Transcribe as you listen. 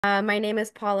My name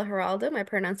is Paula Geraldo. My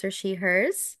pronouns are she,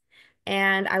 hers,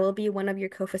 and I will be one of your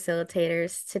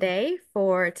co-facilitators today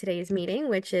for today's meeting,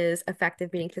 which is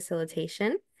effective meeting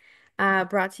facilitation,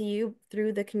 brought to you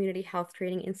through the Community Health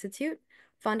Training Institute,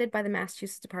 funded by the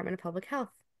Massachusetts Department of Public Health.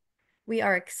 We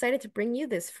are excited to bring you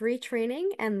this free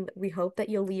training, and we hope that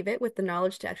you'll leave it with the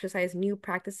knowledge to exercise new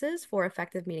practices for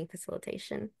effective meeting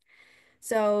facilitation.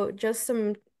 So just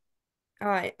some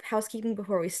housekeeping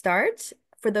before we start.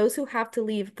 For those who have to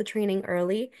leave the training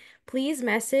early, please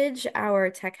message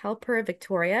our tech helper,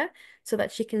 Victoria, so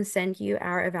that she can send you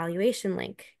our evaluation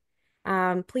link.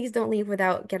 Please don't leave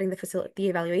without getting the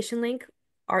evaluation link.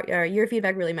 Your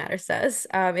feedback really matters to us.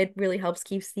 It really helps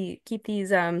keep these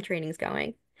trainings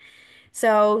going.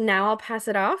 So now I'll pass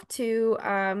it off to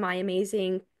my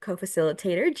amazing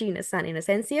co-facilitator, Gina San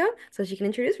Inocencio, so she can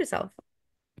introduce herself.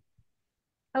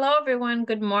 Hello, everyone.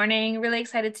 Good morning. Really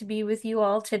excited to be with you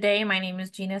all today. My name is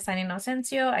Gina San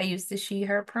Inocencio. I use the she,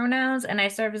 her pronouns, and I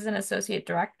serve as an associate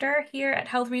director here at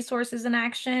Health Resources in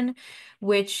Action,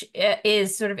 which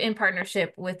is sort of in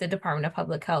partnership with the Department of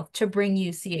Public Health to bring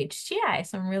you CHTI.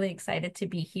 So I'm really excited to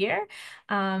be here.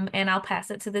 And I'll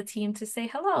pass it to the team to say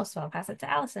hello. So I'll pass it to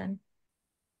Allison.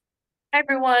 Hi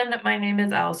everyone, my name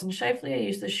is Allison Shifley. I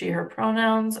use the she, her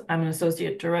pronouns. I'm an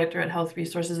associate director at Health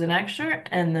Resources in Action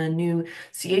and the new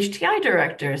CHTI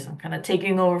director. So I'm kind of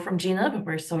taking over from Gina, but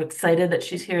we're so excited that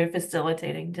she's here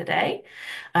facilitating today.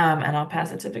 And I'll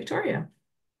pass it to Victoria.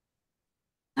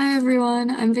 Hi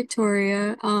everyone, I'm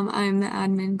Victoria. I'm the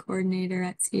admin coordinator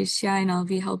at CHTI and I'll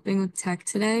be helping with tech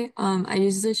today. I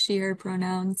use the she, her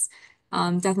pronouns.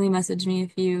 Definitely message me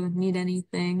if you need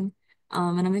anything.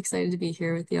 And I'm excited to be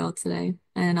here with you all today.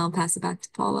 And I'll pass it back to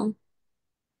Paula.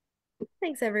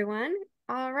 Thanks, everyone.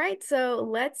 All right, so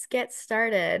let's get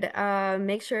started.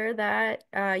 Make sure that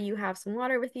you have some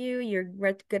water with you. You're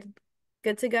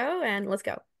good to go, and let's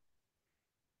go.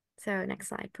 So next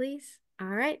slide, please. All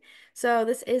right, so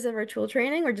this is a virtual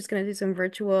training. We're just going to do some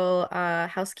virtual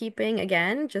housekeeping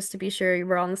again, just to be sure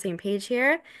we're all on the same page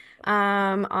here.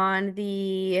 On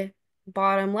the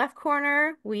bottom left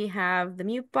corner, we have the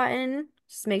mute button.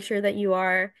 Just make sure that you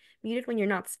are muted when you're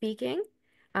not speaking,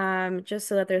 just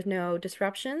so that there's no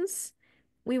disruptions.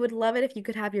 We would love it if you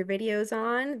could have your videos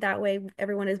on. That way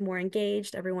everyone is more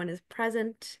engaged, everyone is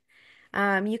present.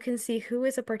 You can see who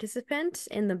is a participant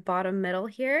in the bottom middle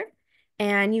here,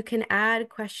 and you can add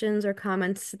questions or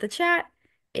comments to the chat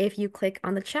if you click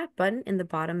on the chat button in the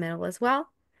bottom middle as well.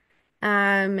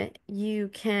 You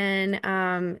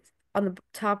can, on the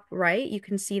top right, you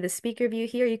can see the speaker view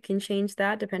here. You can change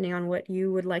that depending on what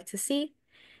you would like to see.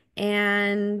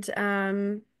 And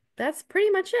that's pretty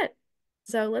much it.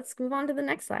 So let's move on to the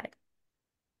next slide.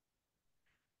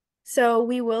 So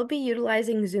we will be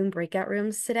utilizing Zoom breakout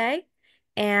rooms today.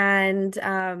 And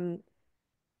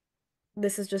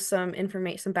this is just some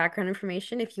information, some background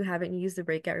information if you haven't used the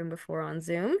breakout room before on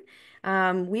Zoom.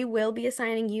 We will be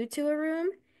assigning you to a room,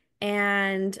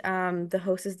 and the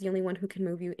host is the only one who can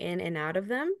move you in and out of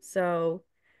them. So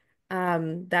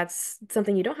that's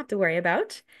something you don't have to worry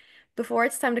about. Before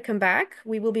it's time to come back,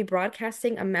 we will be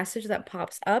broadcasting a message that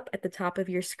pops up at the top of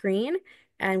your screen,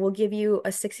 and we'll give you a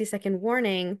 60-second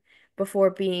warning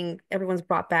before everyone's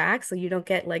brought back, so you don't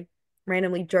get like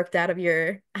randomly jerked out of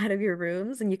your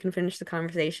rooms and you can finish the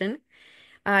conversation.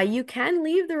 You can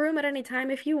leave the room at any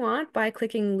time if you want by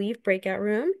clicking Leave Breakout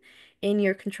Room in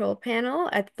your control panel.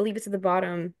 I believe it's at the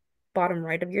bottom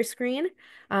right of your screen.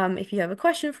 If you have a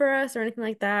question for us or anything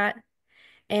like that.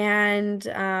 And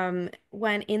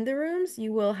when in the rooms,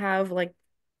 you will have like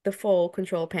the full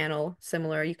control panel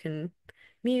similar. You can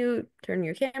mute, turn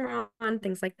your camera on,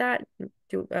 things like that,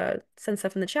 send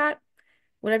stuff in the chat,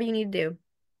 whatever you need to do.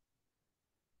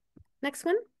 Next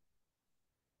one.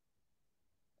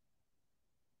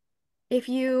 If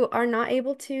you are not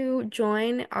able to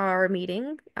join our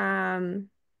meeting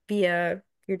via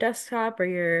your desktop or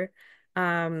your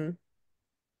um,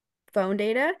 phone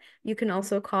data, you can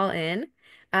also call in.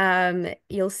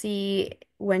 You'll see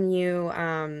when you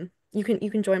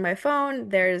can join by phone.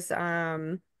 There's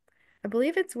I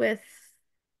believe it's with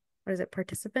what is it,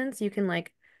 participants? You can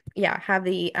like yeah, have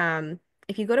the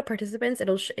if you go to participants,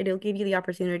 it'll give you the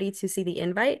opportunity to see the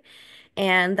invite,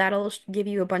 and that'll give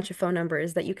you a bunch of phone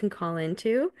numbers that you can call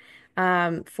into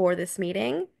for this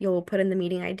meeting. You'll put in the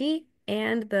meeting ID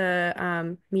and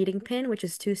the meeting PIN, which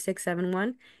is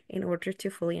 2671, in order to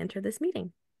fully enter this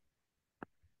meeting.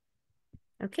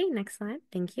 Okay, next slide.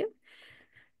 Thank you.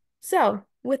 So,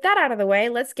 with that out of the way,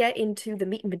 let's get into the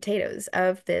meat and potatoes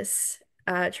of this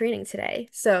training today.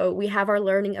 So, we have our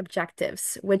learning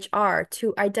objectives, which are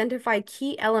to identify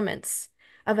key elements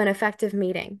of an effective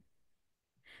meeting,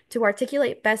 to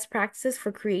articulate best practices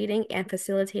for creating and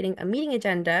facilitating a meeting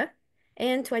agenda,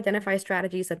 and to identify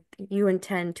strategies that you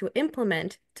intend to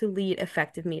implement to lead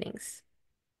effective meetings.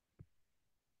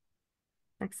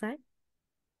 Next slide.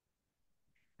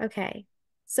 Okay.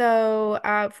 So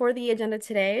for the agenda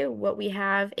today, what we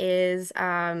have is,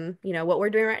 what we're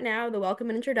doing right now, the welcome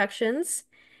and introductions.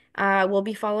 We'll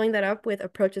be following that up with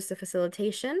approaches to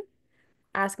facilitation,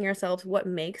 asking ourselves what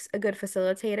makes a good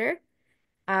facilitator,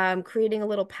 creating a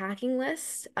little packing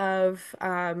list of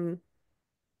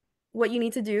what you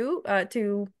need to do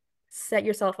to set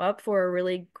yourself up for a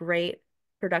really great,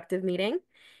 productive meeting.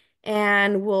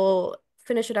 And we'll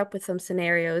finish it up with some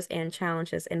scenarios and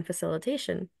challenges in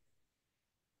facilitation.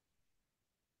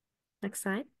 Next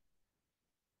slide.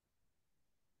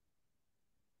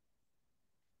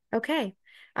 Okay.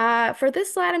 For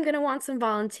this slide, I'm going to want some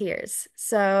volunteers.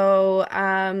 So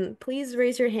please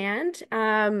raise your hand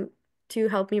to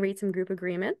help me read some group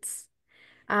agreements.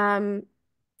 Um,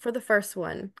 for the first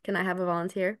one, can I have a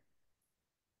volunteer?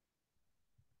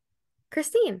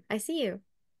 Christine, I see you.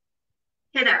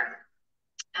 Hey there.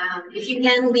 If you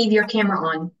can leave your camera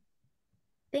on.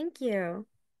 Thank you.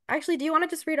 Actually, do you want to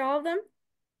just read all of them?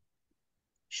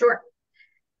 Sure.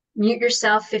 Mute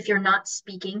yourself if you're not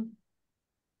speaking.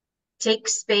 Take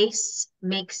space,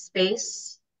 make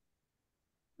space.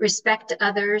 Respect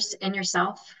others and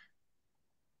yourself.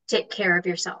 Take care of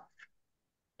yourself.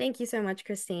 Thank you so much,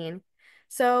 Christine.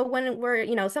 So when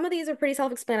we're, some of these are pretty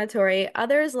self-explanatory.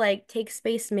 Others like take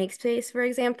space, make space, for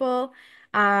example.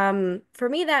 For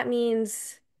me, that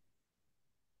means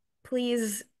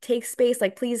please take space,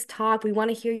 like please talk. We want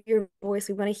to hear your voice.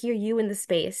 We want to hear you in the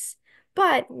space.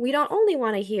 But we don't only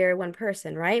want to hear one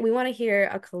person, right? We want to hear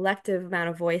a collective amount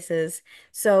of voices.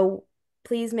 So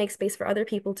please make space for other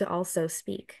people to also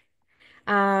speak.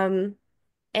 Um,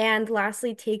 and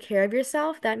lastly, take care of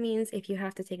yourself. That means if you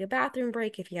have to take a bathroom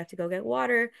break, if you have to go get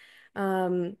water,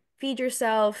 feed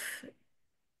yourself,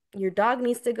 your dog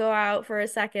needs to go out for a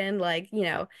second,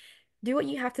 do what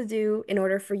you have to do in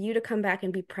order for you to come back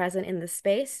and be present in the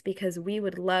space because we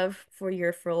would love for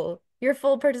your full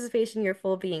participation, your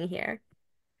full being here.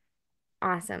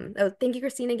 Awesome. Oh, thank you,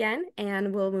 Christine, again,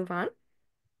 and we'll move on.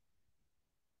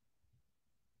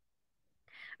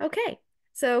 Okay,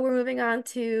 so we're moving on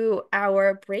to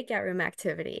our breakout room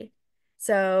activity.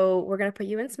 So we're going to put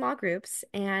you in small groups,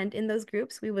 and in those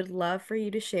groups, we would love for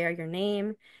you to share your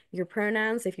name, your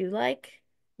pronouns if you like,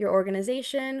 your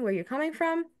organization, where you're coming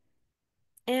from,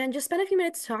 and just spend a few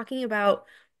minutes talking about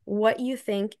what you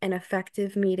think an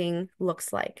effective meeting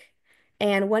looks like.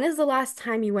 And when is the last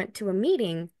time you went to a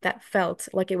meeting that felt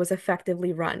like it was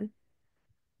effectively run?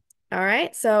 All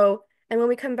right, so, and when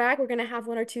we come back, we're going to have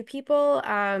one or two people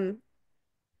kind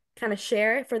of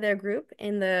share for their group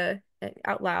in the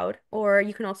out loud, or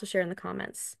you can also share in the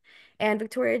comments. And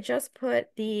Victoria just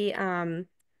put the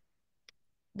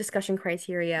discussion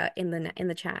criteria in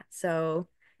the chat so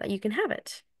that you can have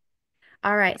it.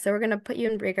 All right, so we're gonna put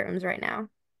you in breakout rooms right now.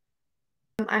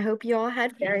 I hope you all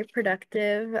had very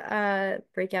productive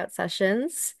breakout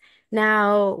sessions.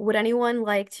 Now, would anyone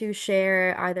like to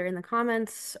share either in the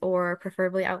comments or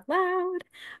preferably out loud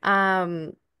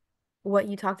what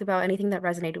you talked about, anything that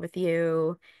resonated with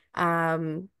you?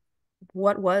 Um,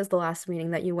 what was the last meeting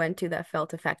that you went to that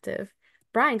felt effective?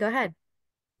 Brian, go ahead.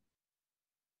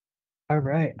 All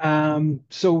right.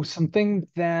 So something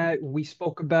that we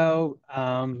spoke about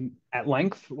at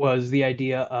length was the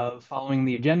idea of following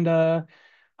the agenda.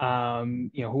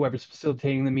 Whoever's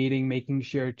facilitating the meeting, making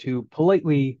sure to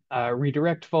politely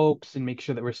redirect folks and make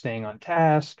sure that we're staying on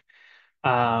task.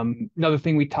 Another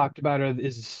thing we talked about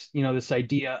is, this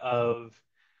idea of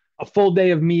a full day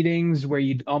of meetings where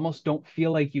you almost don't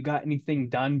feel like you got anything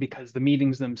done because the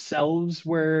meetings themselves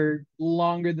were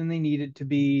longer than they needed to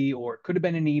be, or it could have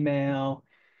been an email.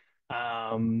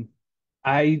 Um,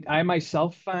 I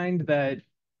myself find that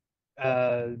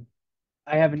uh,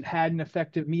 I haven't had an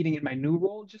effective meeting in my new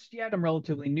role just yet. I'm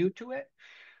relatively new to it.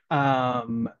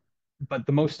 Um, but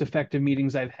the most effective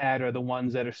meetings I've had are the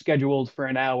ones that are scheduled for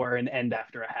an hour and end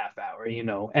after a half hour,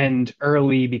 end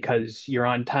early because you're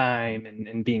on time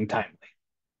and being timely.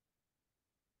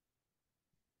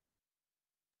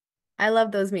 I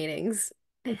love those meetings.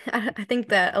 I think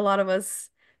that a lot of us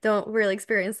don't really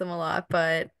experience them a lot,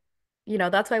 but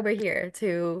that's why we're here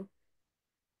to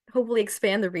hopefully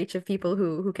expand the reach of people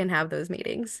who can have those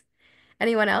meetings.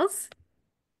 Anyone else?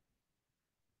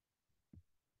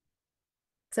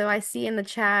 So I see in the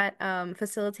chat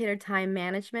facilitator time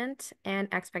management and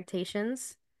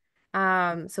expectations.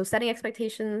 So setting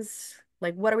expectations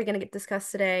like what are we going to get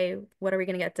discussed today? What are we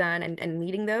going to get done and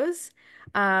leading those.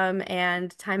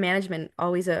 And time management,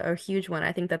 always a huge one.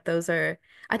 I think that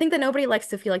nobody likes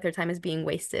to feel like their time is being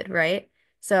wasted, right?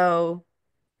 So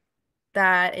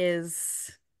that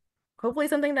is hopefully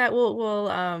something that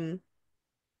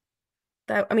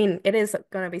I mean, it is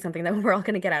going to be something that we're all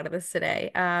going to get out of this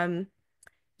today.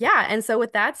 Yeah, and so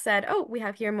with that said, oh, we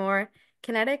have here more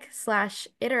kinetic slash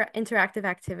interactive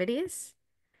activities.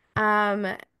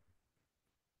 Um,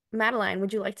 Madeline,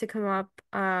 would you like to come up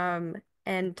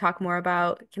and talk more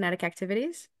about kinetic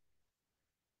activities?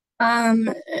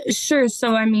 Um, sure.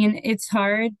 So, I mean, it's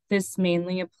hard. This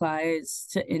mainly applies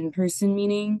to in-person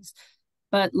meetings,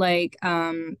 but like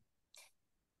an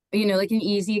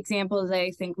easy example that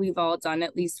I think we've all done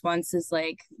at least once is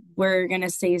like we're gonna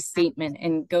say a statement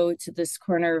and go to this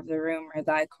corner of the room or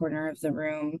that corner of the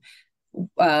room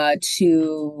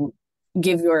to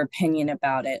give your opinion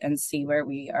about it and see where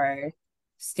we are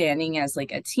standing as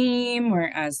like a team or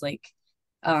as like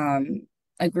um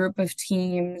a group of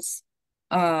teams.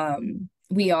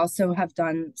 We also have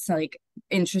done some like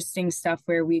interesting stuff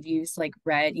where we've used like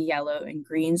red, yellow, and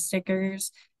green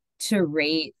stickers to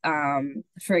rate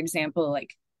for example,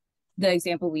 like the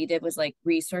example we did was like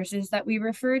resources that we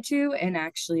refer to and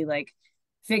actually like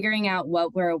figuring out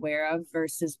what we're aware of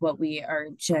versus what we are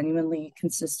genuinely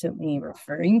consistently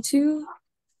referring to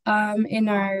in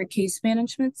our case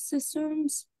management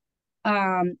systems.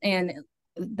 And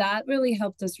that really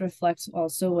helped us reflect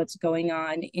also what's going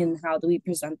on in how do we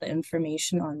present the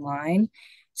information online.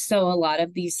 So a lot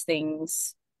of these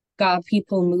things got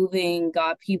people moving,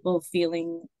 got people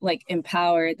feeling like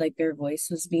empowered, like their voice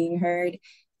was being heard,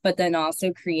 but then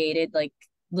also created like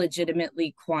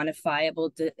legitimately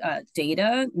quantifiable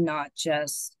data, not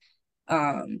just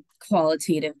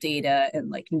qualitative data and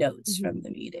like notes Mhm. from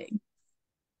the meeting.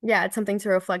 Yeah, it's something to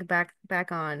reflect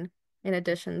back on in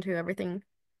addition to everything.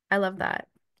 I love that.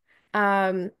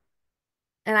 Um,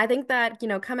 And I think that,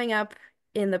 coming up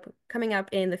in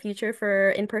the future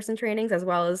for in-person trainings as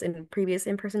well as in previous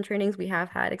in-person trainings, we have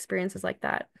had experiences like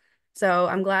that. So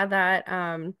I'm glad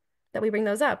that we bring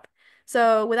those up.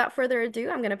 So without further ado,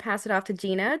 I'm going to pass it off to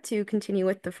Gina to continue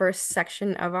with the first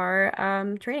section of our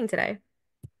training today.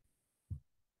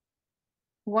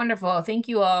 Wonderful. Thank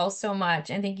you all so much.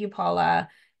 And thank you, Paula.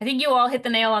 I think you all hit the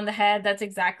nail on the head. That's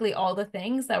exactly all the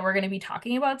things that we're going to be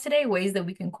talking about today, ways that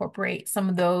we can incorporate some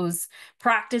of those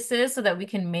practices so that we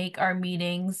can make our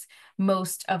meetings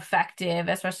most effective,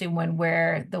 especially when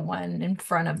we're the one in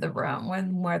front of the room,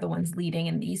 when we're the ones leading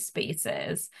in these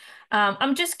spaces.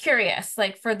 I'm just curious,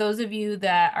 like for those of you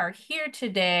that are here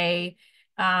today,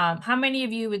 how many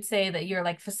of you would say that you're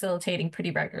like facilitating pretty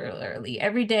regularly,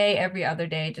 every day, every other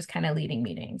day, just kind of leading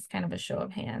meetings, kind of a show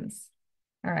of hands?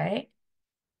 All right.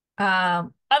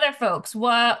 Other folks,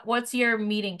 what's your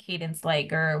meeting cadence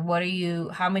like, or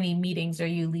how many meetings are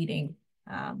you leading,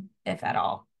 if at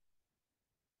all?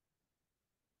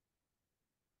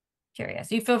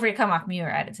 Curious. You feel free to come off mute or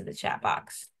add it to the chat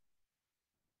box.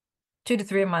 2 to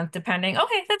 3 a month, depending.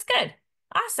 Okay, that's good.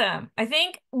 Awesome. I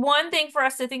think one thing for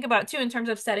us to think about too, in terms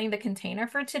of setting the container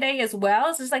for today as well,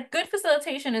 is just like good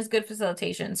facilitation is good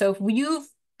facilitation. So if you've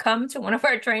come to one of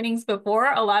our trainings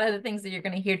before, a lot of the things that you're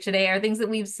going to hear today are things that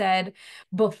we've said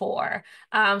before.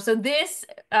 So this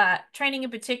training in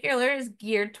particular is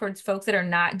geared towards folks that are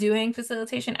not doing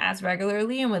facilitation as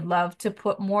regularly and would love to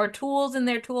put more tools in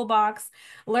their toolbox,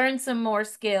 learn some more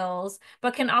skills,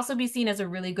 but can also be seen as a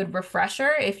really good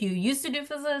refresher if you used to do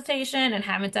facilitation and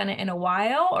haven't done it in a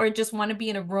while, or just want to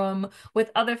be in a room with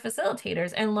other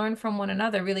facilitators and learn from one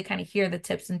another, really kind of hear the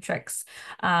tips and tricks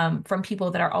from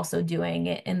people that are also doing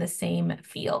it in the same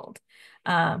field.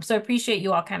 So I appreciate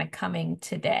you all kind of coming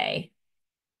today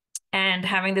and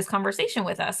having this conversation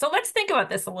with us. So let's think about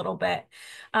this a little bit.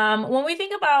 When we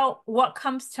think about what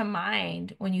comes to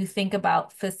mind when you think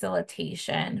about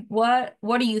facilitation, what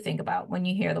do you think about when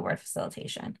you hear the word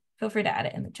facilitation? Feel free to add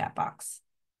it in the chat box.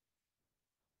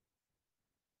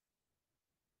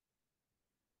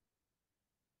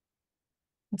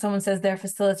 When someone says they're a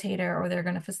facilitator or they're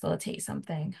going to facilitate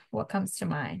something, what comes to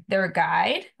mind? They're a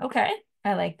guide. Okay,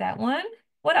 I like that one.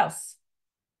 What else?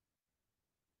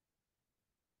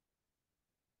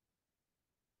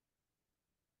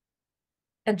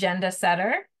 Agenda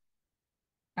setter.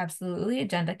 Absolutely.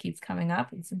 Agenda keeps coming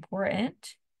up. It's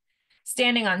important.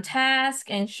 Standing on task,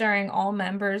 ensuring all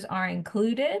members are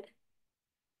included.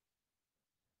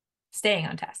 Staying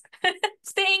on task.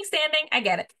 Standing, I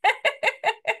get it.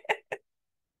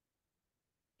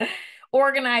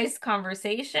 Organized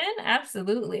conversation,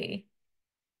 absolutely.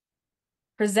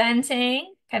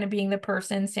 Presenting, kind of being the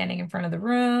person standing in front of the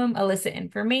room, elicit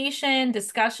information,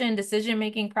 discussion,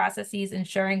 decision-making processes,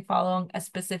 ensuring following a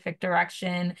specific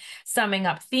direction, summing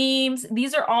up themes.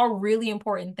 These are all really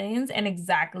important things and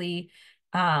exactly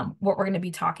what we're going to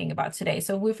be talking about today.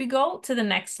 So if we go to the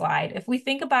next slide, if we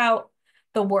think about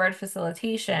the word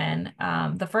facilitation,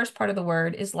 the first part of the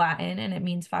word is Latin and it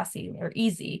means facile or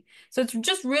easy. So it's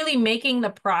just really making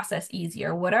the process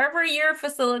easier. Whatever you're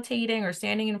facilitating or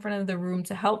standing in front of the room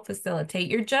to help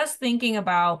facilitate, you're just thinking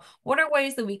about what are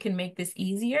ways that we can make this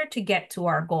easier to get to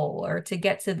our goal or to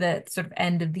get to the sort of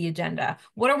end of the agenda.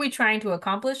 What are we trying to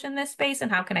accomplish in this space and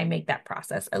how can I make that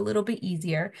process a little bit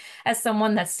easier as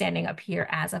someone that's standing up here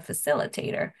as a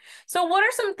facilitator? So what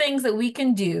are some things that we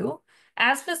can do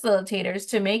as facilitators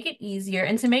to make it easier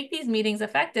and to make these meetings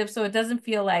effective so it doesn't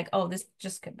feel like, oh, this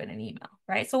just could have been an email,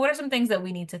 right? So what are some things that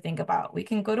we need to think about? We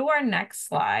can go to our next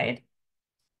slide.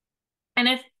 And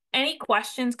if any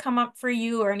questions come up for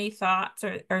you or any thoughts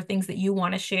or things that you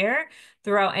want to share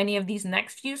throughout any of these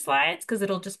next few slides, because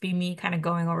it'll just be me kind of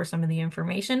going over some of the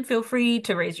information, feel free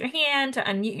to raise your hand, to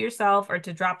unmute yourself, or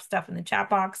to drop stuff in the chat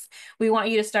box. We want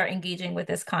you to start engaging with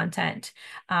this content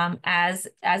as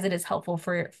it is helpful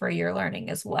for your learning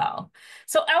as well.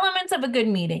 So elements of a good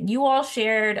meeting. You all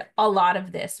shared a lot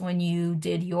of this when you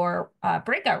did your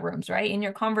breakout rooms, right? In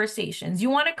your conversations. You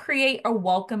want to create a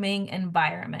welcoming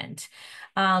environment.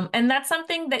 And that's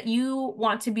something that you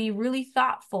want to be really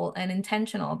thoughtful and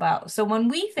intentional about. So when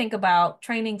we think about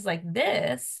trainings like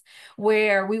this,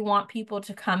 where we want people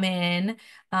to come in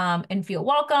and feel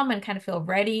welcome and kind of feel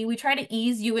ready, we try to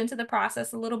ease you into the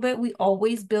process a little bit. We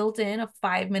always built in a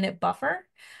 5-minute buffer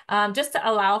just to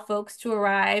allow folks to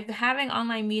arrive. Having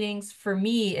online meetings for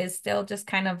me is still just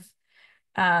kind of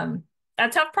a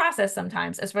tough process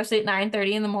sometimes, especially at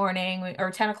 9:30 in the morning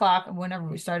or 10 o'clock, whenever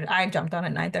we started. I jumped on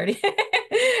at 9:30.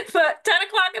 But 10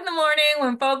 o'clock in the morning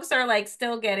when folks are like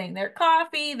still getting their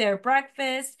coffee, their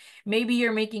breakfast, maybe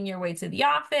you're making your way to the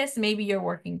office, maybe you're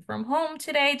working from home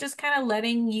today, just kind of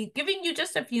giving you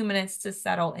just a few minutes to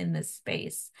settle in this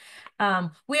space.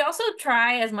 We also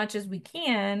try as much as we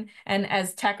can, and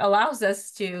as tech allows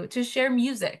us to share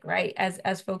music, right?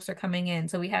 As folks are coming in.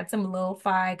 So we had some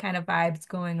lo-fi kind of vibes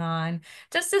going on,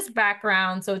 just as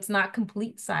background, so it's not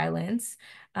complete silence.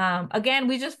 Again,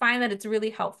 we just find that it's really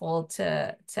helpful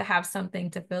to have something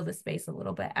to fill the space a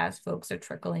little bit as folks are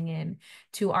trickling in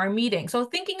to our meeting. So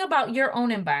thinking about your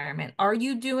own environment, are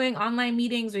you doing online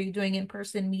meetings? Are you doing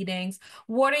in-person meetings?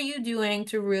 What are you doing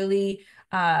to really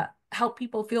help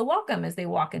people feel welcome as they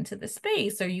walk into the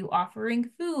space? Are you offering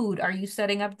food? Are you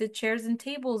setting up the chairs and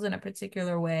tables in a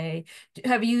particular way?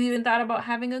 Have you even thought about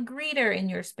having a greeter in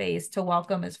your space to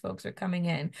welcome as folks are coming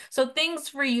in? So things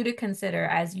for you to consider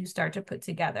as you start to put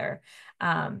together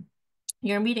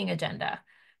your meeting agenda.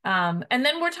 And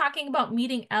then we're talking about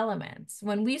meeting elements.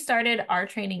 When we started our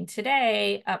training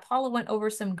today, Paula went over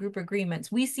some group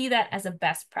agreements. We see that as a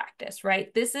best practice,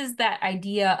 right? This is that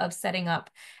idea of setting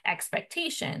up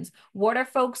expectations. What are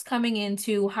folks coming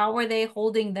into? How are they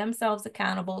holding themselves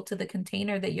accountable to the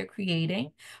container that you're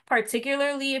creating?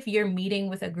 Particularly if you're meeting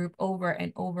with a group over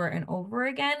and over and over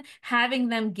again, having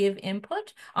them give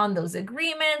input on those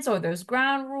agreements or those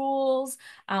ground rules,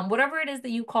 whatever it is that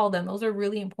you call them, those are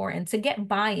really important to get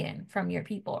buy-in from your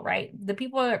people, right? The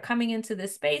people that are coming into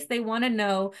this space, they want to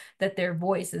know that their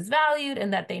voice is valued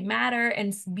and that they matter,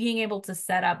 and being able to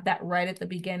set up that right at the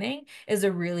beginning is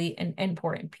a really an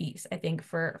important piece, I think,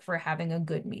 for having a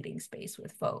good meeting space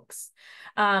with folks.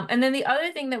 And then the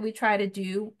other thing that we try to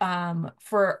do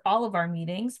for all of our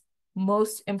meetings,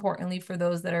 most importantly for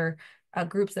those that are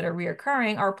groups that are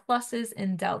reoccurring, are pluses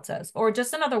and deltas, or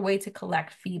just another way to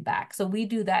collect feedback. So we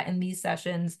do that in these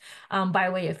sessions by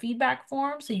way of feedback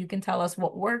forms. So you can tell us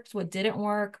what worked, what didn't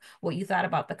work, what you thought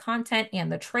about the content and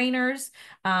the trainers.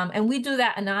 And we do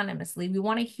that anonymously. We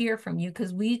want to hear from you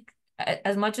because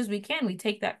as much as we can, we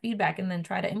take that feedback and then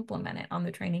try to implement it on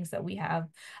the trainings that we have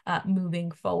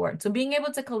moving forward. So being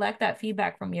able to collect that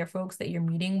feedback from your folks that you're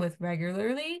meeting with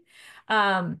regularly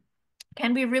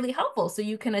can be really helpful, so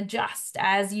you can adjust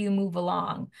as you move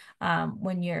along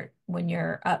when you're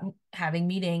having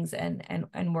meetings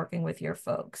and working with your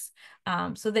folks,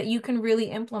 so that you can really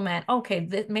implement,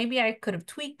 okay, maybe I could have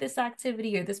tweaked this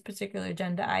activity or this particular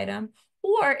agenda item.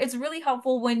 Or it's really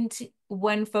helpful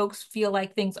when folks feel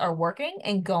like things are working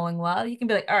and going well. You can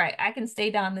be like, all right, I can stay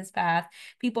down this path.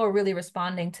 People are really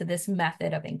responding to this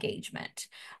method of engagement.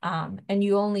 And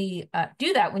you only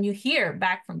do that when you hear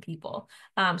back from people.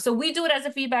 So we do it as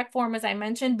a feedback form, as I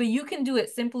mentioned, but you can do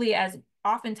it simply as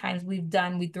oftentimes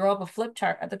we throw up a flip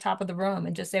chart at the top of the room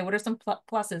and just say, what are some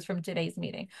pluses from today's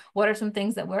meeting? What are some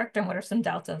things that worked and what are some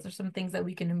deltas or some things that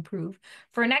we can improve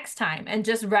for next time? And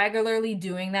just regularly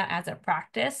doing that as a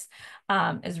practice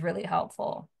is really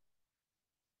helpful.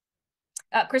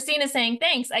 Christine is saying,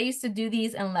 thanks. I used to do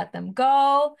these and let them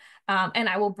go, and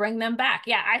I will bring them back.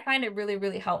 Yeah, I find it really,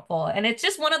 really helpful. And it's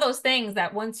just one of those things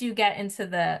that once you get into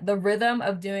the rhythm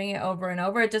of doing it over and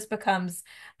over, it just becomes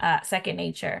second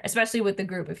nature, especially with the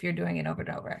group if you're doing it over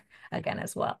and over again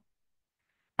as well.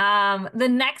 The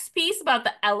next piece about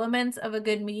the elements of a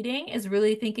good meeting is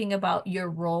really thinking about your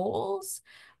roles.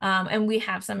 And we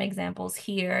have some examples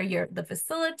here. You're the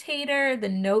facilitator, the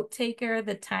note taker,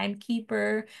 the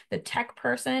timekeeper, the tech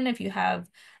person, if you have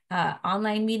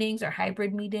online meetings or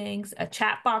hybrid meetings, a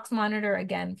chat box monitor,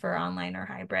 again, for online or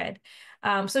hybrid.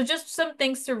 So just some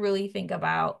things to really think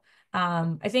about.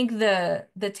 I think the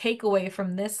takeaway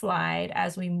from this slide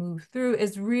as we move through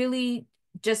is really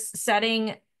just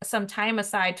setting some time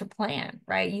aside to plan,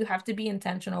 right? You have to be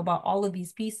intentional about all of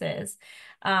these pieces.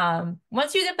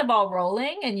 Once you get the ball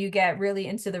rolling and you get really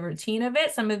into the routine of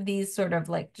it, some of these sort of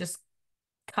like just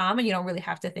come and you don't really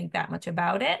have to think that much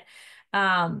about it.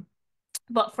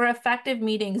 But for effective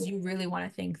meetings, you really want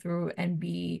to think through and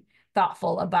be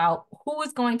thoughtful about who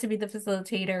is going to be the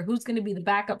facilitator, who's going to be the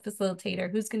backup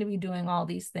facilitator, who's going to be doing all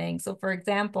these things. So for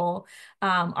example,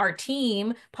 our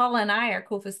team, Paula and I are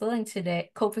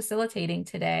co-facilitating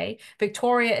today.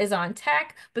 Victoria is on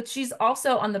tech, but she's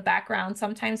also on the background.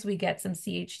 Sometimes we get some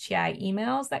CHTI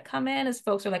emails that come in as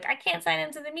folks are like, I can't sign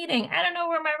into the meeting. I don't know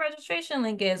where my registration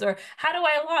link is, or how do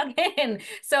I log in?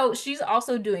 So she's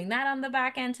also doing that on the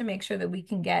back end to make sure that we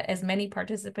can get as many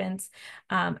participants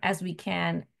as we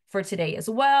can for today as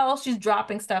well. She's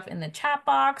dropping stuff in the chat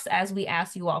box as we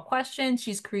ask you all questions.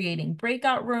 She's creating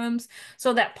breakout rooms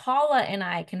so that Paula and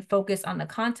I can focus on the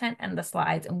content and the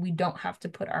slides, and we don't have to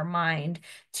put our mind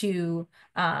to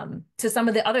some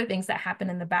of the other things that happen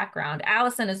in the background.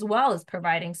 Allison as well is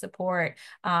providing support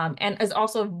and is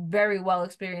also a very well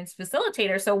experienced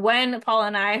facilitator. So when Paula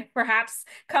and I perhaps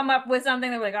come up with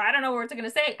something that we're like, oh, I don't know what we're going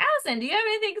to say, Allison, do you have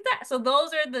anything to that? So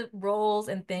those are the roles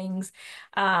and things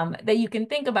that you can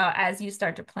think about as you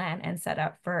start to plan and set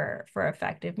up for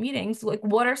effective meetings. Like,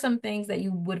 what are some things that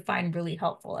you would find really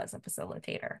helpful as a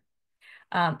facilitator?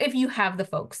 If you have the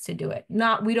folks to do it.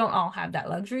 We don't all have that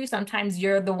luxury. Sometimes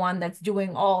you're the one that's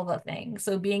doing all the things.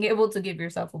 So being able to give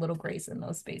yourself a little grace in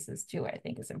those spaces too, I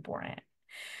think is important.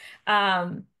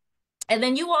 And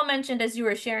then you all mentioned as you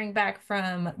were sharing back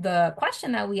from the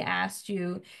question that we asked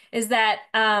you is that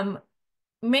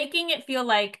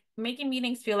making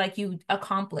meetings feel like you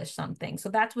accomplished something. So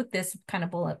that's what this kind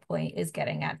of bullet point is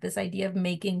getting at, this idea of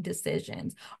making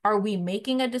decisions. Are we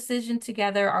making a decision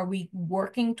together? Are we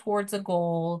working towards a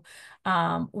goal?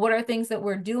 What are things that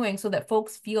we're doing so that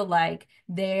folks feel like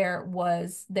their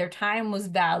time was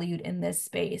valued in this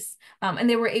space, and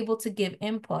they were able to give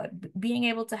input, being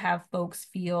able to have folks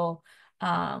feel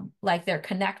like they're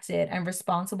connected and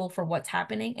responsible for what's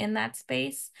happening in that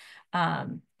space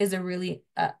is a really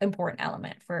important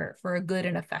element for a good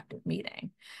and effective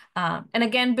meeting. And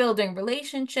again, building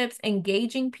relationships,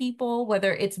 engaging people,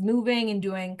 whether it's moving and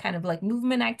doing kind of like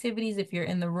movement activities if you're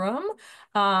in the room,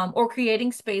 or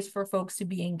creating space for folks to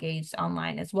be engaged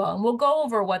online as well. And we'll go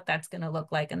over what that's going to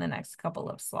look like in the next couple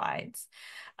of slides.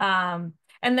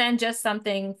 And then just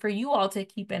something for you all to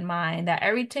keep in mind that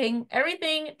everything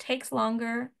takes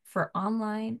longer for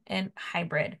online and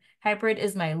hybrid. Hybrid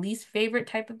is my least favorite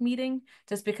type of meeting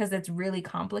just because it's really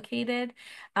complicated.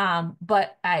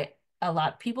 But a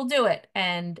lot of people do it,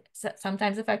 and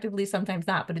sometimes effectively, sometimes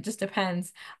not, but it just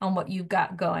depends on what you've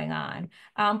got going on.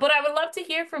 But I would love to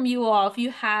hear from you all if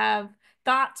you have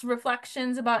thoughts,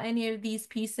 reflections about any of these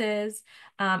pieces.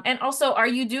 And also, are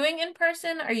you doing in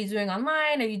person? Are you doing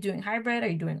online? Are you doing hybrid? Are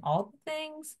you doing all the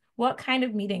things? What kind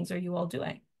of meetings are you all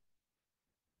doing?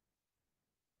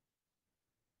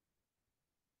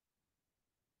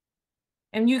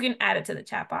 And you can add it to the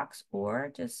chat box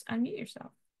or just unmute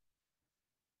yourself.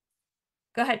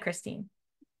 Go ahead, Christine.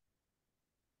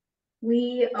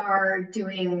 We are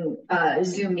doing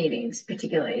Zoom meetings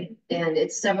particularly, and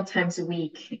it's several times a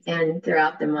week and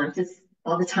throughout the month. It's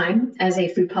all the time as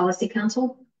a food policy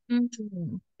council.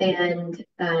 Mm-hmm. And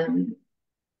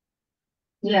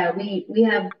yeah, we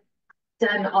have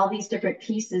done all these different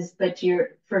pieces, but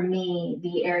for me,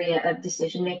 the area of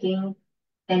decision making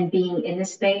and being in the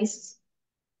space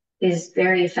is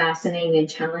very fascinating and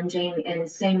challenging. And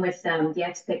same with the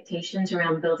expectations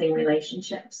around building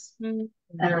relationships.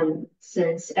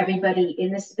 Since everybody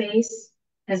in the space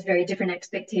has very different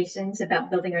expectations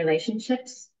about building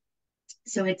relationships.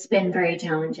 So it's been very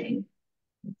challenging.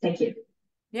 Thank you.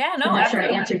 Yeah, I'm no, not sure I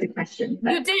absolutely. answered the question, You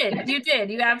but did,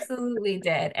 you absolutely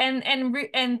did.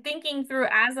 And thinking through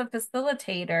as a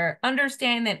facilitator,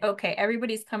 understand that okay,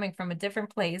 everybody's coming from a different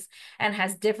place and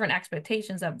has different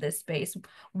expectations of this space.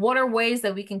 What are ways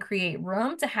that we can create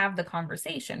room to have the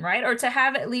conversation, right? Or to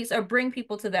have at least or bring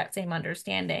people to that same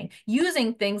understanding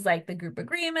using things like the group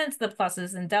agreements, the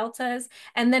pluses and deltas,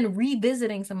 and then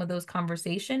revisiting some of those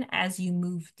conversation as you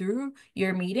move through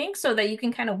your meeting so that you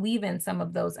can kind of weave in some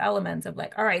of those elements of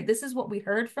like, all right, this is what we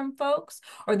heard from folks,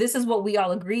 or this is what we all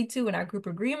agreed to in our group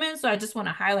agreement. So I just want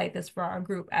to highlight this for our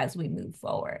group as we move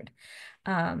forward.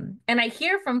 And I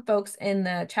hear from folks in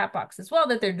the chat box as well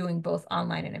that they're doing both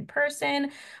online and in person,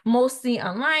 mostly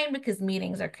online because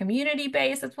meetings are community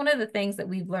based. That's one of the things that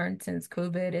we've learned since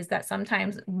COVID is that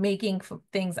sometimes making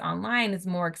things online is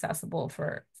more accessible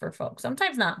for folks.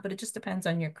 Sometimes not, but it just depends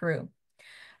on your crew.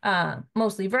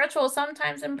 Mostly virtual,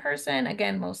 sometimes in person,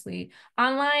 again, mostly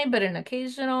online, but an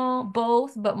occasional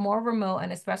both, but more remote,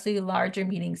 and especially larger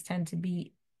meetings tend to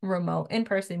be remote.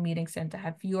 In-person meetings tend to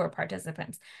have fewer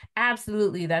participants.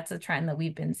 Absolutely, that's a trend that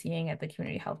we've been seeing at the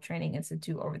Community Health Training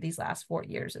Institute over these last 4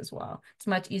 years as well. It's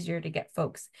much easier to get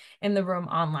folks in the room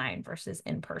online versus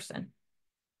in person.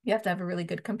 You have to have a really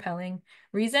good, compelling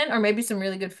reason, or maybe some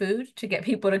really good food to get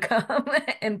people to come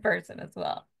in person as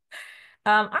well.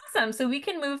 Awesome. So we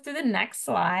can move to the next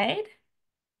slide.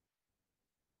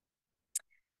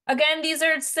 Again, these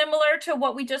are similar to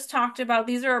what we just talked about.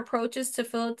 These are approaches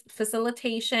to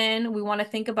facilitation. We want to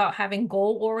think about having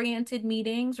goal-oriented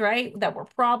meetings, right? That we're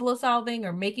problem solving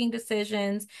or making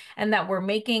decisions, and that we're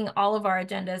making all of our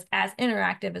agendas as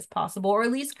interactive as possible, or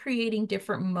at least creating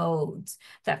different modes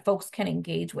that folks can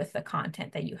engage with the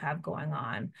content that you have going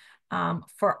on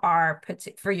for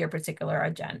your particular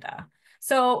agenda.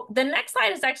 So the next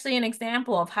slide is actually an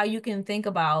example of how you can think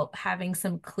about having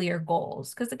some clear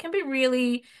goals, because it can be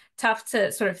really tough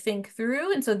to sort of think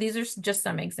through. And so these are just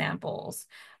some examples.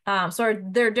 So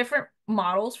there are different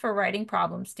models for writing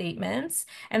problem statements.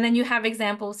 And then you have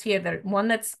examples here that one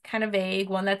that's kind of vague,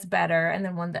 one that's better, and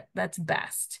then one that's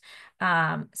best.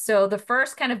 So the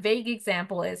first kind of vague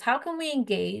example is how can we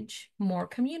engage more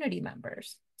community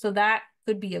members? So that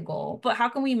could be a goal, but how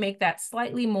can we make that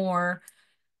slightly more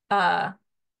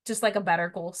just like a better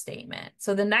goal statement.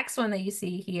 So the next one that you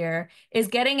see here is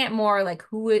getting at more like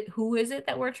who is it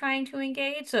that we're trying to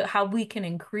engage? So how we can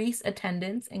increase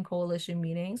attendance in coalition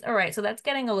meetings. All right, so that's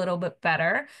getting a little bit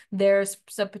better. There's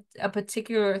a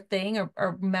particular thing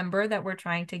or member that we're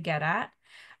trying to get at.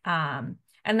 And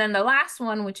then the last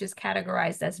one, which is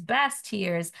categorized as best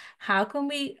here, is how can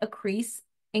we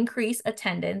increase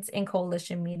attendance in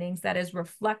coalition meetings that is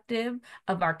reflective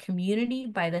of our community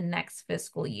by the next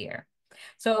fiscal year.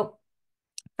 So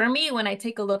for me, when I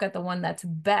take a look at the one that's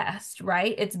best,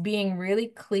 right, it's being really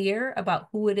clear about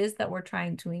who it is that we're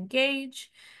trying to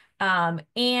engage. And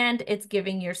it's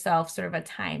giving yourself sort of a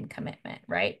time commitment,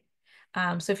 right?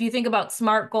 So if you think about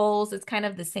SMART goals, it's kind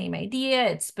of the same idea.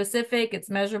 It's specific, it's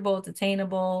measurable, it's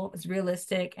attainable, it's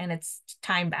realistic, and it's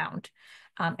time bound.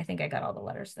 I think I got all the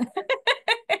letters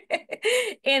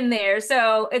in there.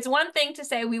 So it's one thing to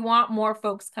say we want more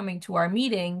folks coming to our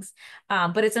meetings,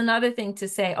 but it's another thing to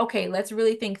say, okay, let's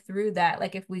really think through that.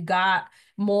 Like if we got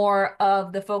more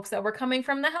of the folks that were coming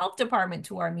from the health department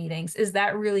to our meetings, is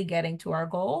that really getting to our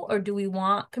goal? Or do we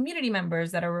want community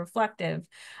members that are reflective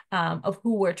of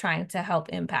who we're trying to help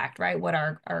impact, right? What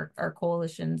our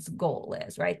coalition's goal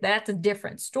is, right? That's a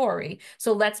different story.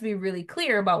 So let's be really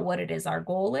clear about what it is our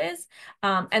goal is.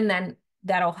 And then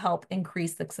that'll help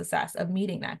increase the success of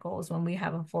meeting that goals when we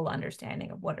have a full understanding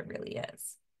of what it really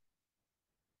is.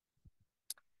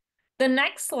 The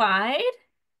next slide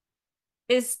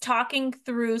is talking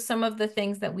through some of the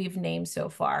things that we've named so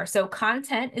far. So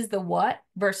content is the what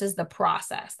versus the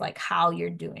process, like how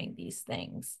you're doing these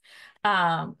things.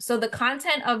 So the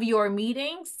content of your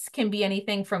meetings can be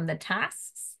anything from the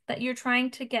tasks that you're trying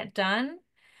to get done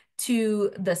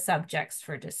to the subjects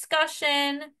for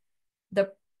discussion,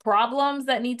 the problems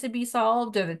that need to be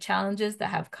solved or the challenges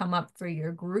that have come up for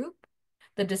your group,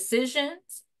 the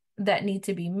decisions that need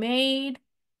to be made,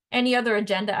 any other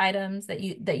agenda items that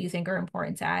you think are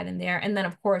important to add in there, and then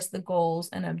of course the goals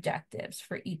and objectives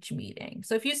for each meeting.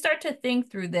 So if you start to think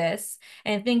through this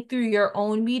and think through your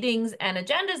own meetings and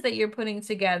agendas that you're putting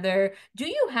together, do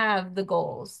you have the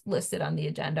goals listed on the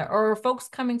agenda, or are folks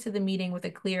coming to the meeting with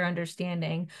a clear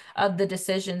understanding of the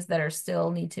decisions that are still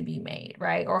need to be made,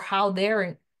 right? Or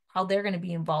how they're going to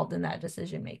be involved in that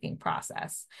decision-making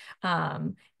process,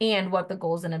 and what the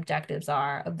goals and objectives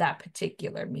are of that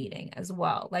particular meeting as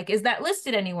well. Like, is that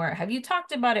listed anywhere? Have you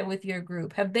talked about it with your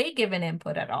group? Have they given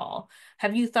input at all?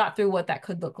 Have you thought through what that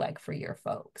could look like for your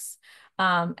folks?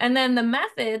 And then the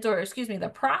methods, or excuse me, the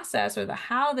process or the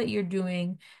how that you're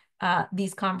doing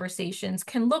these conversations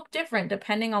can look different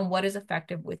depending on what is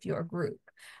effective with your group.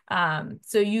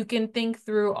 So you can think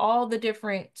through all the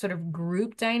different sort of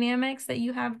group dynamics that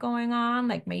you have going on.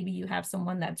 Like maybe you have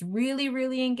someone that's really,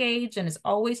 really engaged and is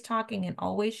always talking and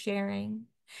always sharing.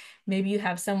 Maybe you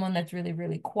have someone that's really,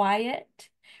 really quiet,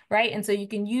 right? And so you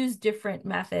can use different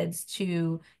methods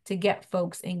to get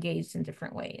folks engaged in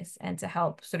different ways and to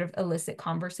help sort of elicit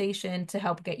conversation to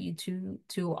help get you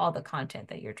to all the content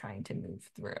that you're trying to move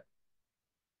through.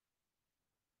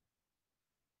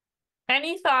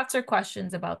 Any thoughts or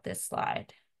questions about this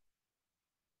slide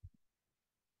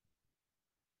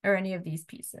or any of these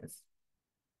pieces?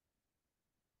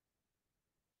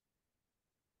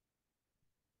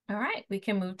 All right, we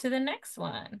can move to the next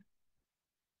one.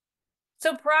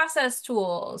 So process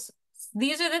tools.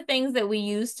 These are the things that we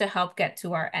use to help get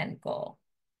to our end goal.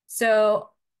 So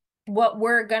what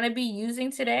we're going to be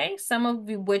using today, some of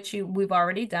which we've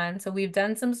already done. So we've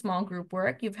done some small group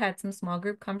work. You've had some small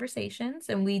group conversations,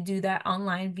 and we do that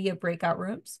online via breakout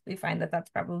rooms. We find that that's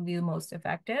probably the most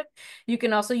effective. You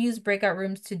can also use breakout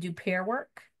rooms to do pair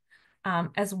work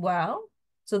as well.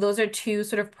 So those are two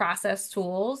sort of process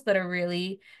tools that are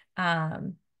really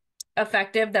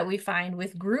effective that we find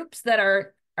with groups that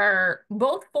are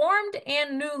both formed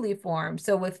and newly formed.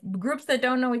 So with groups that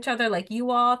don't know each other, like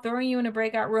you all, throwing you in a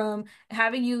breakout room,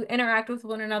 having you interact with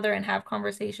one another and have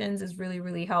conversations is really,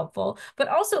 really helpful. But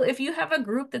also if you have a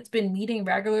group that's been meeting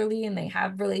regularly and they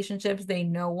have relationships, they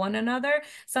know one another,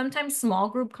 sometimes small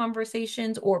group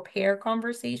conversations or pair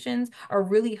conversations are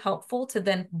really helpful to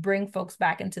then bring folks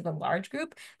back into the large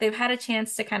group. They've had a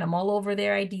chance to kind of mull over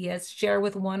their ideas, share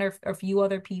with one or a few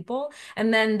other people,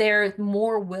 and then they're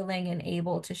more willing and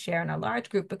able to share in a large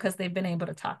group because they've been able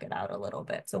to talk it out a little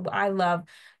bit. So I love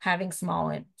having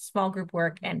small group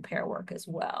work and pair work as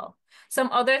well. Some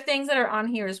other things that are on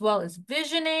here as well is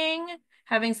visioning,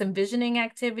 having some visioning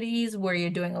activities where you're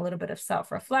doing a little bit of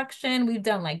self-reflection. We've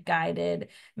done like guided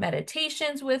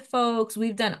meditations with folks.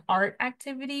 We've done art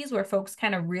activities where folks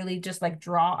kind of really just like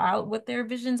draw out what their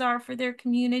visions are for their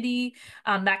community.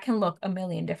 That can look a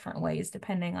million different ways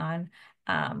depending on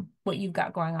what you've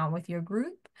got going on with your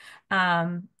group.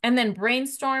 And then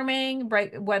brainstorming,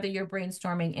 right? Whether you're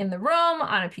brainstorming in the room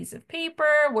on a piece of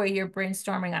paper, where you're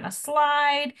brainstorming on a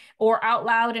slide or out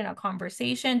loud in a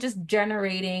conversation, just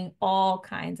generating all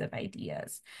kinds of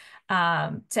ideas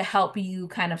to help you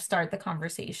kind of start the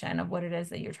conversation of what it is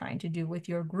that you're trying to do with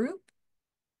your group.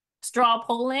 Straw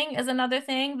polling is another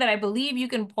thing that I believe you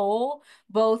can poll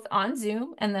both on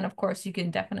Zoom, and then of course you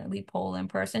can definitely poll in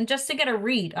person just to get a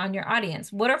read on your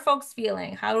audience. What are folks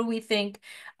feeling? How do we think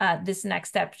this next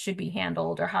step should be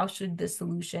handled, or how should the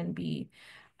solution be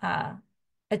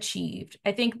achieved?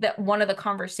 I think that one of the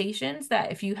conversations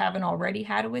that if you haven't already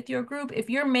had with your group, if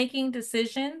you're making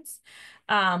decisions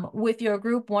with your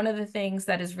group, one of the things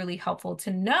that is really helpful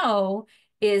to know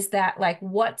is that like,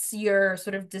 what's your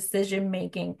sort of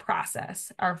decision-making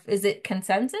process? Or is it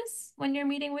consensus when you're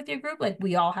meeting with your group? Like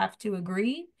we all have to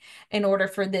agree in order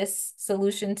for this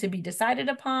solution to be decided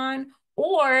upon?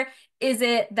 Or is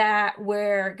it that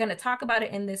we're going to talk about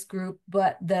it in this group,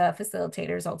 but the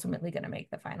facilitator is ultimately going to make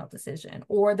the final decision,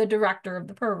 or the director of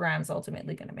the program is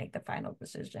ultimately going to make the final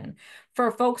decision,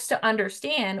 for folks to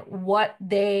understand what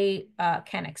they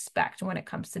can expect when it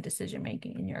comes to decision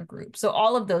making in your group. So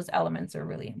all of those elements are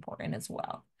really important as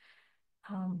well.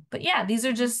 But yeah, these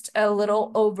are just a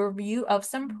little overview of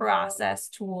some process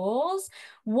tools.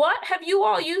 What have you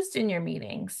all used in your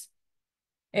meetings?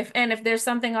 If there's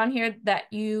something on here that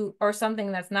or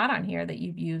something that's not on here that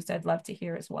you've used, I'd love to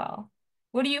hear as well.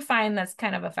 What do you find that's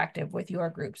kind of effective with your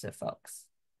groups of folks?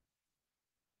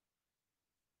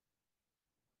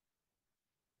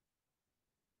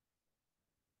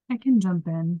 I can jump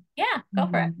in. Yeah, go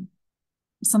for it.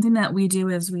 Something that we do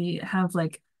is we have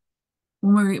like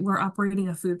when we're operating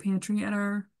a food pantry at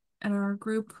our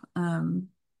group, we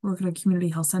work at a community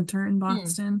health center in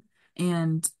Boston,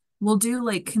 and we'll do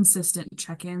like consistent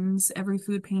check-ins every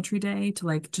food pantry day to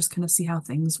like just kind of see how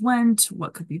things went,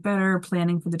 what could be better,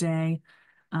 planning for the day.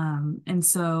 And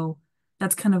so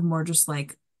that's kind of more just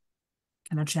like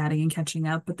kind of chatting and catching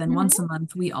up. But then once a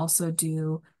month, we also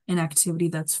do an activity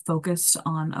that's focused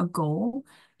on a goal.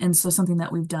 And so something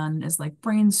that we've done is like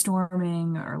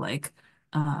brainstorming or like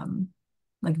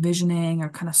visioning or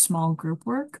kind of small group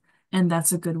work. And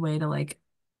that's a good way to like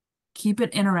keep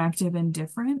it interactive and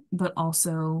different, but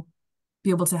also be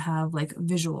able to have like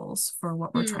visuals for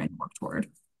what we're trying to work toward.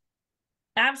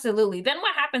 Absolutely. Then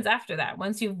what happens after that?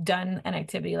 Once you've done an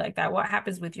activity like that, what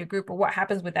happens with your group or what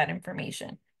happens with that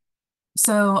information?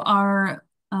 So our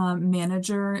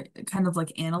manager kind of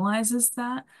like analyzes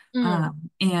that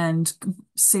and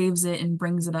saves it and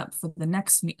brings it up for the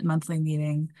next monthly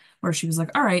meeting where she was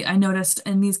like, all right, I noticed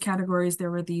in these categories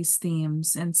there were these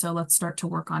themes. And so let's start to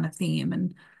work on a theme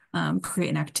and create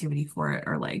an activity for it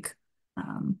or like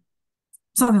um,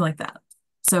 something like that.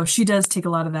 So she does take a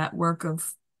lot of that work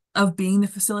of being the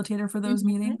facilitator for those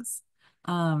meetings.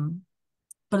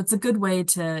 But it's a good way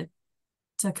to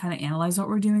kind of analyze what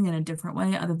we're doing in a different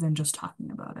way other than just talking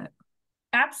about it.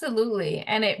 Absolutely.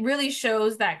 And it really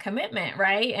shows that commitment,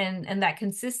 right? And that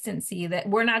consistency that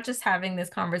we're not just having this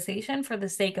conversation for the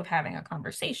sake of having a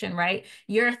conversation, right?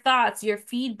 Your thoughts, your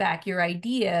feedback, your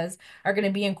ideas are going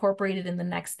to be incorporated in the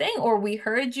next thing. Or we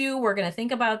heard you, we're going to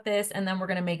think about this, and then we're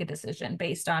going to make a decision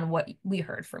based on what we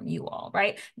heard from you all,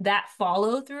 right? That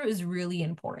follow through is really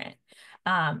important.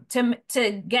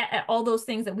 To get at all those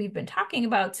things that we've been talking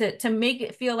about, to make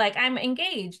it feel like I'm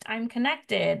engaged, I'm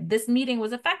connected. This meeting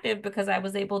was effective because I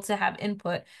was able to have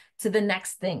input to the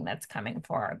next thing that's coming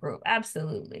for our group.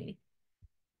 Absolutely.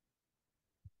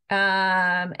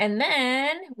 And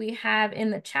then we have in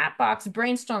the chat box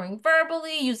brainstorming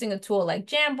verbally using a tool like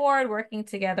Jamboard, working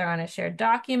together on a shared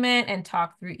document and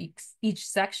talk through each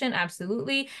section.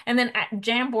 Absolutely. And then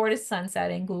Jamboard is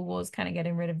sunsetting. Google is kind of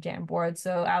getting rid of Jamboard.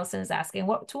 So Allison is asking,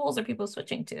 what tools are people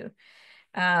switching to?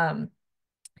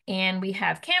 And we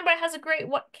have Canva has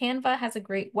a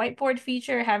great whiteboard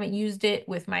feature. Haven't used it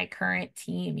with my current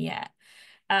team yet.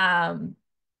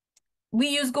 We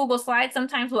use Google Slides.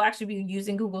 Sometimes we'll actually be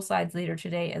using Google Slides later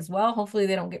today as well. Hopefully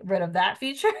they don't get rid of that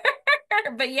feature.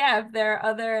 But yeah, if there are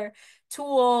other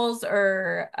tools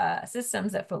or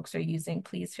systems that folks are using,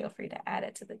 please feel free to add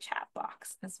it to the chat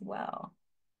box as well.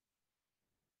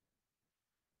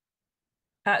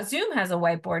 Zoom has a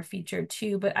whiteboard feature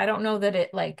too, but I don't know that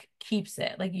it like keeps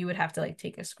it. Like you would have to like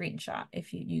take a screenshot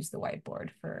if you use the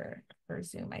whiteboard for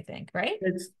Zoom, I think, right?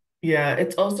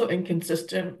 It's also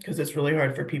inconsistent because it's really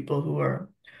hard for people who are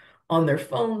on their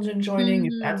phones and joining,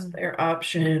 if that's their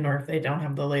option, or if they don't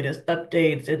have the latest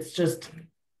updates.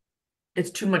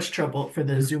 It's too much trouble for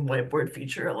the Zoom whiteboard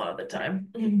feature a lot of the time.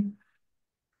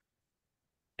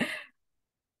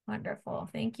 Wonderful.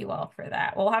 Thank you all for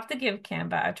that. We'll have to give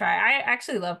Canva a try. I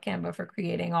actually love Canva for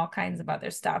creating all kinds of other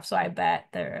stuff. So I bet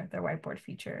their whiteboard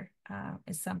feature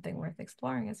is something worth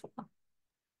exploring as well.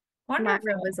 Wonderful.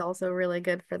 Miro is also really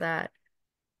good for that.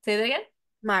 Say that again?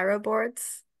 Miro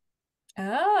boards.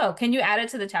 Oh, can you add it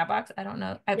to the chat box? I don't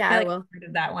know. I Yeah, feel I like will. I've heard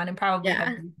of that one and probably have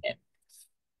Yeah. used it.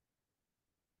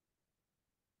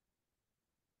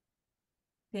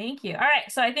 Thank you. All right,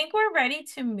 so I think we're ready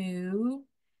to move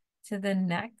to the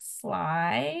next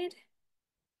slide.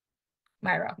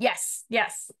 Myro. Yes,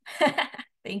 yes.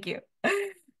 Thank you.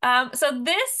 So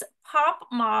this POP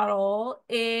model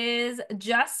is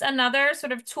just another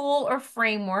sort of tool or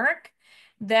framework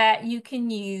that you can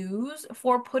use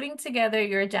for putting together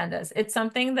your agendas. It's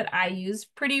something that I use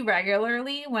pretty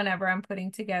regularly whenever I'm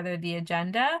putting together the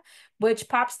agenda, which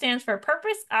POP stands for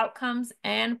purpose, outcomes,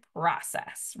 and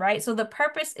process, right? So the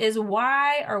purpose is,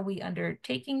 why are we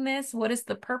undertaking this? What is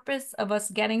the purpose of us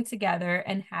getting together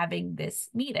and having this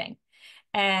meeting?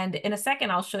 And in a second,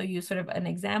 I'll show you sort of an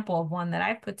example of one that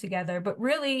I've put together, but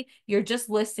really you're just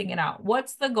listing it out.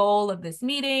 What's the goal of this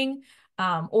meeting,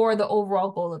 or the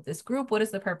overall goal of this group? What is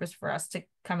the purpose for us to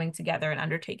coming together and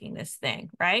undertaking this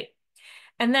thing, right?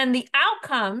 And then the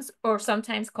outcomes, or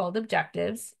sometimes called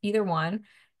objectives, either one,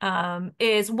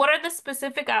 is what are the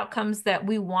specific outcomes that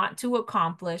we want to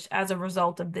accomplish as a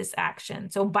result of this action?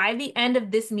 So by the end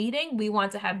of this meeting, we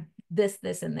want to have this,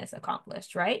 this, and this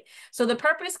accomplished, right? So the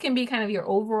purpose can be kind of your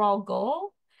overall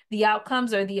goal. The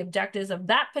outcomes are the objectives of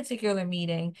that particular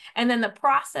meeting. And then the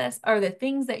process are the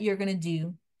things that you're going to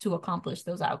do to accomplish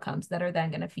those outcomes that are then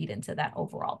going to feed into that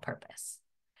overall purpose.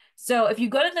 So if you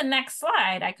go to the next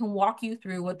slide, I can walk you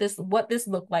through what this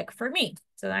looked like for me.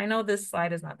 So I know this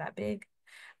slide is not that big.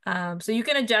 So you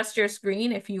can adjust your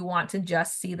screen if you want to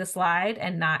just see the slide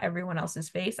and not everyone else's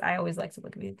face. I always like to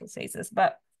look at people's faces,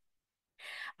 but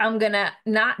I'm gonna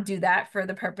not do that for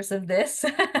the purpose of this.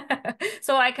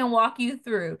 So I can walk you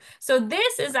through. So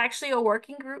this is actually a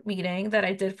working group meeting that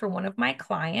I did for one of my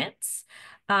clients.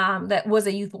 that was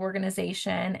a youth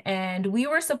organization, and we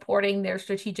were supporting their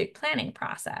strategic planning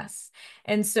process.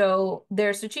 And so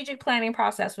their strategic planning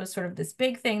process was sort of this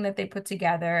big thing that they put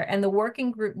together, and the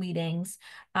working group meetings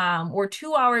were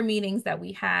 2-hour meetings that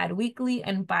we had weekly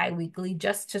and bi-weekly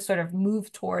just to sort of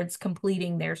move towards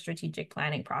completing their strategic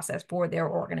planning process for their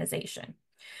organization.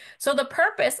 So the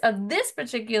purpose of this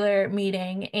particular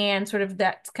meeting and sort of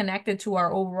that's connected to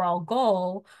our overall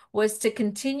goal was to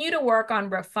continue to work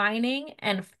on refining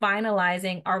and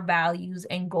finalizing our values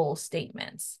and goal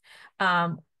statements.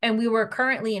 And we were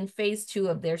currently in phase 2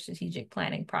 of their strategic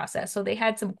planning process. So they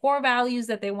had some core values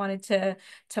that they wanted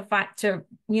to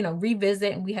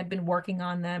revisit, and we had been working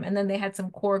on them. And then they had some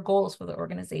core goals for the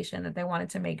organization that they wanted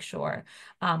to make sure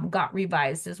got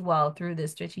revised as well through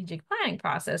this strategic planning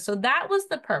process. So that was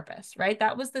the purpose, right?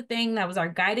 That was the thing that was our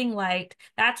guiding light.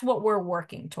 That's what we're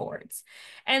working towards.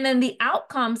 And then the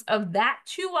outcomes of that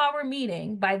 2-hour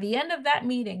meeting, by the end of that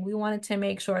meeting, we wanted to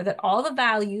make sure that all the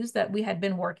values that we had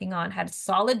been working on had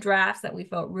solid drafts, that we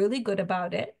felt really good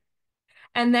about it.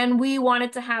 And then we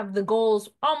wanted to have the goals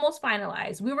almost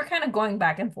finalized. We were kind of going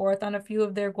back and forth on a few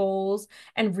of their goals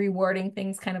and rewording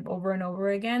things kind of over and over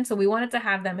again. So we wanted to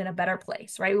have them in a better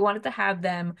place, right? We wanted to have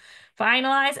them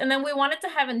finalized. And then we wanted to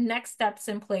have a next steps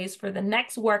in place for the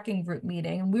next working group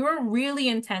meeting. And we were really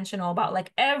intentional about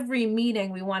like every meeting,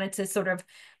 we wanted to sort of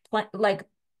like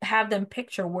have them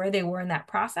picture where they were in that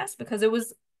process, because it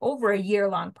was over a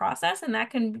year-long process, and that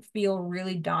can feel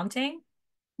really daunting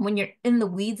when you're in the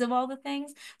weeds of all the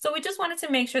things. So we just wanted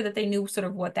to make sure that they knew sort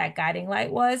of what that guiding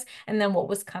light was, and then what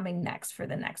was coming next for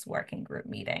the next working group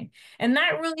meeting. And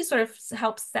that really sort of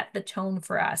helped set the tone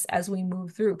for us as we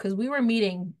move through, because we were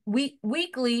meeting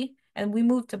weekly, and we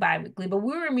moved to bi-weekly, but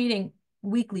we were meeting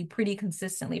weekly pretty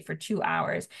consistently for 2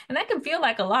 hours. And that can feel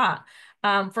like a lot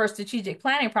for a strategic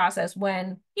planning process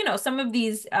when, some of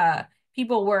these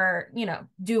people were,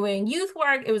 doing youth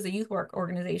work. It was a youth work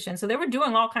organization. So they were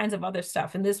doing all kinds of other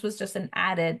stuff. And this was just an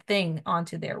added thing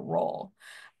onto their role.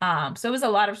 So it was a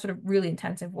lot of sort of really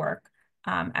intensive work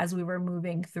as we were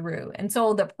moving through. And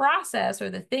so the process, or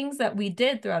the things that we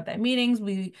did throughout that meetings,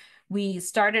 we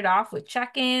started off with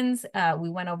check-ins. We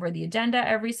went over the agenda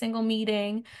every single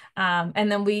meeting. And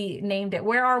then we named it,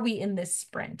 where are we in this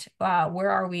sprint? Where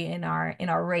are we in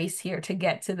our race here to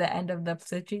get to the end of the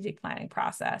strategic planning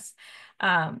process?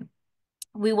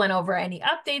 We went over any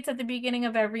updates at the beginning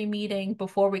of every meeting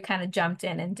before we kind of jumped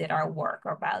in and did our work,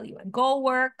 our value and goal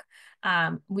work.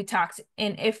 We talked,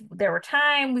 and if there were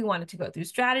time, we wanted to go through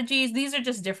strategies. These are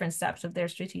just different steps of their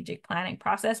strategic planning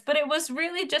process, but it was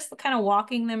really just kind of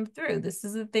walking them through. This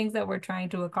is the things that we're trying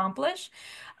to accomplish.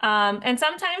 And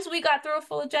sometimes we got through a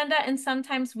full agenda, and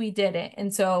sometimes we didn't.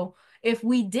 And so if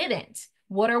we didn't,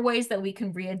 what are ways that we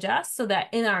can readjust so that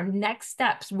in our next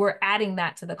steps, we're adding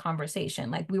that to the conversation?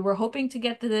 Like, we were hoping to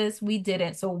get to this, we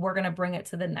didn't, so we're going to bring it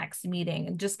to the next meeting,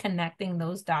 and just connecting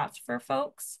those dots for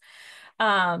folks.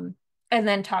 And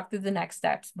then talk through the next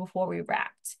steps before we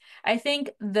wrapped. I think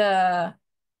the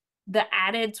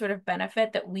added sort of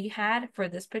benefit that we had for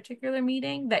this particular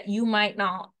meeting that you might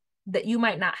not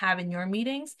have in your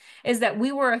meetings is that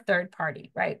we were a third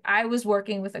party, right? I was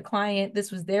working with a client.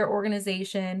 This was their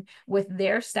organization with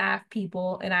their staff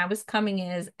people, and I was coming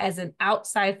in as an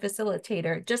outside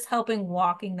facilitator, just helping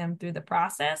walking them through the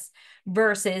process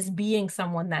versus being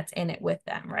someone that's in it with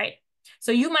them, right?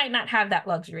 So you might not have that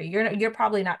luxury. You're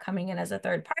probably not coming in as a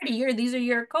third party. These are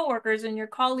your coworkers and your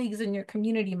colleagues and your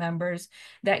community members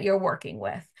that you're working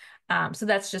with. So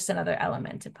that's just another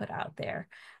element to put out there.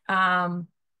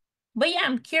 But yeah,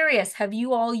 I'm curious, have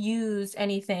you all used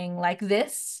anything like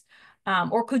this?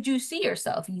 Or could you see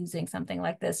yourself using something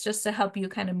like this just to help you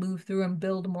kind of move through and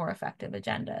build more effective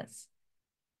agendas?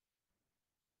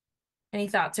 Any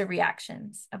thoughts or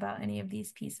reactions about any of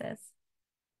these pieces?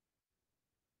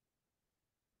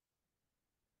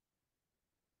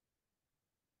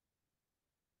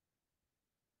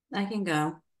 I can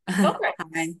go. Go for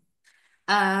it.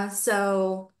 Hi.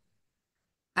 So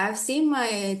I've seen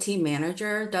my team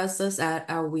manager does this at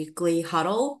our weekly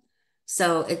huddle.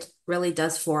 So it really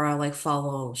does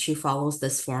she follows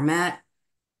this format.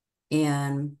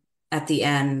 And at the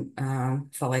end,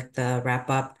 for like the wrap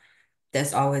up,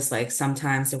 there's always like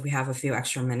sometimes if we have a few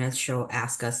extra minutes, she'll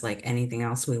ask us like anything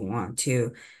else we want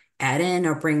to add in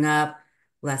or bring up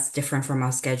that's different from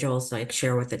our schedules, like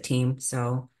share with the team.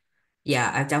 So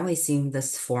yeah, I've definitely seen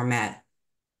this format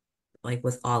like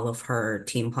with all of her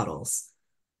team huddles.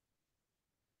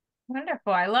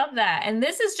 Wonderful. I love that. And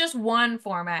this is just one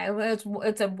format.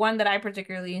 It's a one that I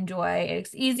particularly enjoy.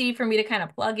 It's easy for me to kind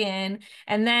of plug in.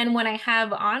 And then when I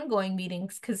have ongoing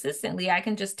meetings consistently, I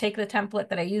can just take the template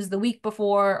that I used the week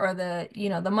before or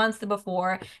the month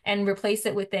before and replace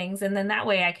it with things. And then that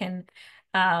way I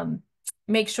can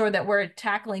make sure that we're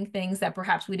tackling things that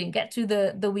perhaps we didn't get to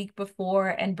the week before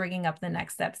and bringing up the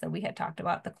next steps that we had talked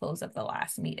about at the close of the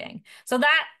last meeting. So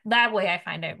that way I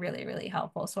find it really, really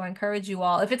helpful. So I encourage you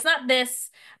all, if it's not this,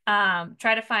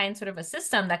 try to find sort of a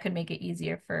system that could make it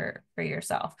easier for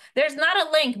yourself. There's not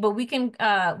a link, but we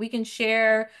can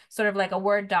share sort of like a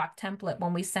Word doc template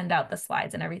when we send out the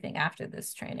slides and everything after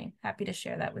this training. Happy to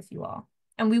share that with you all.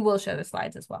 And we will share the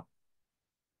slides as well.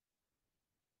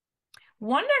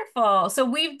 Wonderful. So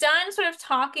we've done sort of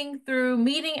talking through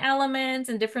meeting elements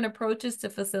and different approaches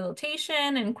to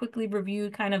facilitation and quickly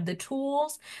reviewed kind of the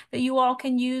tools that you all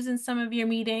can use in some of your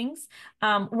meetings.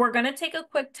 We're going to take a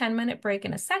quick 10-minute break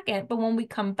in a second, but when we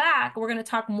come back, we're going to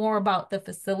talk more about the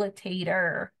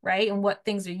facilitator, right? And what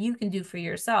things that you can do for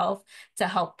yourself to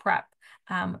help prep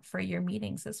for your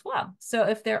meetings as well. So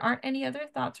if there aren't any other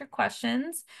thoughts or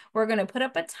questions, we're going to put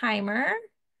up a timer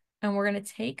and we're going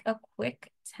to take a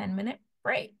quick 10-minute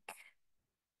break.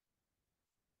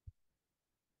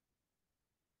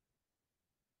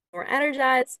 We're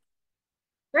energized,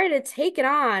 ready to take it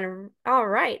on. All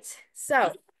right.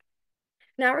 So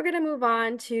now we're going to move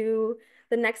on to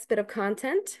the next bit of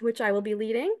content, which I will be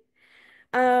leading,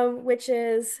 which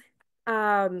is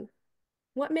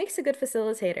what makes a good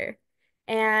facilitator.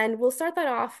 And we'll start that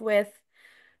off with,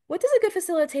 what does a good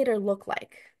facilitator look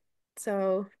like?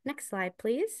 So next slide,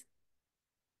 please.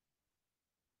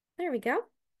 There we go.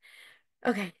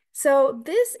 Okay, so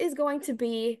this is going to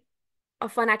be a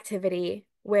fun activity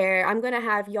where I'm going to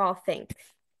have y'all think.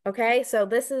 Okay, so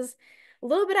this is a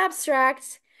little bit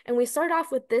abstract, and we start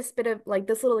off with this bit of like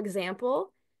this little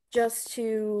example just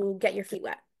to get your feet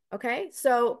wet. Okay,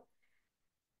 so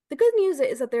the good news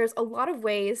is that there's a lot of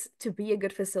ways to be a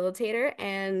good facilitator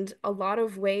and a lot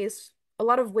of ways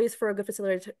for a good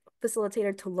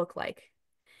facilitator to look like.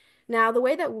 Now, the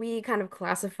way that we kind of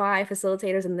classify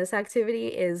facilitators in this activity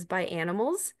is by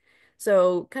animals.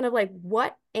 So kind of like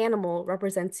what animal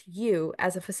represents you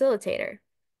as a facilitator.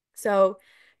 So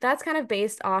that's kind of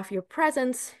based off your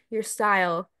presence, your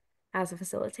style as a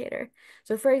facilitator.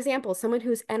 So for example, someone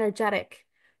who's energetic,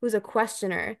 who's a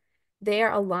questioner, they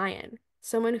are a lion.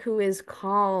 Someone who is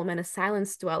calm and a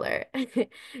silence dweller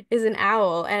is an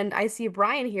owl. And I see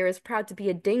Brian here is proud to be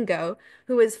a dingo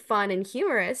who is fun and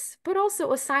humorous, but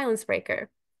also a silence breaker.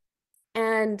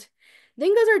 And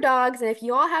dingoes are dogs, and if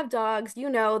you all have dogs, you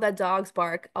know that dogs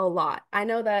bark a lot. I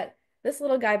know that this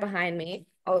little guy behind me,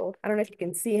 oh, I don't know if you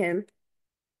can see him.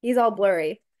 He's all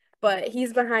blurry, but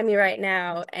he's behind me right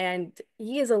now, and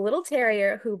he is a little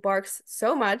terrier who barks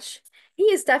so much. He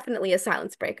is definitely a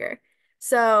silence breaker.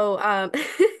 So,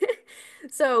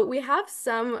 so we have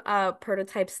some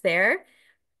prototypes there.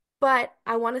 But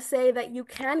I want to say that you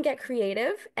can get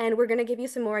creative, and we're going to give you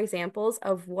some more examples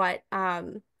of what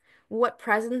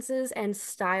presences and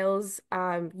styles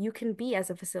you can be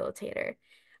as a facilitator.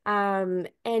 And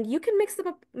you can mix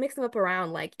them up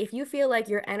around. Like if you feel like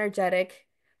you're energetic,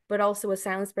 but also a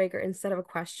silence breaker instead of a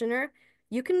questioner,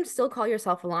 you can still call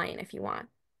yourself a lion if you want.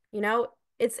 You know,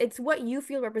 it's what you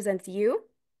feel represents you.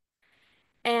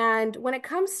 And when it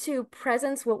comes to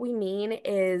presence, what we mean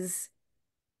is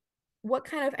what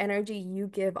kind of energy you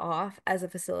give off as a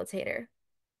facilitator.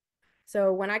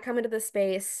 So when I come into the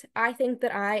space, I think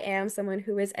that I am someone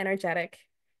who is energetic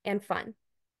and fun.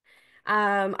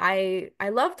 I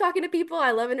love talking to people. I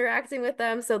love interacting with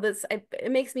them. So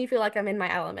it makes me feel like I'm in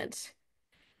my element.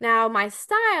 Now, my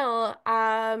style,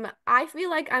 I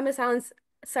feel like I'm a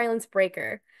silence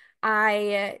breaker.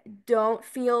 I don't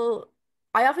feel,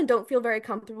 I often don't feel very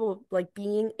comfortable like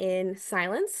being in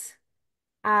silence.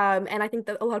 And I think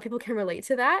that a lot of people can relate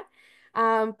to that.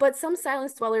 But some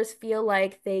silence dwellers feel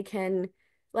like they can,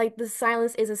 like the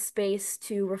silence is a space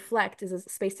to reflect, is a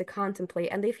space to contemplate,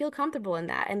 and they feel comfortable in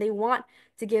that. And they want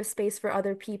to give space for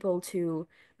other people to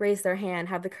raise their hand,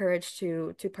 have the courage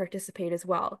to participate as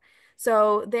well.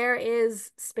 So there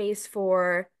is space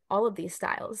for all of these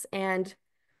styles, and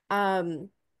um,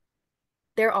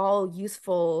 they're all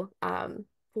useful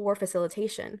for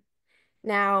facilitation.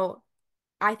 Now,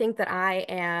 I think that I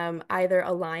am either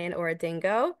a lion or a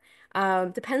dingo.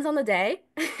 Depends on the day.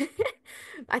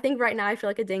 I think right now I feel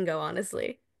like a dingo,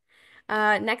 honestly.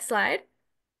 Next slide.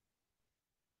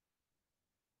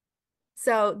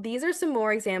 So these are some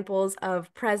more examples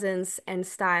of presence and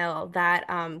style that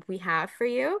we have for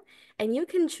you. And you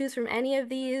can choose from any of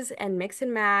these and mix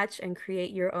and match and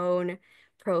create your own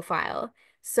profile.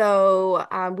 So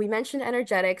we mentioned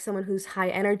energetic, someone who's high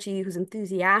energy, who's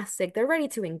enthusiastic, they're ready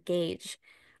to engage.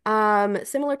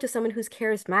 Similar to someone who's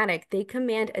charismatic, they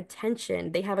command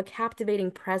attention, they have a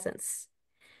captivating presence.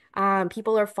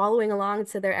 People are following along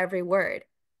to their every word.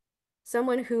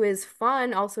 Someone who is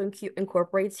fun also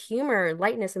incorporates humor,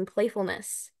 lightness, and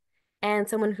playfulness. And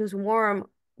someone who's warm,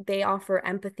 they offer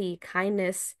empathy,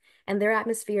 kindness, and their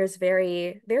atmosphere is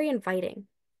very, very inviting.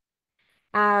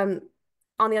 Um,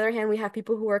 on the other hand, we have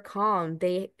people who are calm.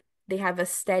 They have a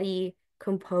steady,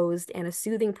 composed, and a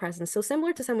soothing presence. So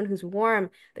similar to someone who's warm,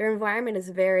 their environment is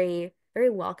very, very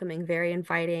welcoming, very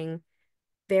inviting,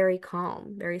 very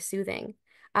calm, very soothing.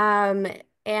 Um,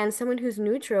 and someone who's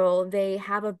neutral, they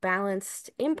have a balanced,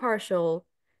 impartial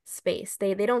space.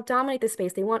 They don't dominate the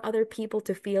space. They want other people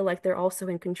to feel like they're also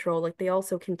in control, like they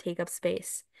also can take up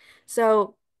space.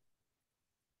 So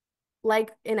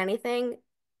like in anything,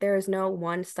 there is no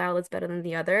one style that's better than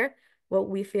the other. What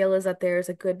we feel is that there's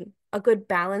a good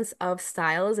balance of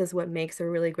styles is what makes a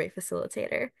really great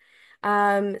facilitator.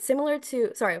 Similar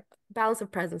to, sorry, balance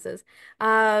of presences.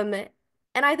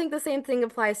 And I think the same thing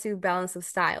applies to balance of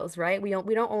styles, right? We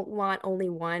don't want only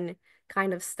one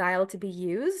kind of style to be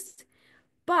used.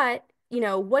 But,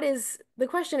 what is the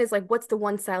question is like, what's the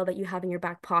one style that you have in your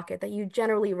back pocket that you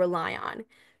generally rely on,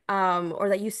 or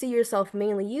that you see yourself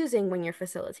mainly using when you're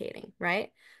facilitating,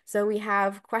 right? So we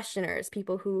have questioners,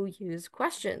 people who use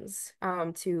questions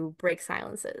to break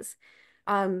silences,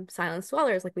 silence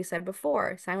dwellers, like we said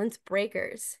before, silence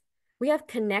breakers. We have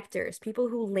connectors, people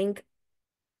who link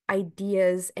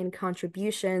ideas and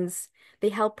contributions. They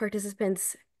help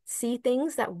participants see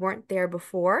things that weren't there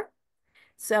before.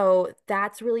 So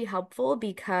that's really helpful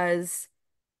because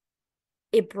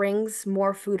it brings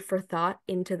more food for thought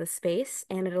into the space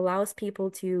and it allows people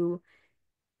to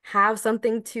have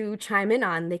something to chime in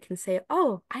on. They can say,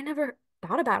 "Oh, I never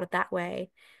thought about it that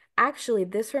way. Actually,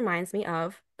 this reminds me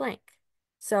of blank."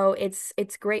 So it's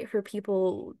great for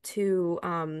people to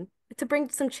bring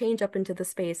some change up into the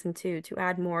space and to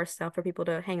add more stuff for people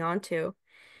to hang on to.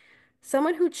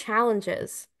 Someone who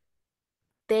challenges.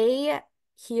 They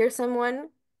hear someone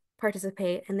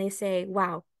participate and they say,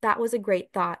 "Wow, that was a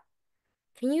great thought.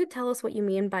 Can you tell us what you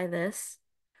mean by this?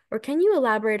 Or can you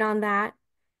elaborate on that?"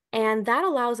 And that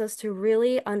allows us to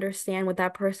really understand what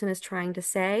that person is trying to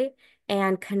say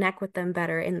and connect with them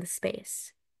better in the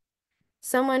space.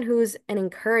 Someone who's an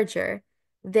encourager,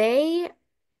 they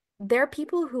they're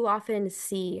people who often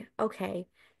see, okay,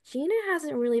 Gina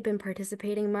hasn't really been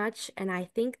participating much, and I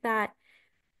think that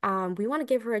we want to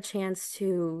give her a chance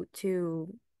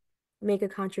to make a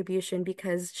contribution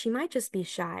because she might just be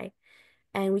shy.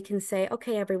 And we can say,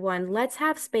 okay, everyone, let's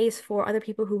have space for other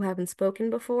people who haven't spoken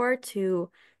before to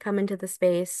come into the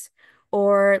space.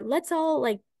 Or let's all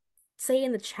like say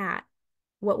in the chat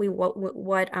what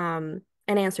an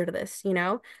answer to this, you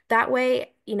know? That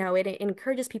way, it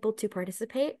encourages people to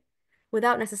participate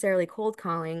without necessarily cold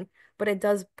calling, but it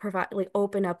does provide like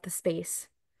open up the space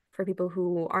for people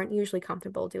who aren't usually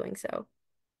comfortable doing so.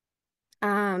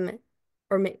 Um,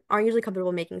 or aren't usually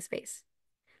comfortable making space.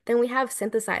 Then we have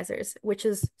synthesizers, which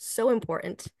is so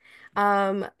important.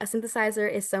 A synthesizer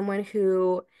is someone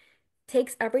who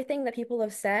takes everything that people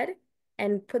have said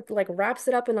and wraps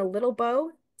it up in a little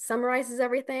bow, summarizes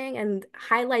everything, and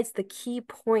highlights the key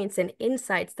points and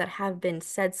insights that have been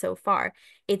said so far.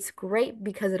 It's great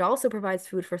because it also provides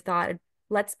food for thought. It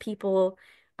lets people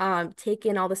take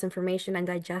in all this information and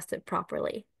digest it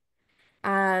properly.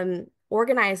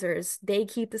 Organizers, they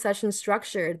keep the session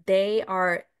structured. They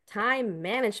are time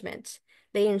management.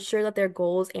 They ensure that their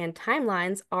goals and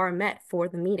timelines are met for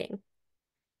the meeting.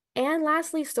 And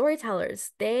lastly,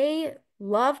 storytellers. They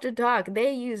love to talk.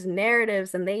 They use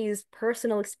narratives and they use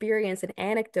personal experience and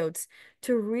anecdotes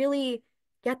to really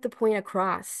get the point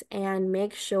across and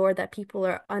make sure that people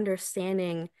are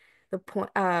understanding the point,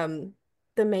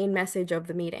 the main message of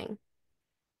the meeting.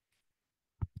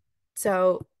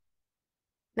 So,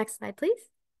 next slide, please.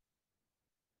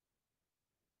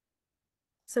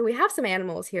 So we have some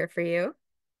animals here for you.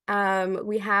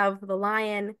 We have the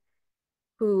lion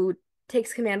who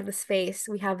takes command of the space.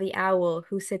 We have the owl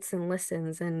who sits and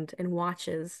listens and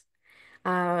watches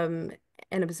um,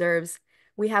 and observes.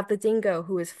 We have the dingo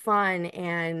who is fun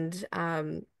and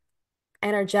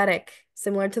energetic,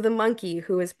 similar to the monkey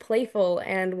who is playful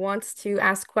and wants to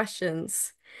ask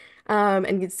questions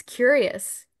and gets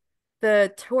curious.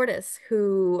 The tortoise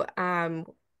who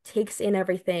takes in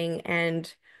everything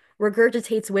and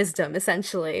regurgitates wisdom,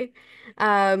 essentially.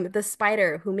 The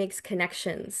spider who makes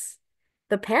connections.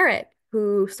 The parrot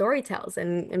who storytells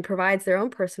and provides their own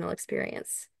personal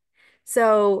experience.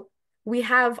 So we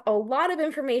have a lot of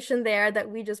information there that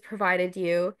we just provided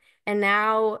you. And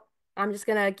now I'm just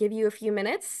gonna give you a few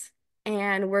minutes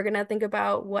and we're gonna think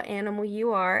about what animal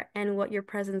you are and what your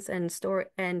presence and story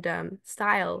and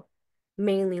style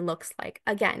mainly looks like.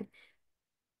 Again,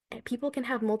 people can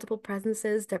have multiple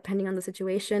presences depending on the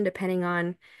situation, depending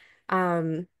on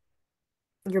um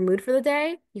your mood for the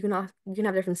day. You can have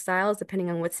different styles depending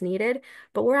on what's needed,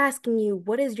 but we're asking you,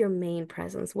 what is your main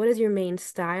presence? What is your main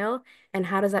style? And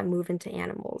how does that move into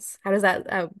animals? How does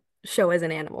that show as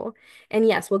an animal? And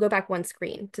yes, we'll go back one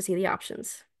screen to see the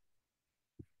options.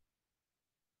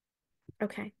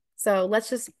 Okay, so let's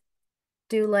just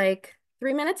do like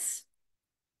 3 minutes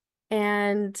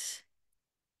and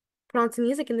put on some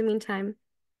music in the meantime.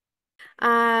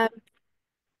 Uh,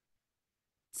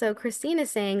 So Christine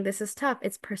is saying this is tough.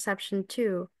 It's perception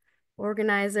too.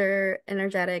 Organizer,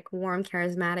 energetic, warm,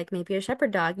 charismatic, maybe a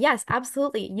shepherd dog. Yes,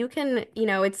 absolutely. You can,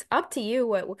 it's up to you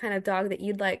what kind of dog that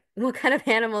you'd like, what kind of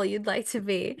animal you'd like to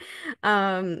be.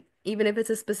 Even if it's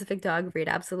a specific dog breed,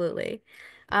 absolutely.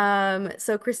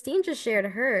 So Christine just shared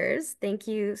hers. Thank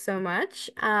you so much.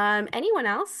 Anyone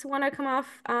else want to come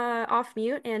off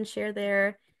mute and share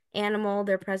their animal,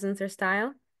 their presence, their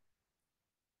style?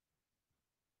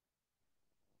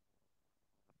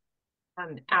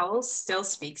 Owl still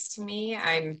speaks to me.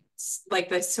 Like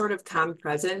the sort of calm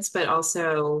presence, but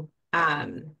also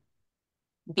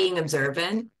being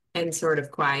observant and sort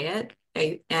of quiet.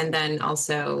 And then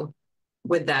also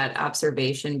with that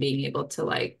observation, being able to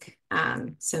like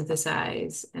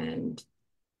synthesize and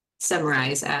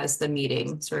summarize as the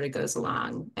meeting sort of goes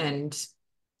along and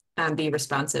be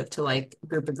responsive to like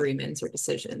group agreements or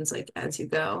decisions like as you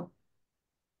go.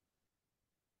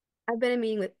 I've been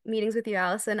in meetings with you,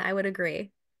 Allison. I would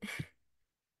agree.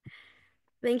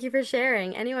 Thank you for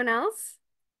sharing. Anyone else?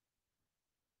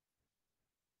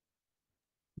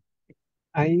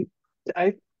 I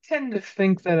I tend to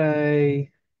think that I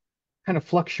kind of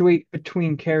fluctuate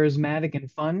between charismatic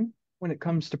and fun when it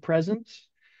comes to presence.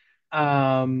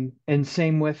 And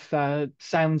same with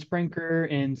silence breaker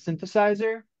and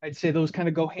synthesizer. I'd say those kind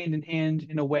of go hand in hand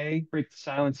in a way, break the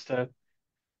silence to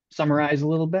summarize a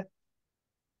little bit.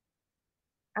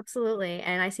 Absolutely.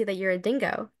 And I see that you're a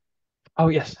dingo. Oh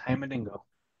yes, I am a dingo.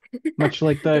 Much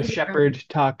like the Dingo girl. shepherd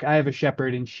talk, I have a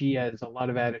shepherd and she has a lot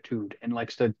of attitude and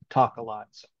likes to talk a lot.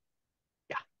 So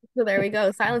yeah. So there we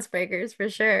go. Silence breakers for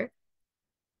sure.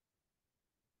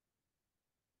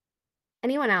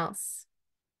 Anyone else?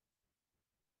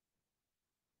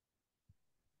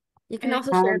 You can And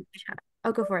also share in Um, the chat.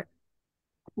 Oh, go for it.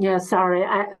 yeah, sorry.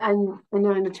 I know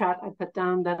in the chat I put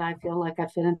down that I feel like I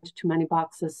fit into too many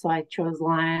boxes, so I chose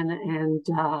lion and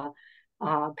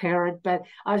parrot. But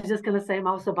I was just gonna say I'm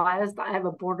also biased. I have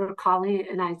a border collie,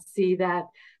 and I see that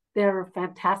they're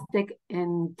fantastic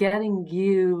in getting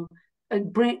you,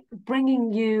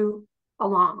 bringing you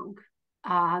along.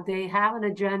 They have an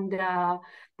agenda.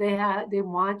 They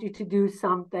want you to do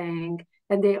something,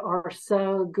 and they are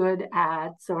so good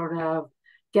at sort of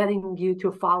getting you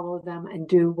to follow them and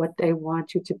do what they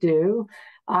want you to do.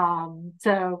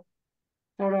 So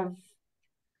sort of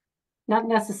not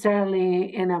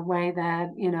necessarily in a way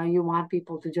that you want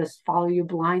people to just follow you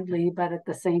blindly, but at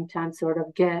the same time, sort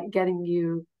of getting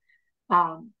you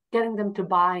getting them to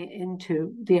buy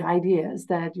into the ideas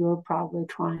that you're probably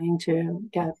trying to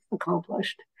get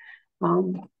accomplished.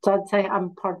 So I'd say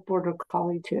I'm part border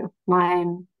collie too,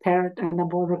 lion, parrot, and a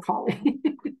border collie.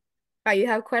 Wow, you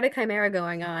have quite a chimera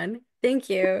going on. Thank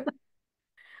you.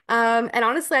 And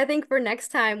honestly, I think for next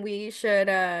time we should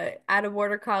add a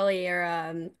border collie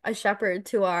or a shepherd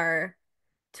to our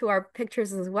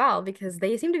pictures as well because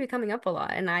they seem to be coming up a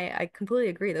lot, and I completely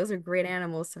agree. Those are great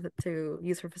animals to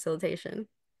use for facilitation.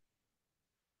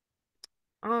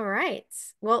 All right.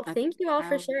 Well, I, thank you all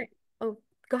for I'll, sharing. Oh,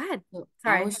 go ahead. I'll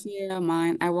Sorry. share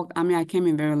mine. I came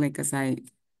in very late because I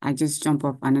just jumped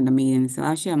off another meeting. So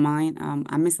I'll share mine.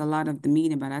 I missed a lot of the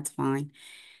meeting, but that's fine.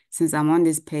 Since I'm on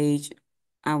this page,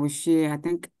 I will share. I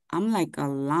think I'm like a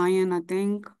lion, I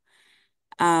think.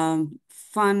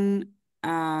 Fun,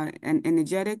 and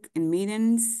energetic in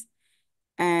meetings.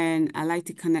 And I like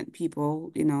to connect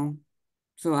people.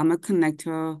 So I'm a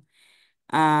connector.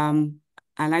 Um,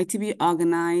 I like to be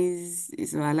organized,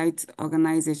 so I like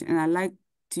organization, and I like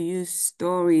to use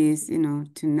stories,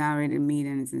 to narrate the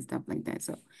meetings and stuff like that.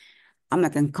 So I'm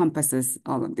like encompasses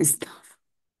all of this stuff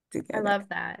I together. love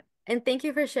that. And thank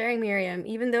you for sharing, Miriam.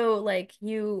 Even though like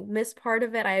you missed part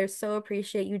of it, I so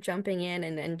appreciate you jumping in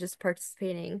and just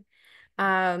participating.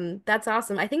 That's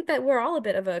awesome. I think that we're all a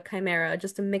bit of a chimera,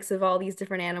 just a mix of all these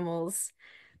different animals.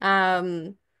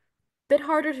 Bit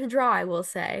harder to draw, I will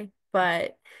say,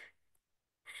 but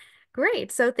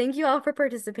Great. So thank you all for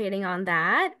participating on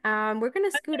that. We're going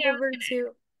to One thing scoot I was over gonna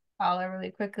to, follow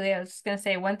really quickly. I was just gonna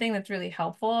say one thing that's really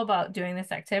helpful about doing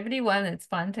this activity. One, it's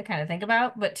fun to kind of think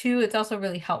about, but two, it's also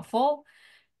really helpful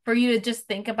for you to just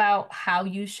think about how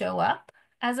you show up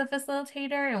as a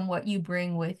facilitator and what you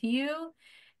bring with you,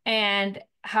 and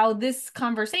how this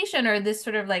conversation or this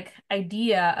sort of like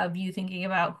idea of you thinking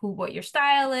about what your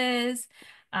style is,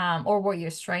 or what your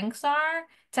strengths are,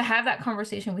 to have that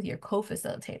conversation with your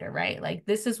co-facilitator, right? Like,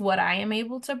 this is what I am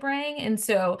able to bring. And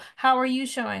so how are you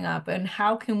showing up, and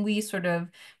how can we sort of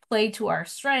play to our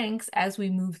strengths as we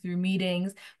move through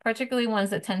meetings, particularly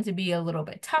ones that tend to be a little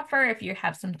bit tougher if you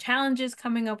have some challenges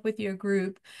coming up with your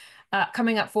group,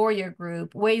 coming up for your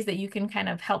group, ways that you can kind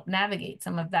of help navigate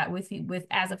some of that with you, with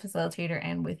as a facilitator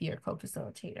and with your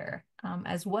co-facilitator,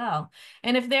 as well.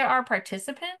 And if there are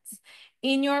participants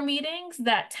in your meetings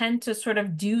that tend to sort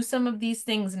of do some of these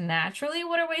things naturally,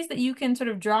 what are ways that you can sort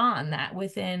of draw on that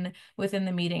within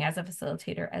the meeting as a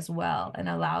facilitator as well, and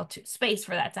allow space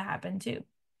for that to happen too,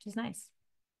 which is nice.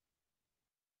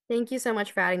 thank you so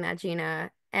much for adding that,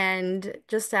 Gina. And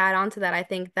just to add on to that, I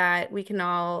think that we can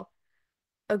all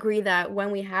agree that when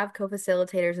we have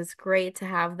co-facilitators, it's great to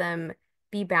have them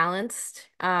be balanced.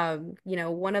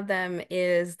 One of them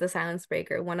is the silence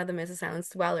breaker, one of them is a silence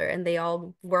dweller, and they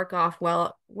all work off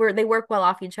well, where they work well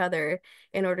off each other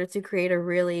in order to create a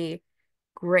really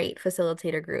great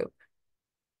facilitator group.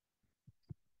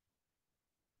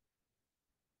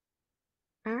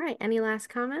 All right, any last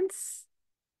comments?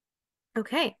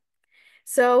 Okay,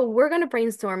 so we're going to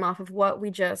brainstorm off of what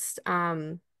we just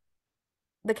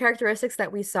the characteristics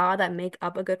that we saw that make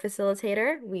up a good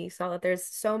facilitator. We saw that there's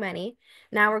so many.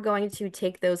 Now we're going to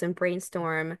take those and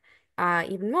brainstorm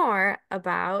even more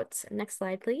about, next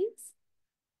slide, please.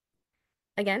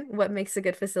 Again, what makes a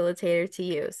good facilitator to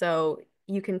you? So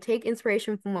you can take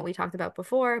inspiration from what we talked about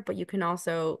before, but you can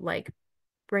also like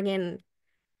bring in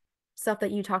stuff that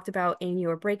you talked about in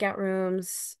your breakout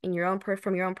rooms, in your own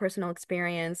from your own personal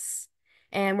experience.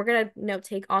 And we're gonna note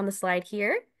take on the slide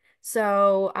here.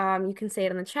 So you can say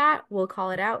it in the chat, we'll call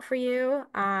it out for you,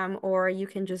 or you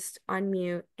can just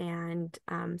unmute and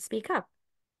speak up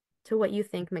to what you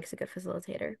think makes a good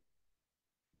facilitator.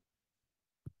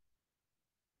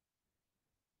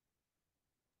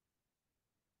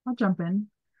 I'll jump in.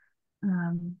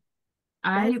 Um, Go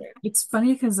ahead, I Sarah. it's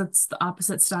funny because it's the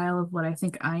opposite style of what I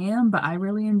think I am, but I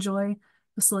really enjoy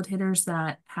facilitators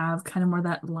that have kind of more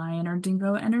that lion or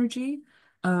dingo energy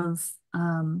of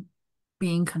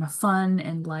being kind of fun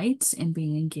and light and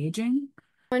being engaging.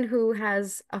 Someone who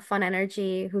has a fun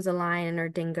energy, who's a lion or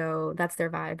dingo, that's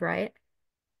their vibe, right?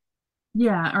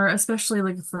 Yeah, or especially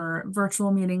like for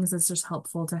virtual meetings, it's just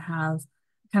helpful to have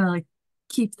kind of like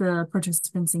keep the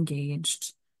participants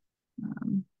engaged.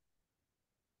 Um,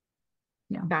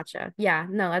 yeah. Gotcha. Yeah,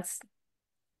 no, that's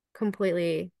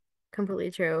completely,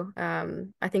 completely true.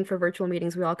 I think for virtual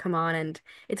meetings, we all come on and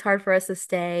it's hard for us to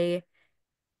stay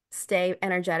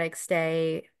energetic,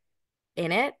 stay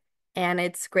in it. And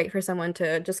it's great for someone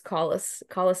to just call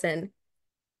us in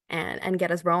and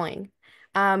get us rolling.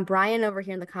 Brian over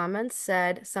here in the comments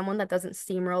said someone that doesn't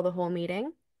steamroll the whole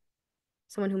meeting,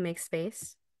 someone who makes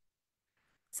space,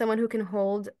 someone who can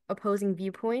hold opposing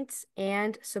viewpoints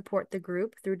and support the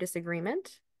group through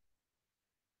disagreement.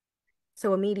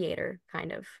 So a mediator,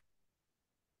 kind of.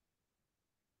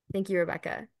 Thank you,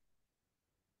 Rebecca.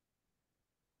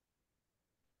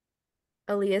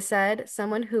 Aaliyah said,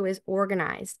 someone who is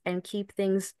organized and keeps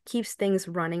things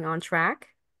running on track.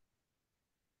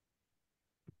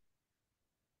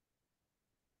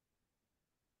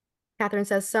 Catherine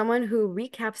says, someone who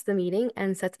recaps the meeting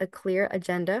and sets a clear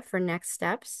agenda for next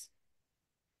steps.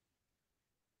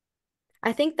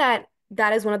 I think that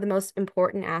that is one of the most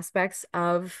important aspects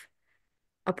of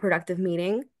a productive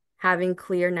meeting, having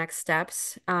clear next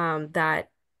steps that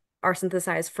are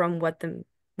synthesized from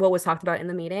what was talked about in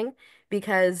the meeting.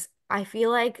 Because I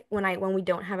feel like when we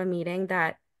don't have a meeting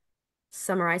that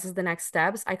summarizes the next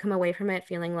steps, I come away from it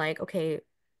feeling like, okay,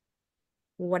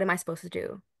 what am I supposed to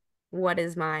do? What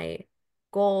is my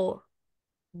goal?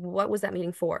 What was that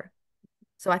meeting for?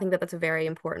 So I think that that's a very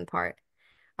important part.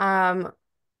 Um,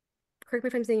 Correct me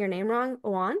if I'm saying your name wrong,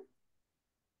 Owan,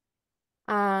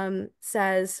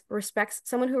 says respects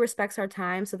someone who respects our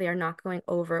time so they are not going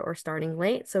over or starting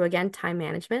late. So again, time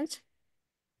management.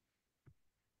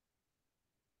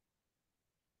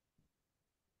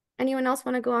 Anyone else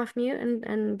want to go off mute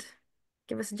and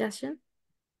give a suggestion?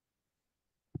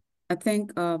 I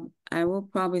think I will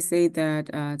probably say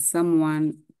that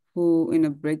someone who,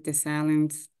 break the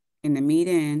silence in the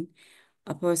meeting,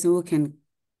 a person who can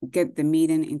get the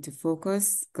meeting into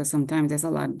focus because sometimes there's a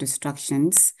lot of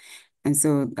distractions. And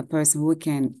so a person who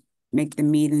can make the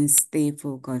meeting stay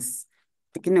focused,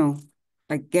 like,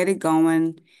 like get it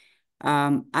going,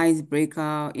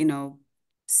 icebreaker,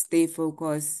 stay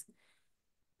focused,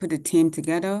 put the team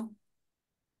together.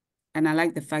 And I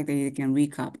like the fact that you can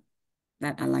recap.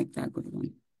 I like that good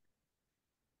one.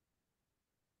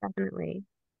 Definitely.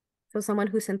 So someone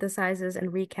who synthesizes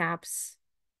and recaps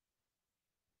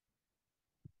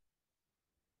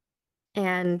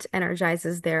and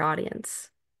energizes their audience,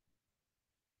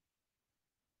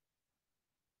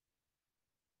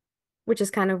 which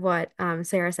is kind of what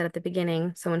Sarah said at the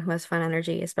beginning, someone who has fun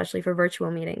energy, especially for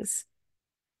virtual meetings.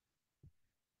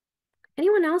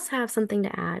 Anyone else have something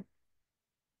to add?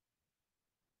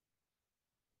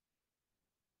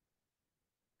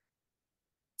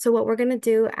 So what we're going to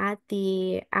do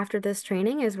after this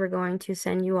training is we're going to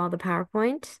send you all the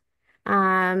PowerPoint.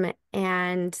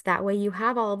 And that way you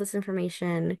have all this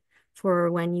information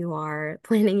for when you are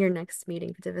planning your next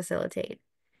meeting to facilitate.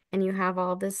 And you have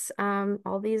this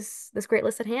great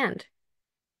list at hand.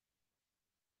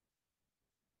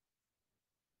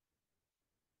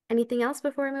 Anything else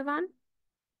before we move on?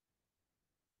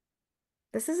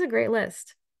 This is a great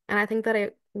list. And I think that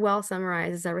it well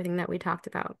summarizes everything that we talked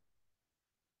about.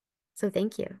 So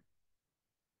thank you.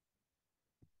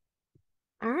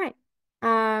 All right.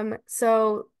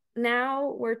 So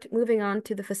now we're moving on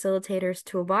to the facilitator's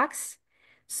toolbox.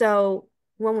 So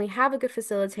when we have a good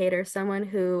facilitator, someone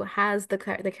who has the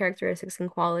characteristics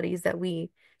and qualities that we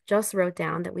just wrote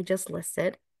down, that we just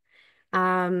listed,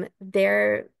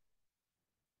 there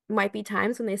might be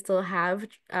times when they still have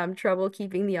trouble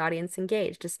keeping the audience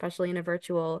engaged, especially in a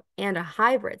virtual and a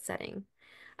hybrid setting.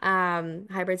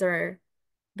 Hybrids are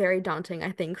very daunting,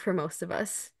 I think, for most of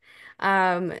us.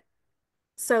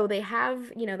 So they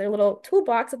have, their little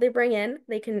toolbox that they bring in.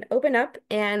 They can open up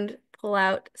and pull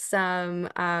out some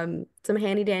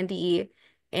handy dandy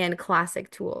and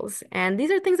classic tools. And these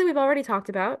are things that we've already talked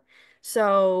about.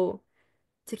 So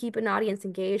to keep an audience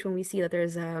engaged when we see that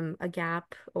there's a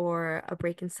gap or a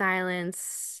break in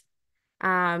silence,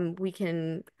 we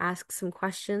can ask some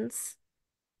questions,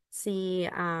 see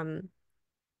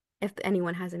if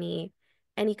anyone has any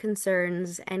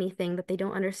concerns, anything that they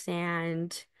don't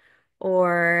understand,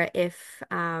 or if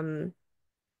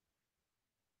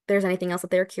there's anything else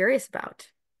that they're curious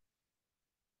about.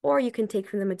 Or you can take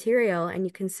from the material and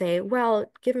you can say,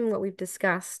 well, given what we've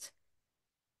discussed,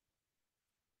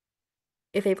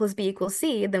 if A plus B equals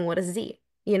C, then what is Z?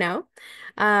 You know?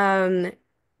 Um,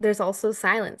 there's also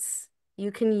silence.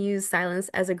 You can use silence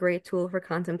as a great tool for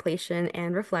contemplation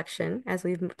and reflection, as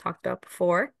we've talked about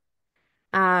before.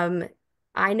 Um,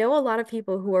 I know a lot of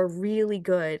people who are really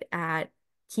good at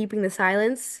keeping the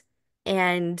silence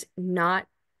and not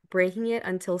breaking it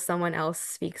until someone else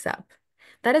speaks up.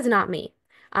 That is not me.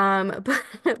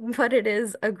 But it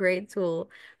is a great tool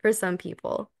for some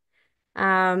people.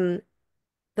 Um,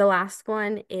 the last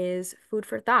one is food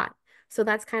for thought. So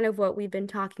that's kind of what we've been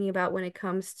talking about when it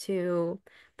comes to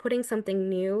putting something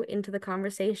new into the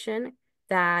conversation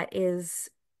that is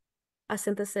a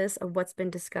synthesis of what's been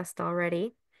discussed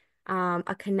already,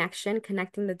 a connection,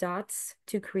 connecting the dots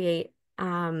to create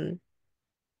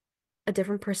a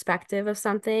different perspective of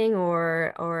something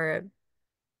or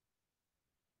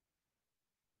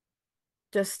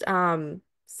just some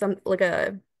like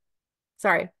a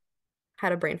sorry,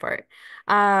 had a brain fart.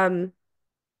 Um,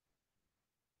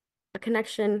 a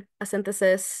connection, a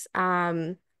synthesis,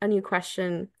 a new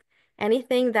question,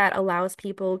 anything that allows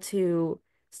people to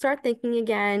start thinking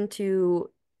again, to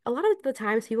a lot of the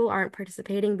times people aren't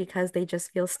participating because they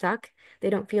just feel stuck. They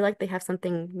don't feel like they have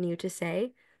something new to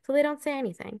say, so they don't say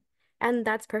anything. And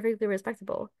that's perfectly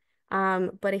respectable.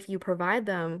 But if you provide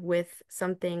them with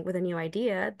something, with a new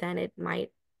idea, then it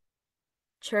might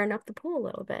churn up the pool a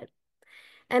little bit.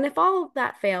 And if all of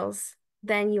that fails,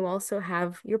 then you also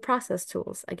have your process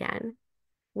tools again,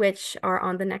 which are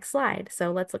on the next slide.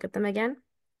 So let's look at them again.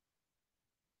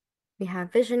 We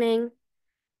have visioning,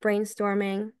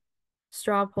 brainstorming,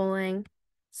 straw polling,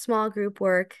 small group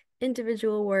work,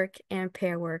 individual work, and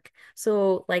pair work.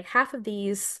 So like half of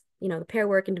these, the pair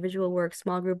work, individual work,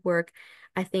 small group work,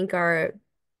 I think are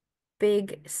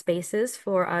big spaces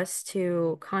for us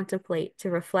to contemplate, to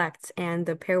reflect. And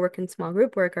the pair work and small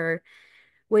group work are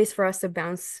ways for us to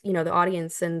bounce, the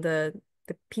audience and the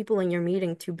people in your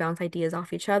meeting to bounce ideas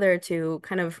off each other to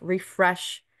kind of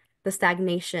refresh the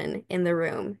stagnation in the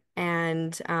room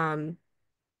and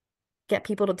get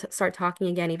people to start talking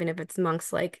again, even if it's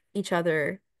amongst like each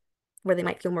other where they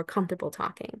might feel more comfortable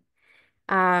talking.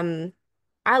 Um,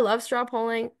 I love straw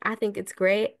polling. I think it's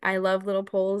great. I love little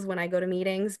polls when I go to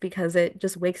meetings because it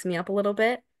just wakes me up a little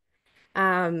bit,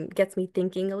 gets me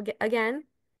thinking again.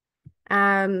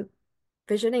 Um,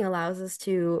 Visioning allows us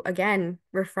to, again,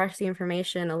 refresh the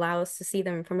information, allow us to see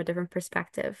them from a different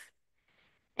perspective.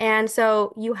 And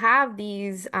so you have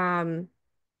these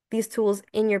tools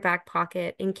in your back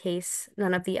pocket in case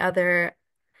none of the other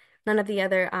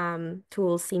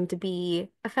tools seem to be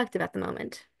effective at the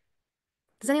moment.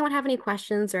 Does anyone have any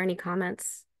questions or any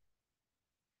comments?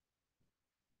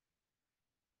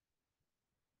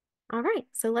 All right,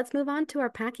 so let's move on to our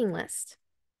packing list.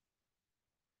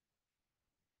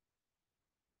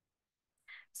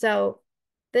 So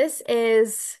this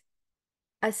is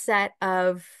a set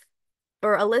of,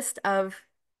 or a list of,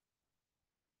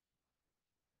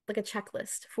 like a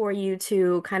checklist for you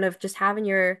to kind of just have in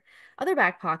your other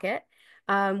back pocket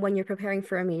when you're preparing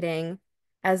for a meeting,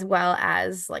 as well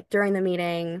as like during the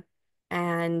meeting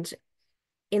and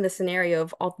in the scenario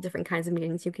of all the different kinds of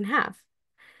meetings you can have.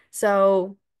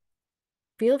 So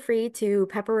feel free to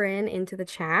pepper into the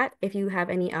chat if you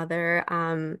have any other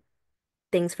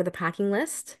things for the packing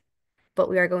list, but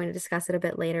we are going to discuss it a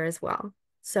bit later as well.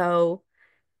 So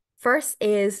first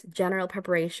is general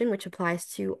preparation, which applies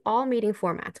to all meeting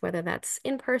formats, whether that's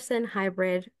in person,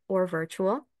 hybrid, or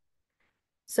virtual.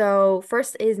 So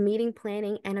first is meeting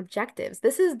planning and objectives.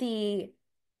 This is the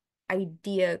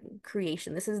idea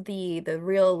creation. This is the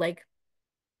real like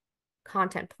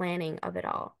content planning of it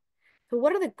all. So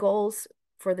what are the goals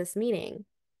for this meeting?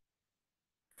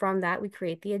 From that, we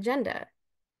create the agenda.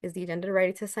 Is the agenda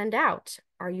ready to send out?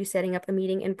 Are you setting up the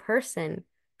meeting in person,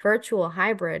 virtual,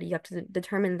 hybrid? You have to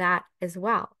determine that as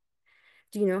well.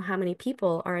 Do you know how many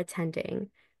people are attending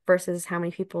versus how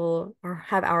many people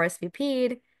have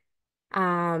RSVP'd?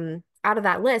 Out of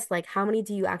that list, like how many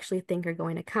do you actually think are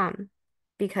going to come?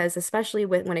 Because especially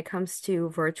when it comes to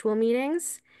virtual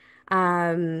meetings,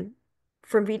 um,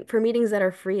 for meetings that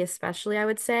are free, especially, I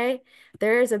would say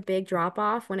there is a big drop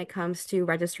off when it comes to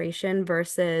registration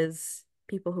versus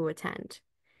people who attend.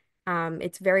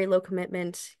 It's very low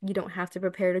commitment. You don't have to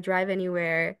prepare to drive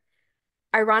anywhere.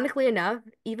 Ironically enough,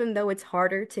 even though it's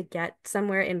harder to get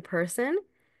somewhere in person,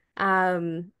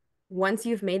 um, once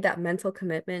you've made that mental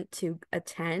commitment to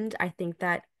attend, I think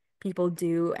that people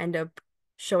do end up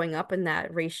showing up, and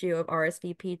that ratio of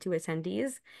RSVP to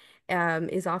attendees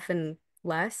is often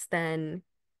less than,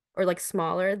 or like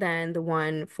smaller than the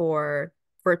one for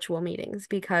virtual meetings,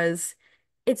 because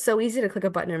it's so easy to click a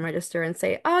button and register and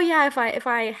say, oh yeah, if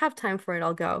I have time for it,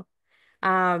 I'll go.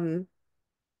 Um,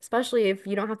 Especially if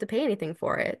you don't have to pay anything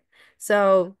for it.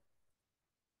 So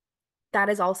that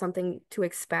is all something to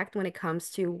expect when it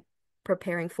comes to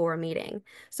preparing for a meeting.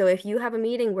 So if you have a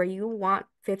meeting where you want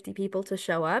 50 people to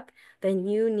show up, then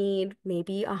you need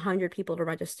maybe 100 people to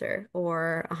register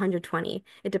or 120.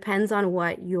 It depends on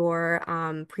what your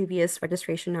previous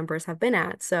registration numbers have been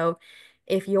at. So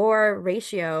if your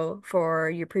ratio for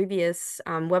your previous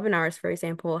webinars, for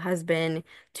example, has been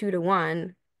 2 to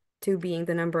 1, two being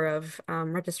the number of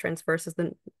registrants versus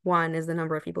the one is the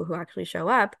number of people who actually show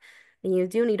up, then you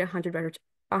do need 100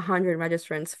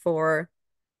 registrants for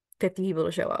 50 people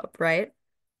to show up, right?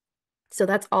 So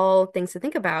that's all things to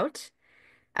think about,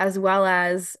 as well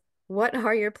as what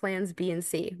are your plans B and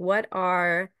C? What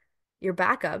are your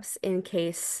backups in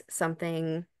case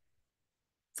something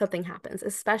happens,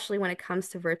 especially when it comes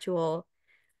to virtual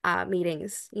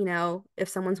meetings. You know, if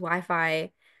someone's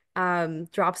Wi-Fi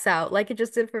drops out, like it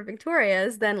just did for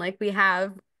Victoria's, then like we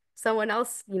have someone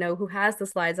else, you know, who has the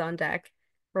slides on deck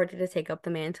ready to take up the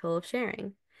mantle of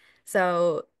sharing.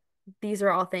 So these are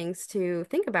all things to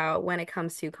think about when it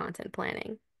comes to content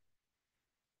planning.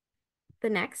 The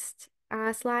next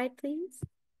slide, please.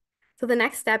 So the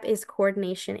next step is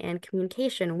coordination and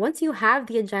communication. Once you have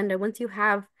the agenda, once you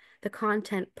have the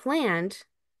content planned,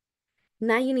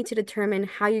 now you need to determine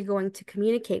how you're going to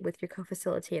communicate with your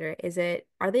co-facilitator.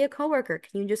 Are they a coworker?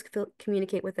 Can you just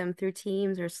communicate with them through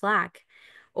Teams or Slack?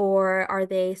 Or are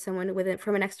they someone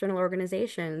from an external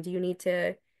organization? Do you need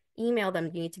to email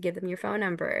them? Do you need to give them your phone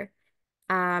number?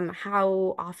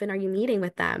 How often are you meeting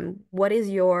with them? What is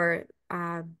your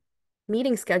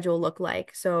meeting schedule look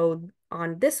like? So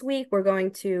on this week, we're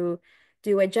going to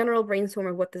do a general brainstorm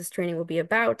of what this training will be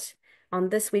about. On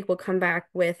this week, we'll come back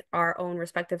with our own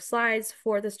respective slides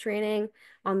for this training.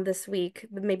 On this week,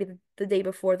 maybe the day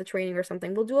before the training or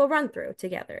something, we'll do a run through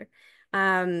together.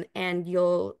 And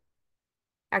you'll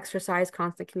exercise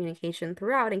constant communication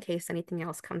throughout in case anything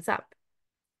else comes up.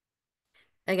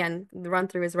 Again, the run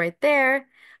through is right there.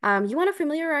 You want to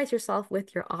familiarize yourself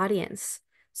with your audience.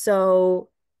 So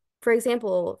for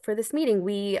example, for this meeting,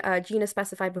 Gina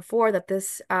specified before that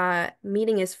this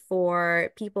meeting is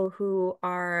for people who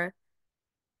are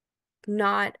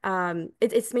not,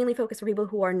 it's mainly focused for people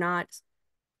who are not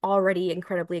already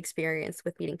incredibly experienced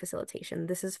with meeting facilitation.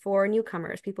 This is for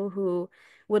newcomers, people who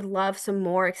would love some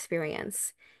more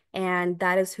experience. And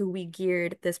that is who we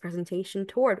geared this presentation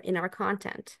toward in our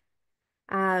content.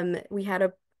 We had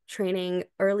a training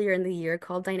earlier in the year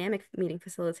called Dynamic Meeting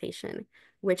Facilitation,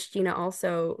 which Gina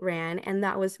also ran, and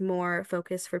that was more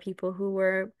focused for people who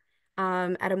were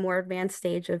at a more advanced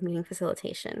stage of meeting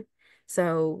facilitation.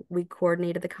 So we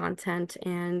coordinated the content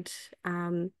and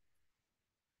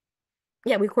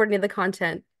yeah, we coordinated the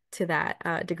content to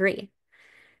that degree.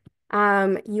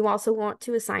 You also want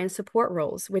to assign support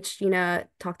roles, which Gina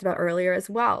talked about earlier as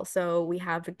well. So we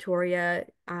have Victoria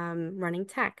running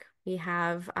tech. We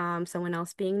have someone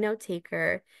else being note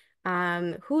taker.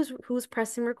 Who's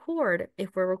pressing record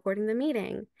if we're recording the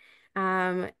meeting?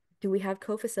 Do we have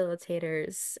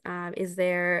co-facilitators? Is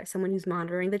there someone who's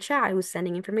monitoring the chat, who's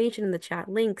sending information in the chat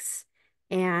links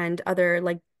and other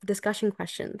like discussion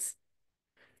questions?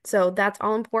 So that's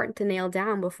all important to nail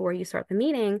down before you start the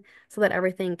meeting so that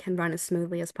everything can run as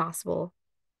smoothly as possible.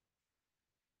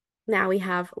 Now we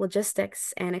have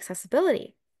logistics and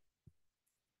accessibility.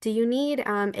 Do you need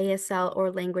ASL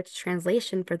or language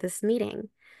translation for this meeting?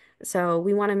 So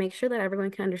we want to make sure that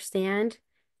everyone can understand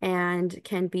and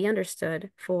can be understood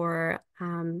for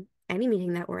any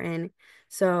meeting that we're in.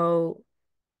 So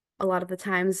a lot of the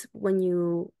times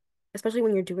especially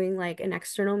when you're doing like an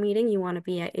external meeting, you want to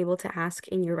be able to ask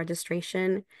in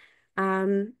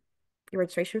um, your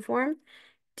registration form,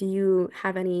 do you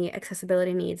have any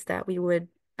accessibility needs that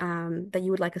that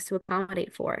you would like us to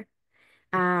accommodate for?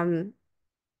 Um,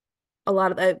 a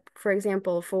lot of for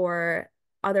example, for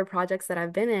other projects that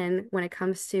I've been in, when it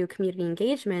comes to community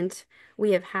engagement,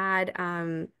 we have had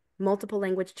multiple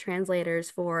language translators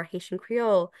for Haitian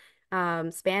Creole,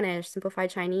 Spanish,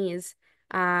 Simplified Chinese,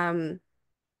 um,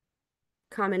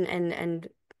 come and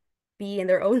be in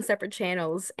their own separate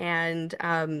channels and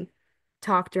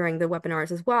talk during the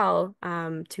webinars as well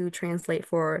to translate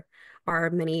for our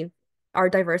many our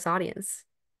diverse audience.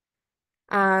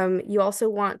 You also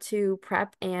want to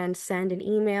prep and send an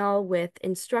email with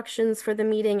instructions for the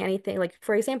meeting, anything like,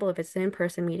 for example, if it's an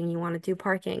in-person meeting, you want to do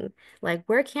parking, like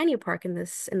where can you park in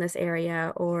this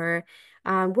area? Or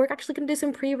we're actually going to do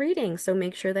some pre-reading, so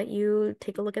make sure that you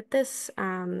take a look at this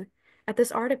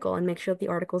article and make sure that the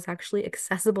article is actually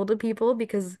accessible to people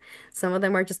because some of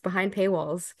them are just behind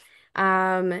paywalls.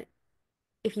 Um,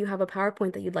 if you have a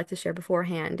PowerPoint that you'd like to share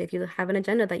beforehand, if you have an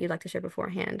agenda that you'd like to share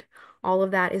beforehand, all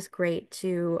of that is great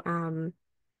to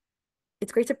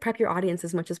it's great to prep your audience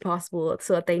as much as possible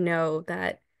so that they know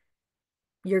that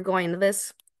you're going into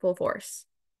this full force.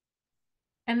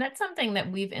 And that's something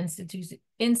that we've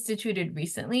instituted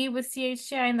recently with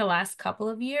CHCI in the last couple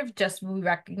of years. Just we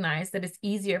recognize that it's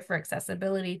easier for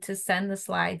accessibility to send the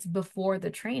slides before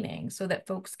the training so that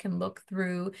folks can look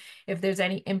through if there's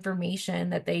any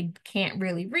information that they can't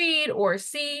really read or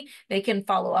see, they can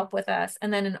follow up with us.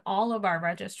 And then in all of our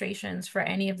registrations for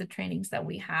any of the trainings that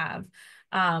we have,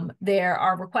 there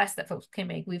are requests that folks can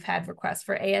make. We've had requests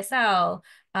for ASL.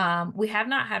 We have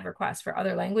not had requests for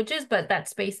other languages, but that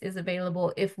space is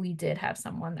available if we did have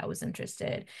someone that was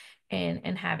interested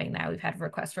in having that. We've had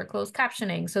requests for closed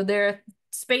captioning. So there are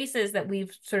spaces that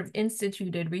we've sort of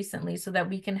instituted recently so that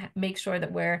we can make sure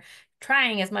that we're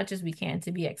trying as much as we can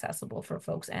to be accessible for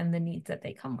folks and the needs that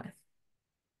they come with.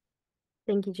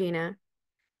 Thank you, Gina.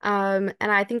 And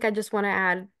I think I just want to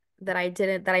add that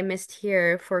I missed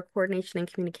here for coordination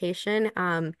and communication,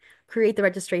 create the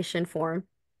registration form.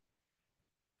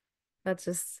 That's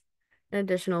just an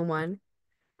additional one.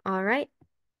 All right,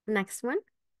 next one.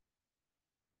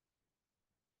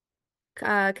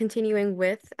 Continuing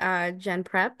with Gen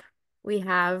Prep, we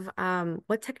have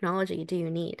what technology do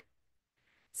you need?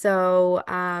 So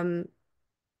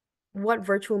what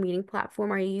virtual meeting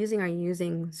platform are you using? Are you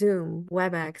using Zoom,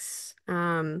 WebEx?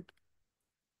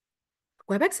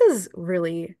 WebEx is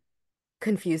really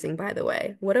confusing, by the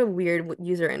way. What a weird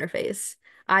user interface.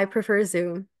 I prefer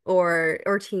Zoom or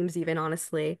Teams even,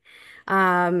 honestly.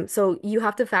 So you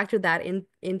have to factor that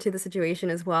into the situation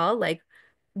as well. Like,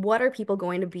 what are people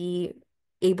going to be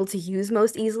able to use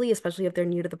most easily, especially if they're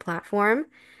new to the platform?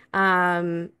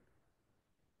 Um,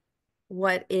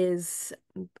 what is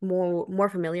more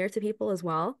familiar to people as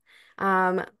well.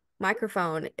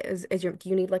 Microphone is do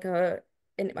you need like a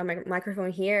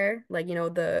microphone here, like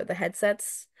the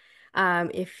headsets?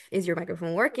 If is your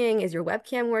microphone working? Is your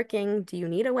webcam working? Do you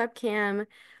need a webcam?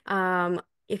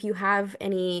 If you have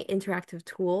any interactive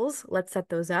tools, let's set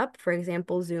those up. For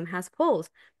example, Zoom has polls,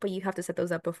 but you have to set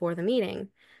those up before the meeting.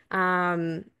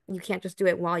 You can't just do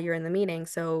it while you're in the meeting,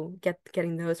 so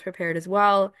getting those prepared as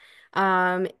well.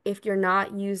 If you're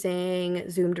not using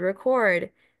Zoom to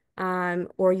record,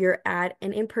 or you're at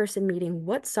an in-person meeting,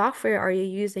 what software are you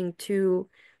using to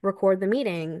record the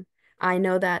meeting? I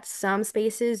know that some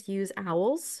spaces use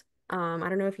owls. I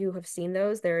don't know if you have seen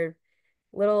those. They're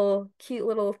little cute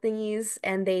little thingies,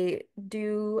 and they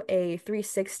do a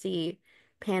 360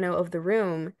 pano of the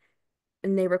room,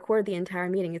 and they record the entire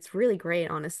meeting. It's really great,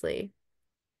 honestly.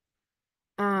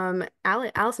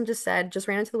 Allison just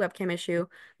ran into the webcam issue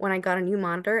when I got a new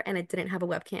monitor and it didn't have a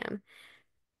webcam.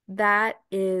 That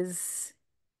is,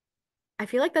 I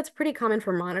feel like that's pretty common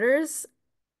for monitors.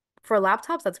 For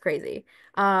laptops, that's crazy.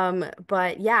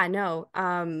 But yeah, no,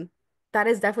 that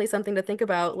is definitely something to think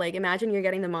about. Like, imagine you're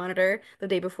getting the monitor the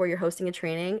day before you're hosting a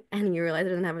training and you realize it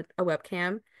doesn't have a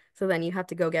webcam. So then you have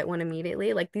to go get one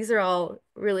immediately. Like, these are all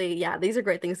really, yeah, these are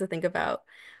great things to think about.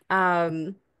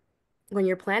 Um, when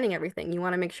you're planning everything, you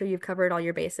want to make sure you've covered all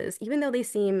your bases. Even though they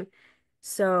seem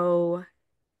so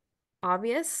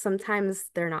obvious, sometimes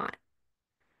they're not.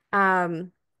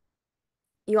 Um,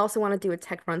 You also want to do a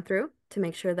tech run through to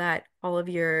make sure that all of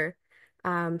your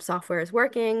software is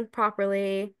working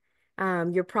properly,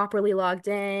 you're properly logged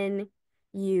in,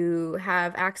 you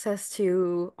have access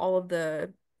to all of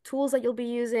the tools that you'll be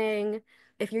using.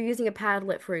 If you're using a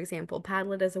Padlet, for example,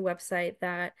 Padlet is a website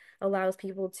that allows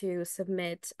people to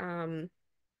submit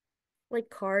like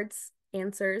cards,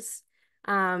 answers,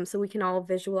 so we can all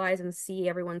visualize and see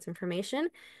everyone's information.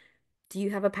 Do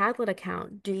you have a Padlet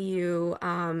account?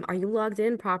 Are you logged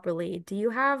in properly? Do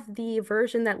you have the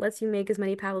version that lets you make as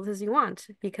many Padlets as you want?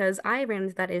 Because I ran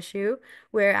into that issue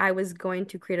where I was going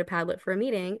to create a Padlet for a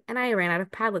meeting and I ran out of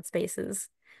Padlet spaces.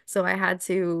 So I had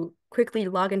to quickly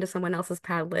log into someone else's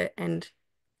Padlet and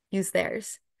use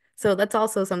theirs. So that's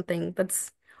also something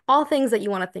that's all things that you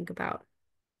want to think about.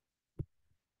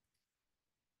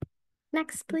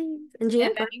 Next, please. And Gina,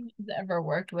 If anyone's ever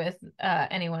worked with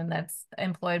anyone that's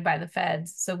employed by the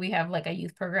feds, so we have like a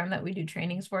youth program that we do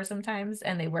trainings for sometimes,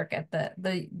 and they work at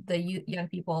the young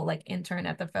people like intern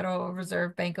at the Federal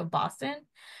Reserve Bank of Boston.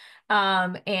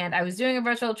 And I was doing a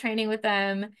virtual training with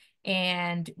them,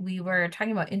 and we were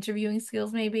talking about interviewing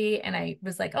skills maybe. And I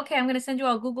was like, okay, I'm going to send you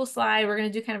all Google slide. We're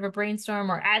going to do kind of a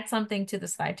brainstorm or add something to the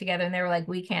slide together. And they were like,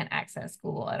 we can't access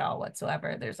Google at all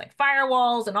whatsoever. There's like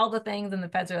firewalls and all the things. And the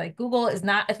feds are like, Google is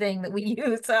not a thing that we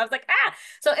use. So I was like, ah.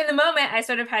 So in the moment, I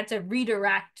sort of had to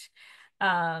redirect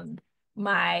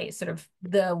my sort of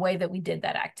the way that we did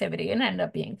that activity and ended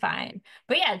up being fine.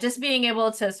 But yeah, just being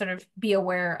able to sort of be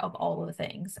aware of all the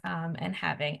things and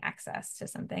having access to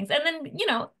some things. And then, you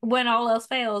know, when all else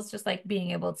fails, just like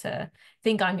being able to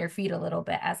think on your feet a little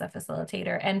bit as a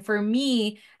facilitator. And for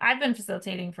me, I've been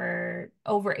facilitating for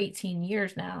over 18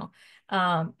 years now.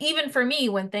 Even for me,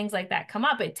 when things like that come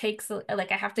up, it takes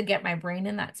like I have to get my brain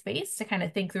in that space to kind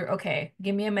of think through, okay,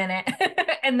 give me a minute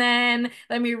and then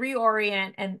let me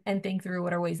reorient and think through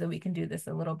what are ways that we can do this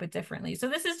a little bit differently. So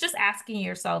this is just asking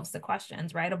yourselves the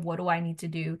questions, right? Of what do I need to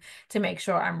do to make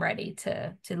sure I'm ready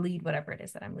to lead whatever it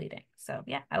is that I'm leading. So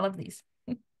yeah, I love these.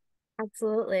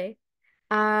 absolutely.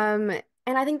 And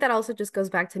I think that also just goes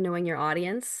back to knowing your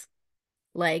audience.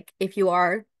 Like, if you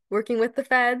are working with the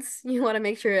feds, you want to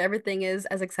make sure everything is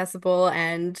as accessible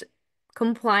and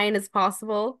compliant as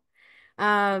possible.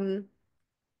 Um,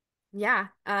 yeah,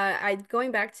 I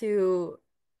going back to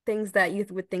things that you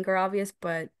would think are obvious,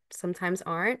 but sometimes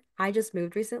aren't. I just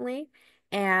moved recently,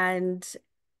 and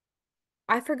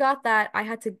I forgot that I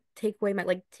had to take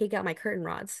out my curtain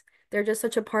rods. They're just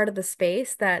such a part of the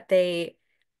space that they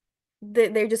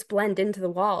just blend into the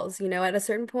walls, at a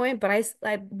certain point. But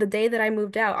the day that I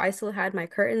moved out, I still had my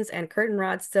curtains and curtain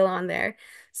rods still on there.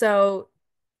 So,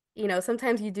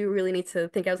 sometimes you do really need to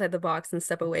think outside the box and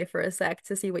step away for a sec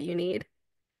to see what you need.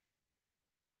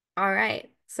 All right.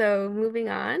 So moving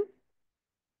on,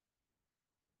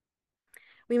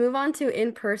 we move on to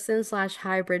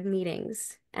in-person/hybrid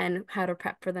meetings and how to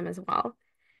prep for them as well.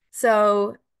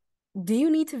 So, do you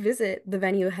need to visit the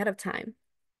venue ahead of time?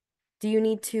 Do you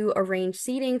need to arrange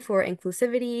seating for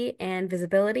inclusivity and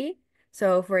visibility?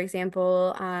 So, for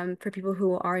example, for people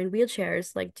who are in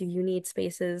wheelchairs, like, do you need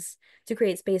spaces to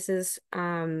create spaces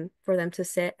for them to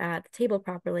sit at the table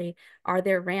properly? Are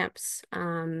there ramps?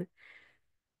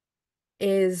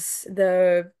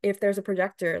 If there's a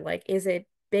projector, like, is it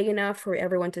big enough for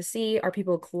everyone to see? Are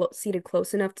people seated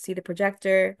close enough to see the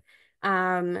projector?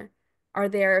 Um, are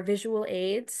there visual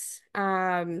aids?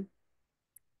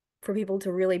 For people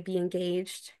to really be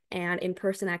engaged and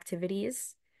in-person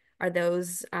activities. Are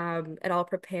those at all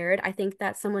prepared? I think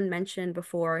that someone mentioned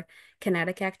before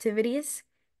kinetic activities,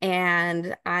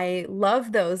 and I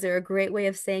love those. They're a great way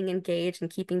of staying engaged and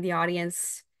keeping the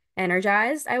audience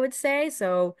energized, I would say.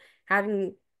 So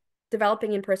having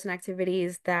developing in-person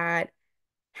activities that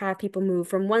have people move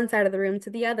from one side of the room to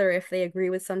the other if they agree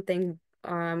with something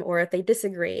or if they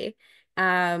disagree.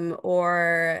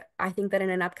 Or I think that in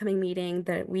an upcoming meeting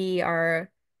that we are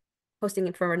hosting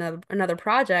it for another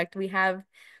project, we have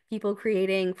people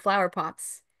creating flower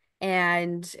pots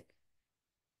and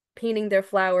painting their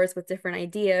flowers with different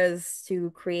ideas to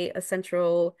create a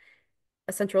central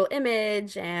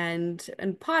image and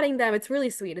potting them. It's really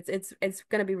sweet. It's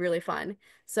gonna be really fun.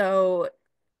 So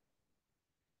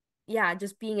yeah,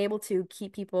 just being able to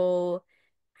keep people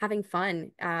having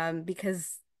fun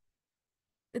because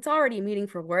it's already a meeting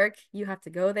for work. You have to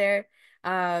go there.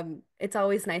 It's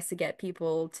always nice to get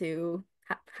people to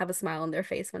have a smile on their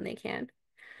face when they can.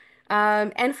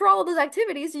 And for all of those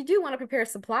activities, you do want to prepare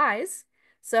supplies.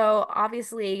 So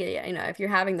obviously, if you're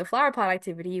having the flower pot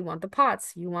activity, you want the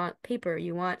pots, you want paper,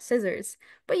 you want scissors,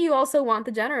 but you also want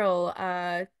the general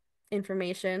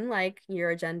information like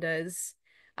your agendas,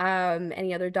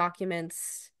 any other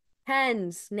documents,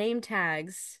 pens, name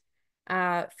tags,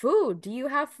 food. Do you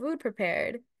have food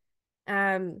prepared?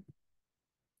 Um,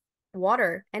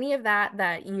 Water, any of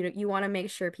that you want to make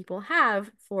sure people have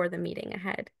for the meeting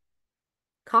ahead.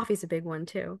 Coffee's a big one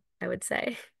too, I would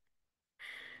say.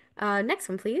 Next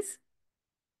one, please.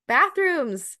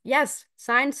 Bathrooms. Yes,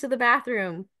 signs to the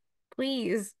bathroom,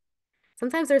 please.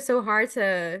 Sometimes they're so hard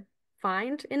to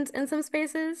find in some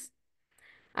spaces.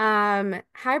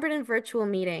 Hybrid and virtual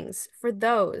meetings for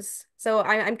those. So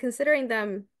I'm considering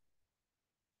them.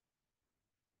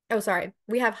 Oh, sorry.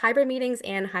 We have hybrid meetings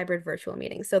and hybrid virtual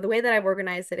meetings. So the way that I've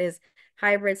organized it is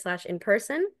hybrid slash in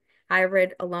person,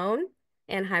 hybrid alone,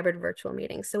 and hybrid virtual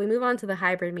meetings. So we move on to the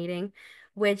hybrid meeting,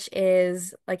 which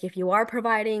is like if you are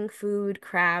providing food,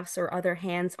 crafts, or other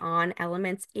hands-on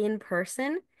elements in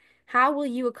person, how will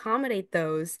you accommodate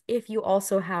those if you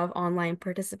also have online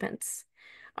participants?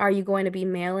 Are you going to be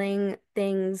mailing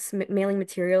things, mailing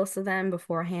materials to them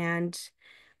beforehand?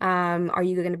 Are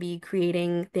you going to be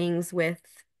creating things with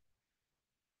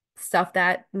stuff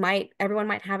that might everyone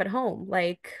might have at home,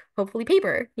 like hopefully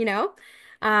paper.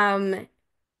 Um,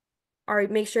 or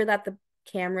make sure that the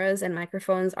cameras and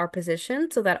microphones are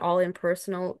positioned so that all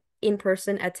in-person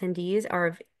attendees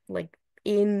are like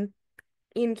in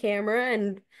in camera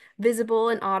and visible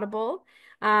and audible.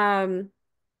 Um,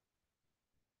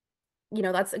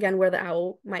 that's again where the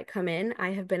owl might come in.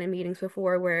 I have been in meetings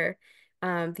before where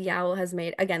the owl has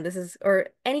made, again, this is, or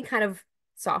any kind of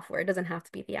software, it doesn't have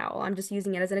to be the owl. I'm just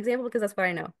using it as an example because that's what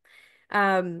I know.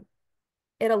 Um,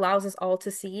 it allows us all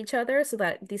to see each other so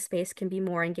that the space can be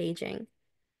more engaging.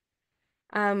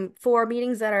 For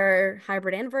meetings that are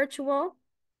hybrid and virtual,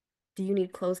 do you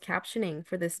need closed captioning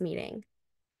for this meeting?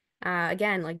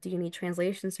 Again, like, do you need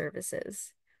translation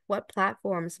services? What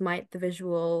platforms might the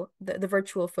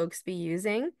virtual folks be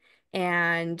using?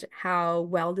 And how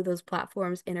well do those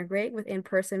platforms integrate with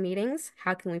in-person meetings?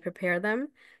 How can we prepare them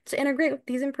to integrate with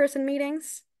these in-person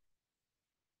meetings?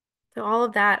 So all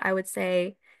of that, I would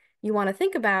say you want to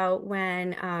think about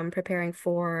when preparing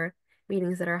for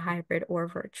meetings that are hybrid or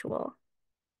virtual.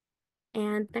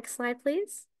 And next slide,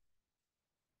 please.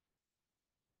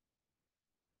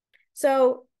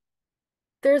 So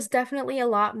there's definitely a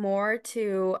lot more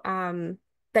to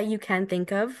that you can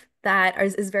think of that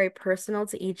is very personal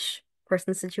to each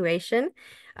person's situation.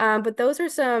 But those are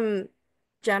some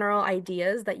general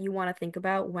ideas that you want to think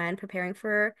about when preparing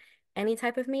for any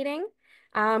type of meeting.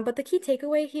 But the key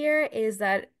takeaway here is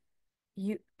that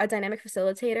a dynamic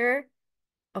facilitator,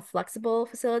 a flexible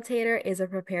facilitator is a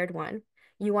prepared one.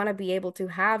 You want to be able to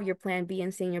have your plan B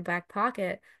and C in your back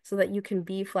pocket so that you can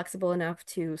be flexible enough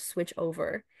to switch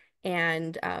over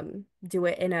and do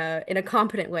it in a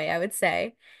competent way, I would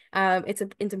say.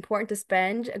 It's important to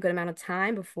spend a good amount of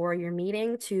time before your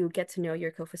meeting to get to know your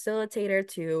co-facilitator,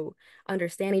 to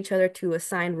understand each other, to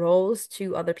assign roles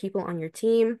to other people on your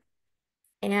team,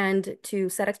 and to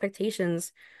set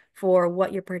expectations for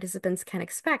what your participants can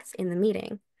expect in the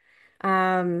meeting.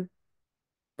 Um,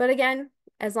 but again,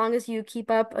 as long as you keep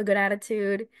up a good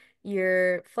attitude,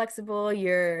 you're flexible,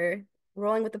 you're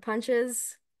rolling with the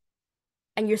punches,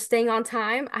 and you're staying on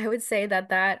time, I would say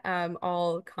that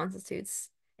all constitutes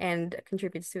and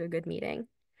contributes to a good meeting.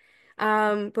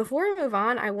 Before we move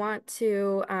on, I want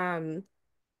to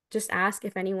just ask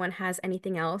if anyone has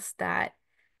anything else that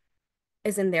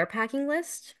is in their packing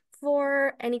list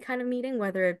for any kind of meeting,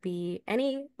 whether it be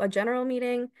a general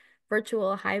meeting,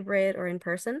 virtual, hybrid, or in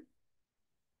person.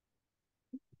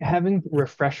 having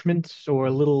refreshments or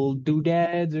little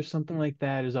doodads or something like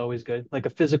that is always good. Like a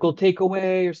physical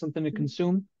takeaway or something to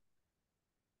consume.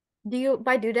 Do you,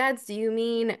 by doodads, do you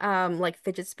mean like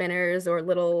fidget spinners or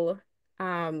little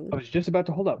I was just about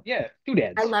to hold up. Yeah, I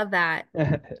doodads. love that.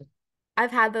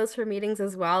 I've had those for meetings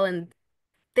as well, and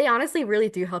they honestly really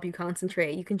do help you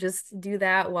concentrate. You can just do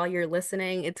that while you're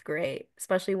listening. It's great,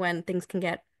 especially when things can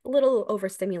get a little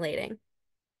overstimulating.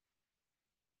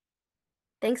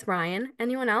 Thanks, Brian.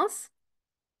 Anyone else?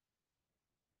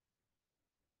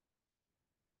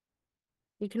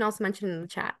 You can also mention in the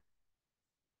chat.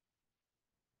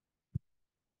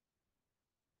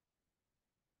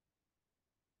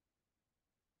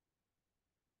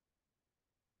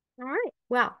 All right.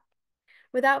 Well,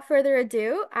 without further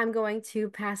ado, I'm going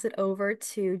to pass it over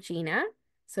to Gina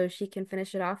so she can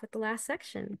finish it off with the last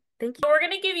section. Thank you. We're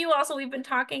going to give you also, we've been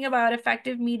talking about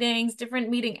effective meetings,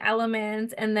 different meeting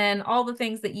elements, and then all the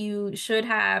things that you should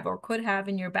have or could have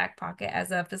in your back pocket as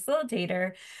a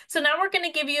facilitator. So now we're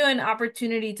going to give you an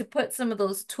opportunity to put some of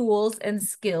those tools and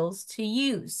skills to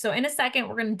use. So in a second,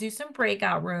 we're going to do some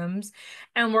breakout rooms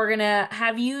and we're going to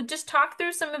have you just talk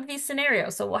through some of these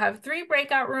scenarios. So we'll have 3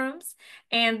 breakout rooms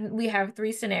and we have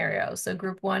 3 scenarios. So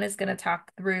group 1 is going to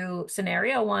talk through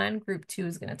scenario 1, group 2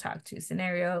 is going to talk to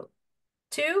scenario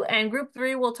 2, and group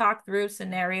 3 will talk through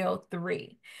scenario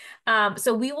 3.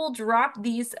 So we will drop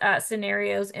these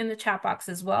scenarios in the chat box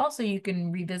as well, so you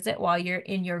can revisit while you're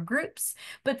in your groups.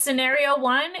 But scenario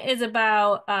 1 is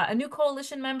about a new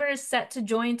coalition member is set to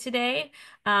join today.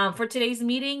 For today's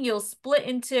meeting, you'll split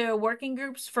into working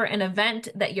groups for an event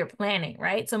that you're planning,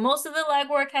 right? So most of the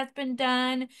legwork has been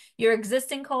done. Your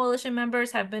existing coalition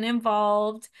members have been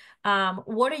involved.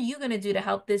 What are you going to do to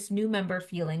help this new member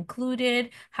feel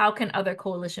included? How can other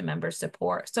coalition members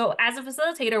support? So as a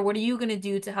facilitator, what are you going to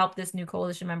do to help this new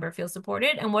coalition member feel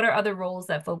supported? And what are other roles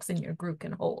that folks in your group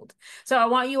can hold? So I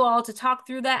want you all to talk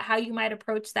through that, how you might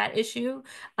approach that issue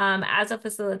as a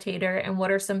facilitator, and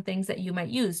what are some things that you might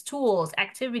use, tools,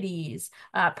 activities,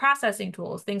 processing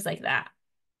tools, things like that.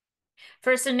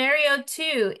 For scenario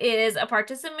 2 is a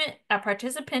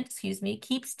participant, excuse me,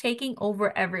 keeps taking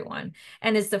over everyone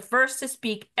and is the first to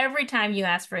speak every time you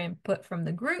ask for input from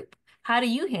the group. How do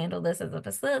you handle this as a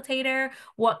facilitator?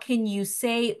 What can you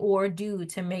say or do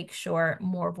to make sure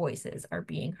more voices are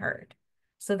being heard?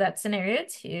 So that's scenario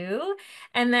 2.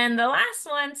 And then the last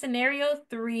one, scenario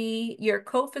 3, your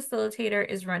co-facilitator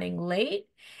is running late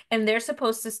and they're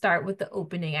supposed to start with the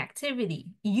opening activity.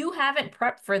 You haven't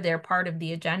prepped for their part of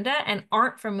the agenda and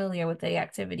aren't familiar with the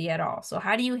activity at all. So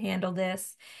how do you handle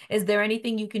this? Is there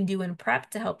anything you can do in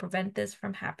prep to help prevent this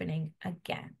from happening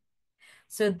again?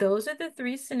 So those are the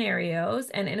 3 scenarios.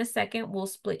 And in a second, we'll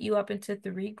split you up into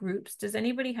 3 groups. Does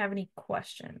anybody have any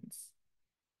questions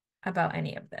about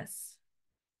any of this?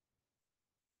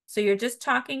 So you're just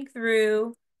talking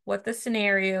through what the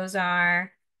scenarios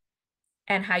are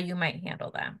and how you might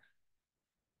handle them.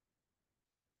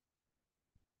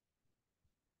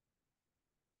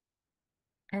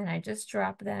 And I just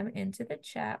dropped them into the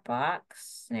chat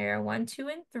box. Scenario 1, 2,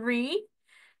 and 3.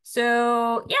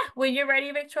 So yeah, when you're ready,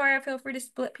 Victoria, feel free to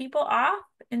split people off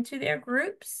into their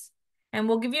groups. And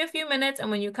we'll give you a few minutes.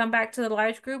 And when you come back to the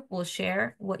large group, we'll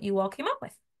share what you all came up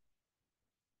with.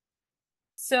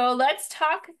 So let's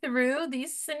talk through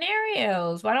these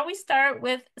scenarios. Why don't we start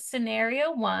with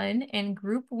scenario 1 in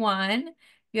group 1?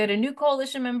 You had a new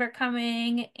coalition member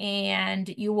coming and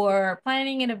you were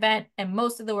planning an event and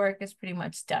most of the work is pretty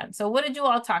much done. So what did you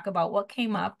all talk about? What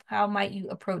came up? How might you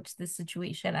approach this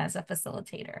situation as a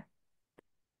facilitator?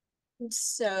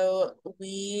 So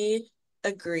we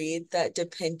agreed that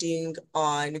depending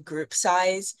on group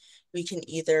size, we can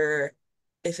either,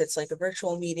 if it's like a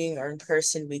virtual meeting or in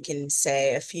person, we can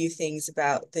say a few things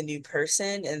about the new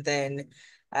person and then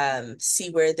see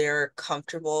where they're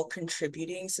comfortable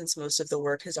contributing since most of the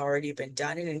work has already been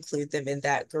done and include them in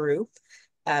that group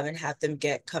and have them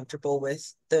get comfortable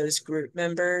with those group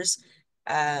members.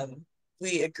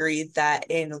 We agreed that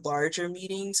in larger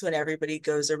meetings, when everybody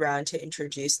goes around to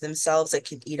introduce themselves, it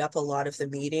can eat up a lot of the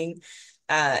meeting.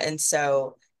 And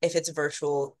so if it's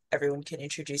virtual, everyone can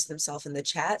introduce themselves in the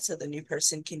chat so the new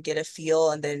person can get a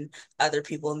feel and then other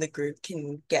people in the group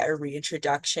can get a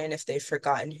reintroduction if they've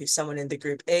forgotten who someone in the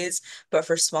group is. But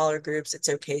for smaller groups, it's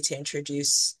okay to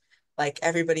introduce like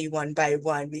everybody one by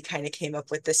one. We kind of came up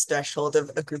with this threshold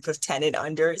of a group of 10 and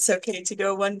under. It's okay to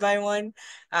go one by one.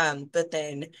 But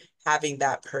then having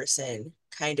that person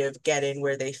kind of get in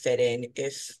where they fit in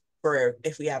if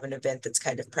we have an event that's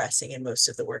kind of pressing and most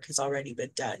of the work has already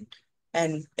been done.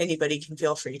 And anybody can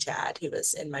feel free to add who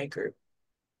was in my group.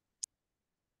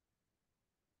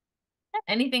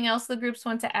 Anything else the groups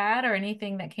want to add, or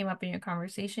anything that came up in your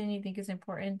conversation you think is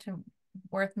important to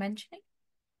worth mentioning?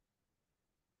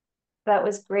 That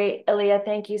was great. Aaliyah,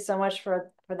 thank you so much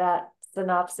for that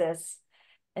synopsis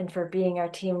and for being our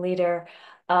team leader.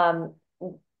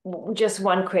 Just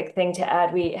one quick thing to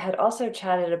add. We had also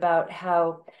chatted about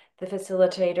how the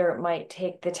facilitator might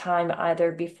take the time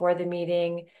either before the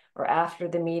meeting or after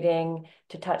the meeting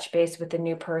to touch base with the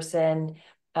new person,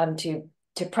 to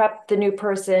prep the new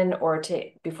person or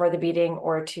to before the meeting,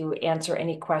 or to answer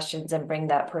any questions and bring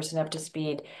that person up to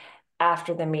speed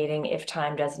after the meeting if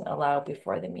time doesn't allow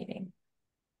before the meeting.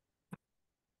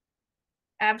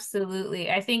 Absolutely.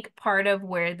 I think part of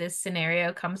where this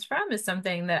scenario comes from is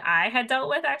something that I had dealt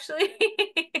with actually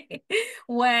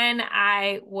when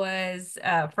I was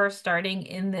first starting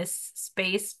in this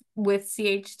space with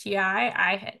CHTI.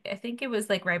 I think it was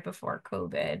like right before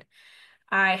COVID.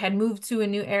 I had moved to a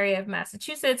new area of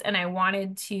Massachusetts and I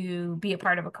wanted to be a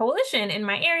part of a coalition in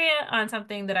my area on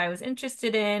something that I was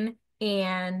interested in.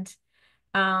 And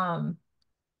um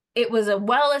it was a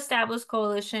well-established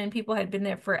coalition. People had been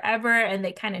there forever and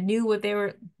they kind of knew what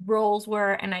their roles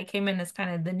were. And I came in as kind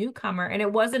of the newcomer. And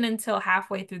it wasn't until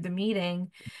halfway through the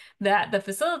meeting that the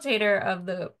facilitator of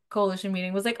the coalition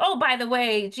meeting was like, oh, by the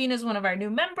way, Gina's one of our new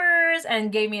members,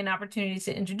 and gave me an opportunity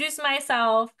to introduce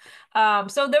myself.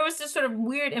 So there was this sort of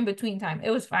weird in-between time. It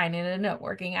was fine. It ended up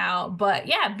working out. But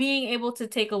yeah, being able to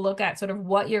take a look at sort of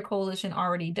what your coalition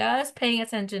already does, paying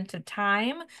attention to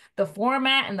time, the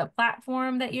format and the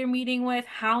platform that you're meeting with,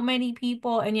 how many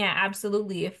people. And yeah,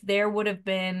 absolutely. If there would have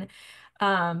been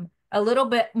a little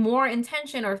bit more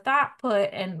intention or thought put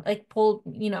and like pulled,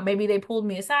 maybe they pulled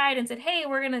me aside and said, hey,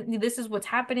 this is what's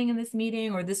happening in this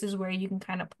meeting, or this is where you can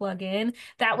kind of plug in.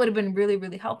 That would have been really,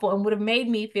 really helpful and would have made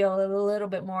me feel a little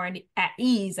bit more at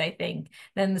ease, I think,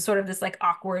 than the sort of this like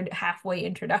awkward halfway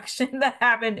introduction that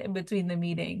happened in between the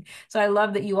meeting. So I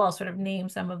love that you all sort of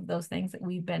named some of those things that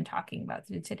we've been talking about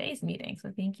through today's meeting.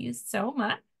 So thank you so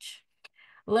much.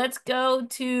 Let's go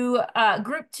to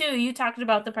group 2. You talked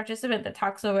about the participant that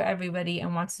talks over everybody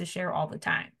and wants to share all the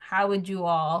time. How would you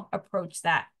all approach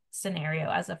that scenario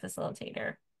as a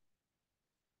facilitator?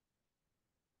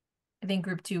 I think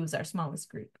group 2 was our smallest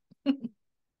group.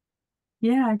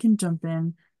 Yeah, I can jump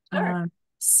in. Sure.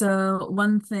 So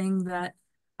one thing that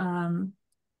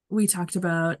we talked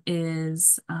about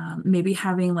is maybe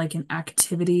having like an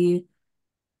activity,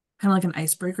 kind of like an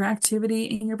icebreaker activity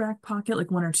in your back pocket, like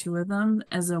one or two of them,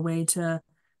 as a way to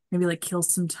maybe like kill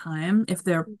some time if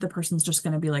the person's just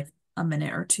going to be like a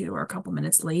minute or two or a couple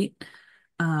minutes late.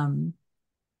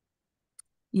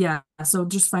 Yeah, so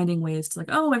just finding ways to like,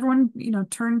 oh, everyone,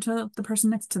 turn to the person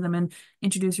next to them and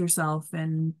introduce yourself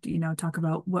and, talk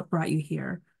about what brought you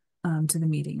here to the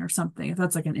meeting or something. If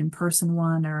that's like an in-person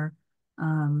one or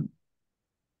um,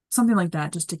 something like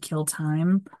that, just to kill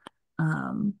time.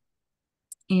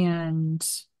 And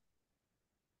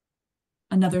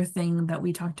another thing that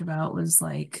we talked about was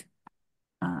like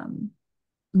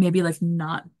maybe like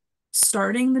not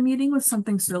starting the meeting with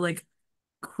something so like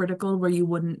critical where you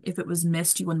wouldn't, if it was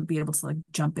missed, you wouldn't be able to like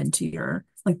jump into your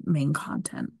like main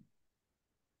content.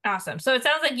 Awesome. So it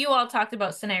sounds like you all talked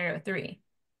about scenario 3,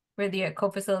 where the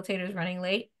co-facilitator is running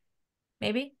late,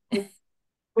 maybe?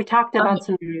 We talked about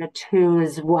scenario 2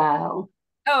 as well.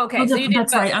 Oh, okay. So you did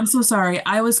that's both. right. I'm so sorry.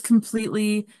 I was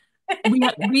completely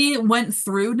we went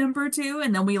through number 2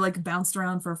 and then we like bounced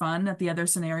around for fun at the other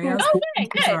scenarios. Okay, I'm so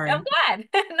good. sorry. I'm glad.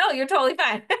 No, you're totally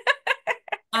fine.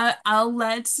 I'll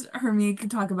let Hermie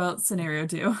talk about scenario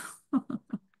 2.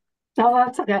 No,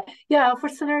 that's okay. Yeah, for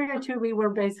scenario 2, we were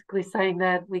basically saying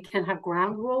that we can have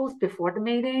ground rules before the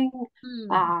meeting.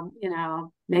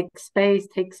 Make space,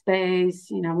 take space.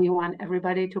 We want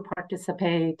everybody to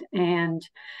participate and,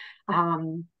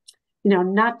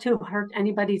 not to hurt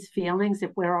anybody's feelings.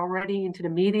 If we're already into the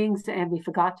meetings and we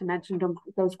forgot to mention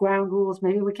those ground rules,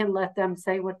 maybe we can let them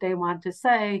say what they want to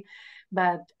say.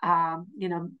 But,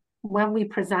 when we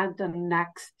present the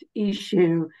next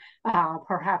issue,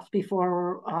 perhaps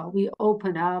before we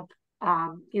open up,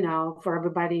 for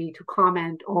everybody to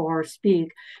comment or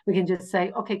speak, we can just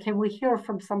say, okay, can we hear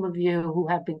from some of you who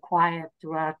have been quiet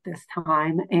throughout this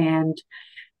time? And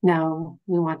no,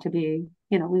 we want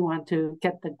to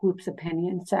get the group's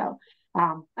opinion. So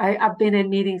I've been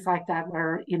in meetings like that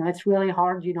where, it's really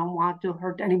hard. You don't want to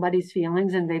hurt anybody's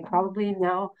feelings, and they probably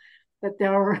know that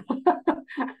they're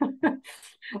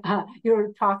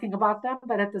you're talking about them,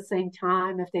 but at the same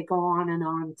time, if they go on and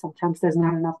on, sometimes there's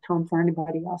not enough time for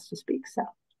anybody else to speak. So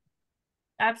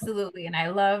Absolutely. And I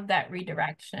love that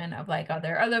redirection of like, are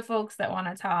there other folks that want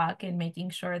to talk, and making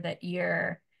sure that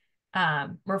you're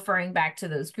referring back to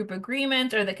those group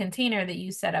agreements or the container that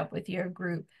you set up with your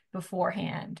group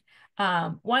beforehand.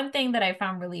 One thing that I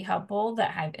found really helpful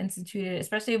that I've instituted,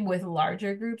 especially with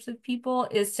larger groups of people,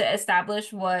 is to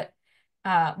establish what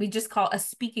we just call a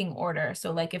speaking order.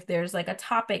 So like if there's like a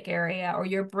topic area or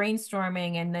you're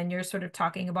brainstorming and then you're sort of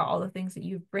talking about all the things that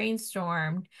you've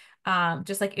brainstormed,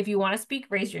 just like if you want to speak,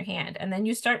 raise your hand. And then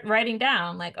you start writing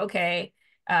down like, okay,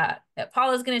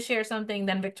 Paula's going to share something,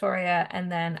 then Victoria,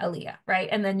 and then Aaliyah, right?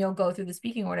 And then you'll go through the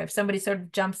speaking order. If somebody sort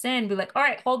of jumps in, be like, all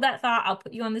right, hold that thought. I'll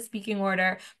put you on the speaking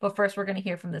order. But first, we're going to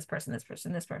hear from this person, this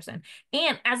person, this person.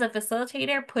 And as a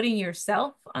facilitator, putting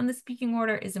yourself on the speaking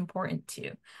order is important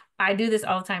too. I do this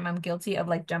all the time. I'm guilty of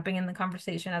like jumping in the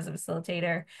conversation as a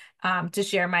facilitator to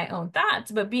share my own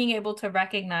thoughts, but being able to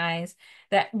recognize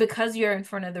that because you're in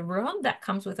front of the room, that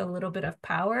comes with a little bit of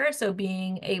power. So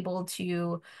being able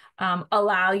to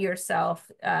allow yourself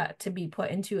to be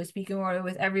put into a speaking order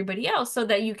with everybody else so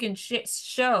that you can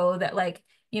show that like,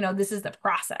 you know, this is the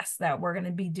process that we're going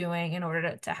to be doing in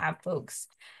order to have folks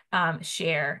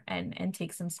share and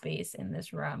take some space in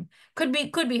this room could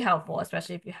be helpful,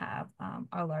 especially if you have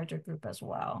a larger group as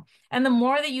well. And the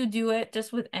more that you do it,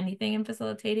 just with anything in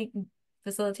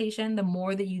facilitation, the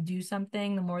more that you do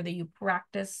something, the more that you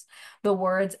practice the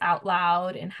words out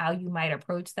loud and how you might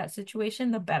approach that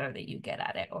situation, the better that you get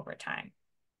at it over time.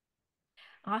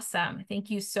 Awesome. Thank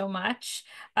you so much.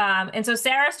 And so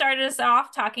Sarah started us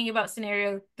off talking about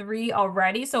scenario 3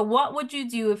 already. So what would you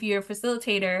do if your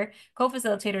facilitator,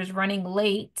 co-facilitator is running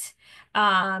late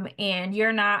and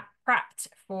you're not prepped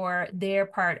for their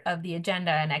part of the agenda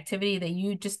and activity that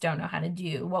you just don't know how to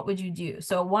do? What would you do?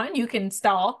 So one, you can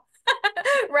stall.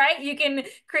 Right? You can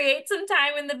create some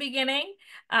time in the beginning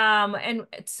and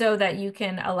so that you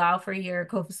can allow for your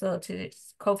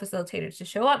co-facilitators to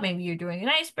show up. Maybe you're doing an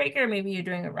icebreaker, maybe you're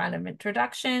doing a round of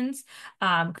introductions,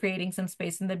 creating some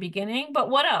space in the beginning. But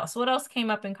what else? What else came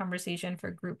up in conversation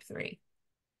for group 3?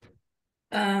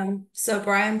 So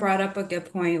Brian brought up a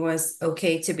good point was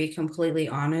okay to be completely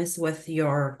honest with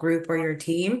your group or your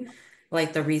team,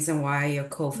 like the reason why your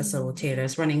co-facilitator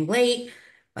is running late,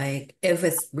 like if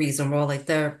it's reasonable, like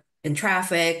they're in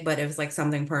traffic, but if it's like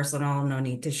something personal, no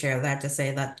need to share that to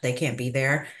say that they can't be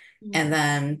there. And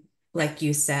then, like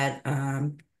you said,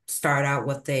 start out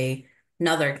with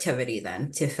another activity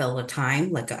then to fill the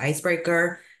time, like an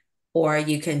icebreaker, or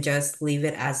you can just leave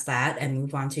it as that and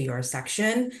move on to your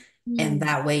section. And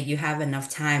that way you have enough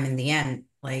time in the end,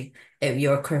 like if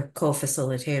your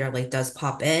co-facilitator like does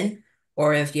pop in,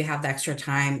 or if you have the extra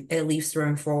time, it leaves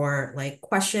room for like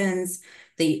questions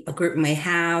a group may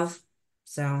have.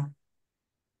 So,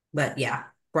 but yeah,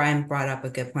 Brian brought up a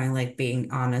good point, like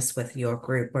being honest with your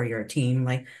group or your team,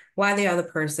 like why the other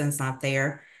person's not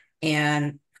there.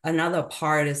 And another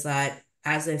part is that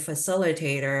as a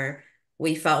facilitator,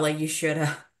 we felt like you should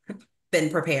have been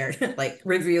prepared, like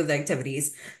review the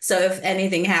activities. So if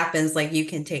anything happens, like you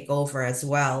can take over as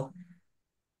well.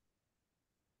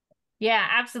 Yeah,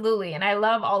 absolutely. And I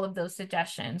love all of those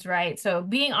suggestions, right? So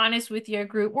being honest with your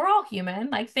group, we're all human,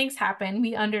 like things happen.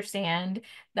 We understand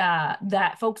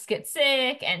that folks get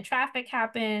sick and traffic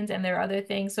happens and there are other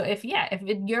things. So if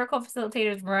your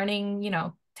co-facilitator is running,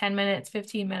 10 minutes,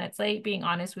 15 minutes late, being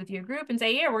honest with your group and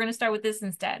say, yeah, we're going to start with this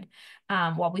instead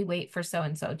while we wait for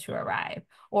so-and-so to arrive.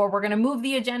 Or we're going to move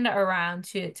the agenda around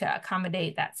to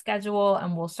accommodate that schedule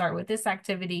and we'll start with this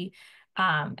activity.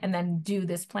 And then do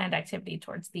this planned activity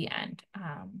towards the end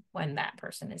when that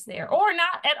person is there or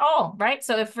not at all, right?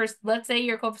 So if first, let's say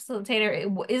your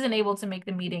co-facilitator isn't able to make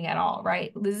the meeting at all,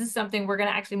 right? This is something we're going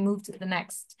to actually move to the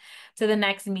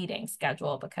next meeting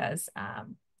schedule because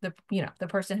the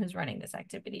person who's running this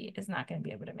activity is not going to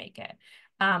be able to make it.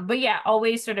 But yeah,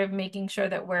 always sort of making sure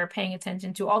that we're paying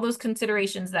attention to all those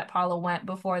considerations that Paula went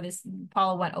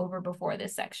over before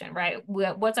this section, right?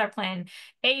 What's our plan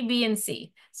A, B, and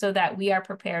C so that we are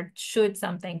prepared should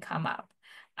something come up.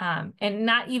 And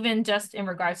not even just in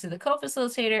regards to the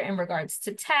co-facilitator, in regards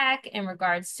to tech, in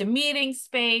regards to meeting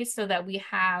space, so that we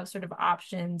have sort of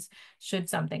options should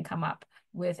something come up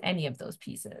with any of those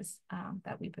pieces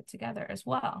that we put together as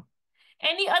well.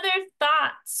 Any other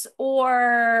thoughts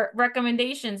or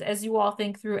recommendations as you all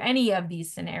think through any of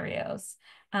these scenarios?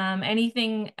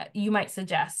 Anything you might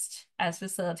suggest as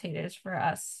facilitators for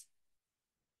us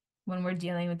when we're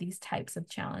dealing with these types of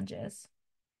challenges?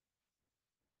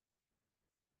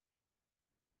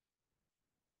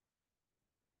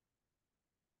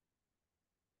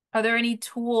 Are there any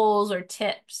tools or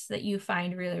tips that you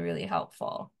find really, really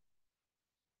helpful?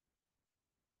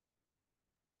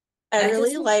 I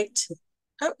really liked,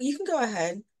 oh, you can go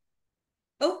ahead.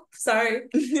 Oh, sorry.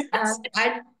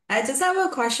 I I just have a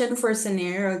question for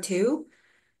scenario two.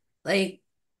 Like,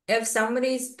 if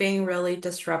somebody's being really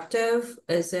disruptive,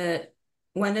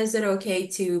 when is it okay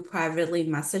to privately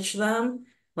message them?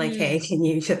 Like, hey, Hmm. can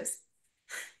you just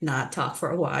not talk for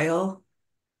a while?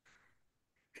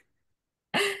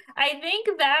 I think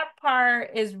that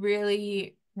part is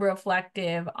really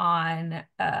reflective on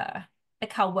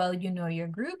like how well you know your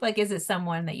group. Like, is it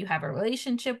someone that you have a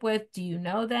relationship with? Do you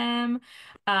know them?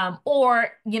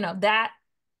 Or, that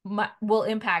will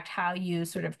impact how you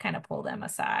sort of kind of pull them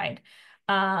aside.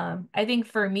 I think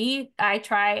for me, I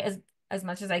try as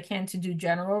much as I can to do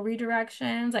general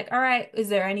redirections. Like, all right, is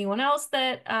there anyone else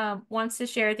that wants to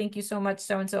share? Thank you so much,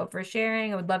 so and so, for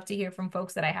sharing. I would love to hear from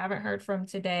folks that I haven't heard from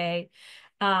today.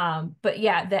 But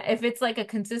yeah, that if it's like a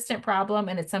consistent problem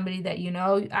and it's somebody that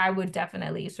I would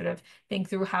definitely sort of think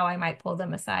through how I might pull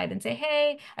them aside and say,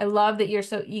 hey, I love that you're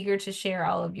so eager to share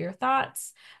all of your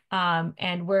thoughts.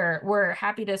 And we're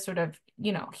happy to sort of,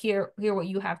 hear what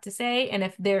you have to say. And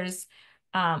if there's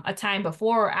a time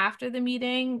before or after the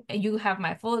meeting, you have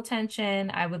my full attention.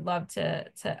 I would love to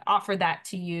offer that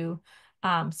to you,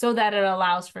 so that it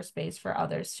allows for space for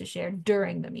others to share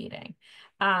during the meeting.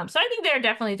 So I think there are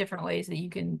definitely different ways that you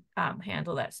can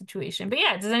handle that situation. But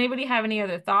yeah, does anybody have any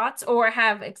other thoughts or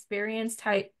have experience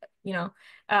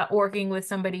working with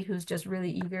somebody who's just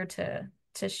really eager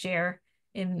to share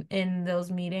in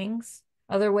those meetings?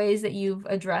 Other ways that you've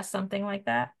addressed something like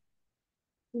that?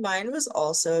 Mine was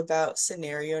also about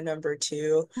scenario number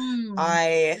two. Hmm.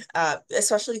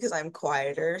 Especially because I'm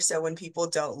quieter, so when people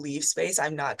don't leave space,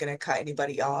 I'm not gonna cut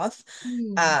anybody off.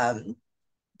 Hmm. Um,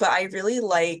 but I really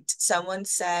liked someone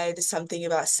said something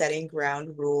about setting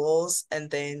ground rules and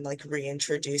then like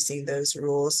reintroducing those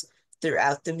rules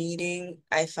throughout the meeting.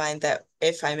 I find that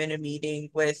if I'm in a meeting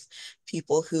with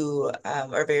people who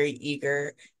are very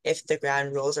eager, if the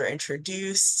ground rules are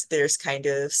introduced, there's kind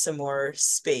of some more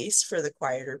space for the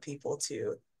quieter people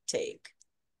to take.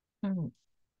 Hmm.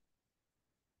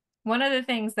 One of the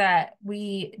things that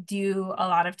we do a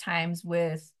lot of times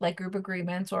with like group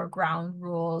agreements or ground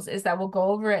rules is that we'll go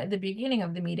over it at the beginning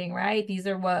of the meeting, right? These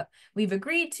are what we've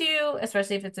agreed to,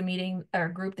 especially if it's a meeting or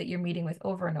a group that you're meeting with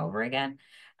over and over again.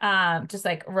 Just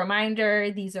like a reminder,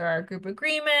 these are our group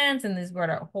agreements, and this is what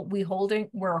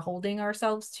we're holding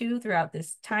ourselves to throughout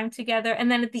this time together. And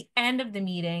then at the end of the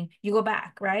meeting, you go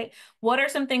back, right? What are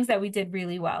some things that we did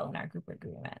really well in our group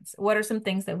agreements? What are some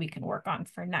things that we can work on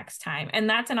for next time? And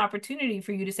that's an opportunity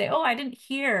for you to say, oh, I didn't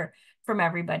hear from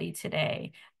everybody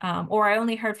today. Or I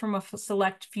only heard from a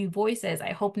select few voices.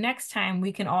 I hope next time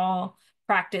we can all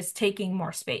practice taking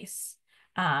more space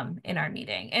in our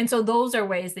meeting. And so those are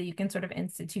ways that you can sort of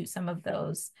institute some of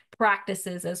those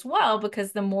practices as well,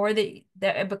 because the more that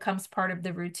it becomes part of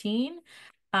the routine,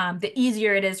 the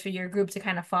easier it is for your group to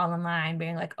kind of fall in line,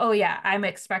 being like, oh yeah, I'm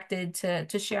expected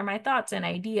to share my thoughts and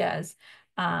ideas,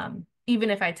 even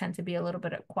if I tend to be a little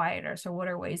bit quieter. So what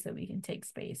are ways that we can take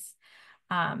space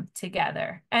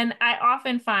together? And I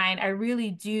often find I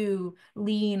really do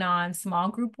lean on small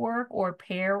group work or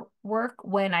pair work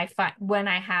when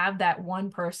I have that one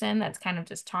person that's kind of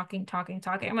just talking, talking,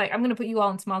 talking. I'm like, I'm going to put you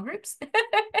all in small groups.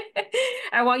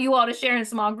 I want you all to share in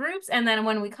small groups. And then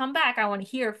when we come back, I want to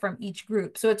hear from each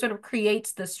group. So it sort of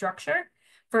creates the structure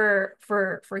for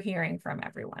hearing from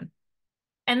everyone.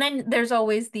 And then there's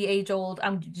always the age old,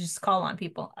 just call on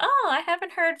people. Oh, I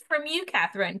haven't heard from you,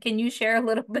 Catherine. Can you share a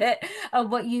little bit of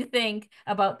what you think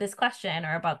about this question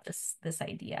or about this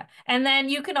idea? And then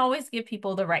you can always give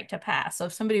people the right to pass. So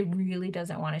if somebody really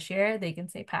doesn't want to share, they can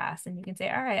say pass, and you can say,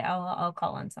 all right, I'll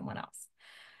call on someone else.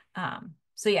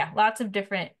 So yeah, lots of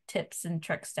different tips and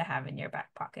tricks to have in your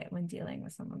back pocket when dealing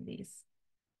with some of these.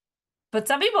 But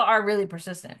some people are really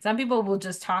persistent. Some people will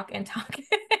just talk and talk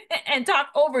and talk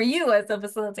over you as a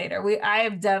facilitator. I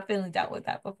have definitely dealt with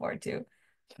that before too.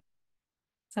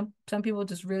 Some people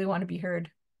just really want to be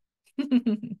heard.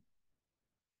 Any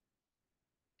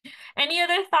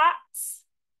other thoughts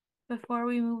before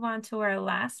we move on to our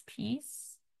last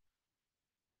piece?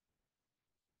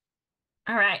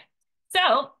 All right.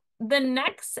 So the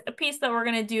next piece that we're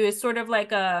going to do is sort of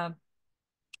like a,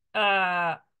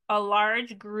 a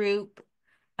large group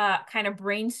kind of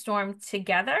brainstorm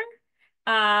together.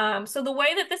 So the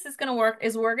way that this is going to work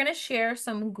is we're going to share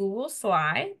some Google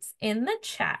Slides in the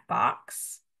chat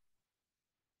box.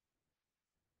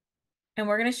 And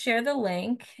we're going to share the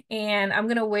link, and I'm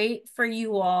going to wait for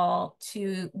you all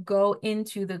to go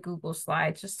into the Google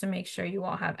Slides just to make sure you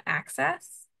all have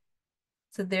access.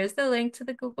 So there's the link to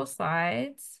the Google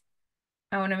Slides.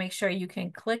 I want to make sure you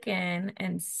can click in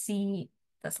and see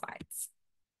the slides.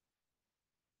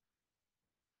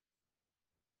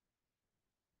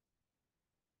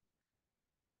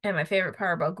 And my favorite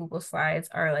part about Google Slides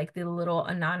are like the little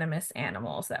anonymous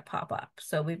animals that pop up.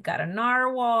 So we've got a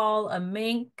narwhal, a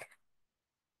mink,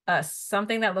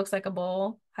 something that looks like a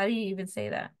bull. How do you even say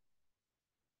that?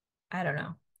 I don't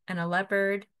know. And a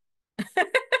leopard.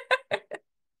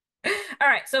 All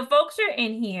right, so folks are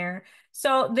in here.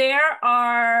 So there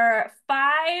are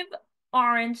 5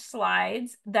 orange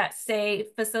slides that say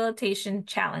facilitation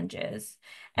challenges.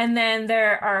 And then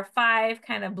there are 5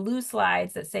 kind of blue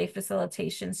slides that say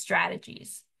facilitation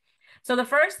strategies. So the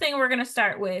first thing we're going to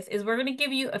start with is we're going to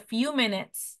give you a few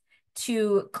minutes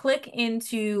to click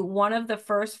into one of the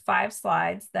first 5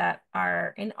 slides that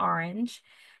are in orange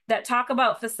that talk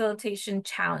about facilitation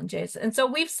challenges. And so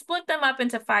we've split them up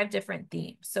into 5 different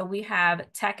themes. So we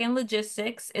have tech and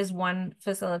logistics is one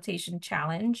facilitation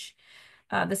challenge.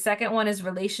 The second one is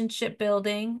relationship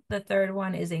building. The third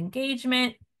one is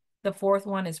engagement. The fourth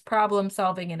one is problem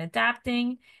solving and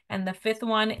adapting. And the fifth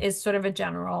one is sort of a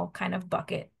general kind of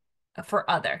bucket for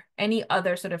any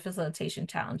other sort of facilitation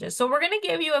challenges. So we're going to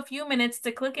give you a few minutes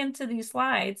to click into these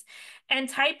slides and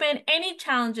type in any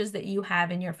challenges that you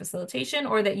have in your facilitation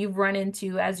or that you've run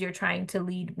into as you're trying to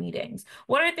lead meetings.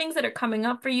 What are things that are coming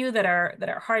up for you that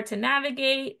are hard to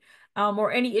navigate?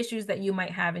 Or any issues that you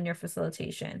might have in your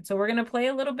facilitation. So we're going to play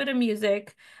a little bit of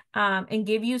music and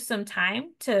give you some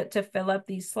time to fill up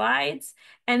these slides.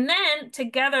 And then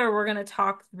together, we're going to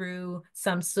talk through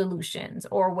some solutions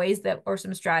or ways that, or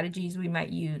some strategies we might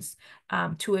use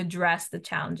to address the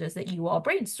challenges that you all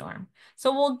brainstorm.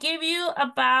 So we'll give you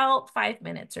about 5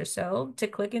 minutes or so to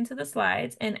click into the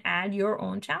slides and add your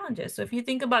own challenges. So if you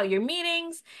think about your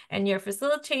meetings and your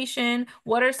facilitation,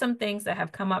 what are some things that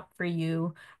have come up for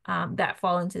you that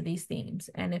fall into these themes?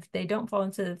 And if they don't fall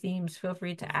into the themes, feel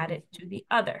free to add it to the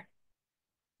other.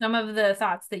 Some of the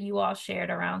thoughts that you all shared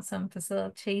around some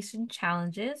facilitation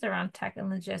challenges around tech and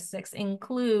logistics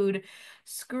include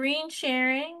screen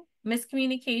sharing,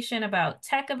 miscommunication about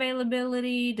tech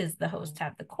availability. Does the host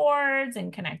have the cords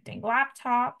and connecting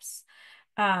laptops?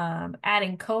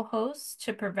 Adding co-hosts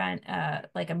to prevent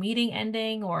like a meeting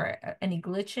ending or any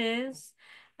glitches.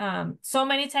 So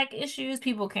many tech issues,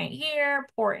 people can't hear,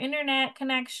 poor internet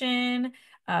connection,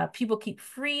 people keep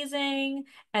freezing,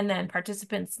 and then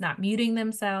participants not muting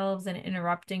themselves and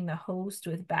interrupting the host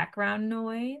with background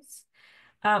noise.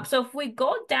 So if we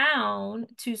go down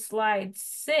to slide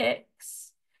 6,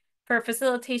 for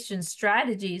facilitation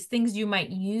strategies, things you might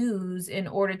use in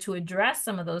order to address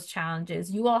some of those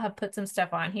challenges, you all have put some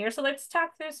stuff on here. So let's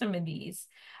talk through some of these.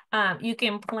 You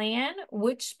can plan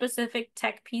which specific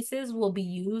tech pieces will be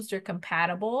used or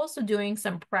compatible. So doing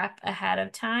some prep ahead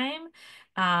of time,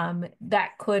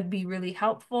 that could be really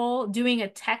helpful. Doing a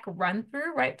tech run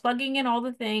through, right? Plugging in all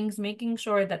the things, making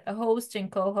sure that the host and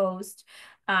co-host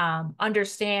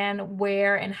understand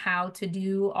where and how to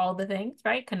do all the things,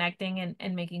 right? Connecting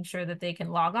and making sure that they can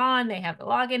log on, they have the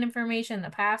login information, the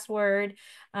password,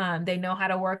 they know how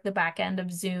to work the back end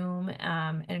of Zoom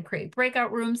and create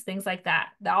breakout rooms, things like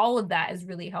that. All of that is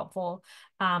really helpful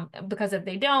because if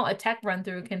they don't, a tech run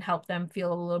through can help them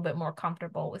feel a little bit more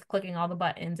comfortable with clicking all the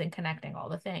buttons and connecting all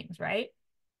the things, right?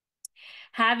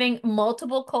 Having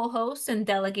multiple co-hosts and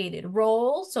delegated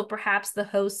roles. So perhaps the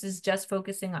host is just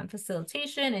focusing on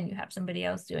facilitation and you have somebody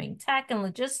else doing tech and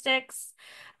logistics,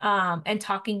 and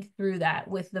talking through that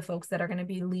with the folks that are going to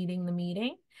be leading the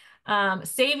meeting.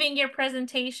 Saving your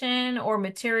presentation or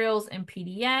materials in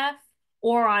PDF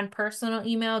or on personal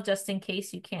email, just in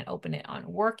case you can't open it on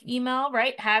work email,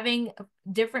 right? Having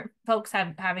different folks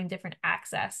having different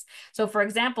access. So for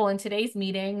example, in today's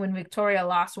meeting, when Victoria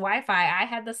lost Wi-Fi, I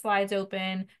had the slides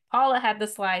open, Paula had the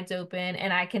slides open,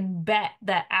 and I can bet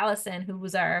that Allison, who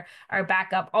was our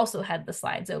backup, also had the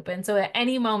slides open. So at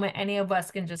any moment, any of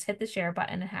us can just hit the share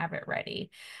button and have it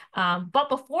ready. But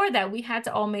before that, we had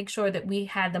to all make sure that we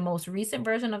had the most recent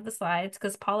version of the slides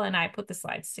because Paula and I put the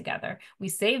slides together. We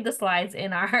saved the slides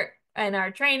in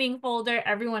our training folder.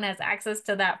 Everyone has access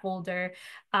to that folder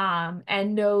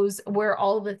and knows where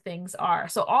all the things are.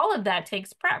 So all of that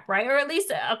takes prep, right? Or at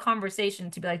least a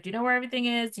conversation to be like, do you know where everything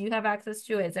is? Do you have access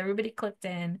to it? Is everybody clicked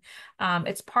in?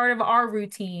 It's part of our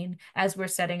routine as we're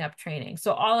setting up training.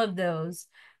 So all of those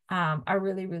are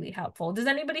really, really helpful. Does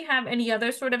anybody have any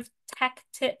other sort of tech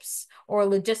tips or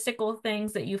logistical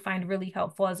things that you find really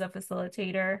helpful as a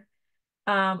facilitator?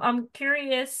 I'm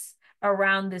curious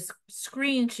around this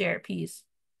screen share piece.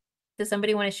 Does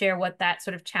somebody want to share what that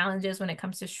sort of challenge is when it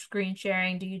comes to screen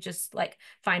sharing? Do you just like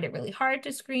find it really hard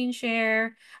to screen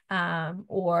share?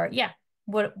 Or yeah,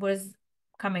 what is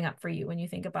coming up for you when you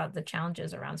think about the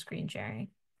challenges around screen sharing?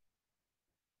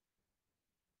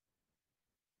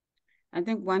 I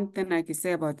think one thing I could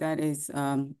say about that is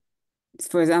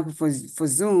for example, for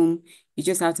Zoom, you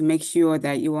just have to make sure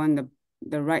that you're on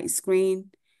the right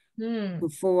screen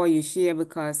before you share,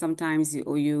 because sometimes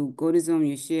you go to Zoom,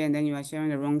 you share, and then you are sharing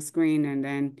the wrong screen, and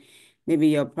then maybe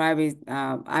your private,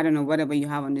 I don't know, whatever you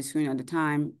have on the screen at the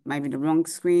time might be the wrong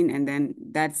screen, and then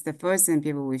that's the first thing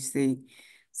people will see.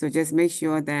 So just make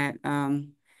sure that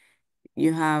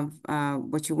you have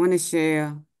what you want to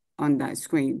share on that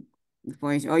screen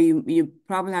before or you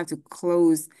probably have to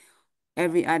close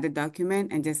every other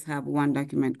document and just have one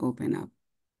document open up.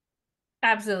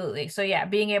 Absolutely. So yeah,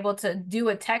 being able to do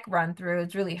a tech run through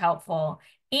is really helpful.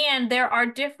 And there are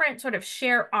different sort of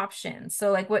share options.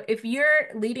 So like what if you're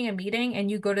leading a meeting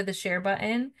and you go to the share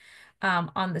button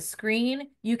on the screen,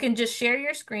 you can just share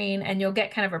your screen and you'll get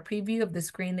kind of a preview of the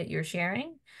screen that you're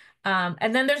sharing.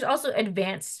 And then there's also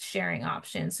advanced sharing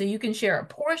options. So you can share a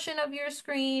portion of your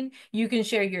screen. You can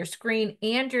share your screen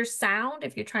and your sound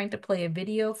if you're trying to play a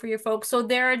video for your folks. So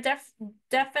there are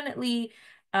definitely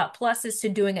pluses to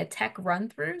doing a tech run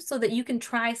through so that you can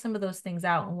try some of those things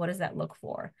out. And what does that look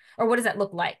for? Or what does that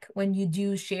look like when you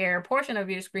do share a portion of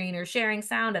your screen or sharing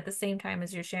sound at the same time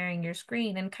as you're sharing your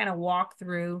screen, and kind of walk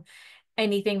through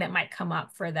anything that might come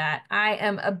up for that. I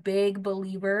am a big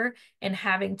believer in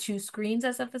having two screens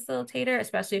as a facilitator,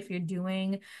 especially if you're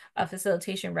doing a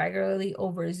facilitation regularly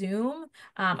over Zoom.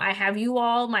 I have you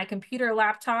all, my computer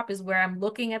laptop is where I'm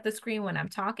looking at the screen when I'm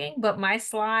talking, but my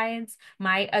slides,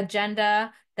 my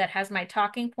agenda that has my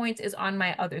talking points is on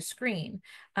my other screen.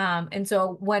 And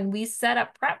so when we set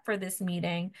up prep for this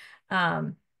meeting,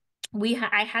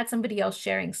 I had somebody else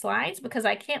sharing slides because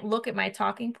I can't look at my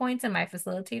talking points in my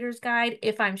facilitator's guide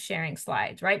if I'm sharing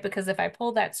slides, right? Because if I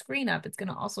pull that screen up, it's going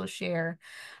to also share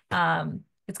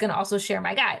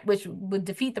my guide, which would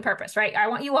defeat the purpose, right? I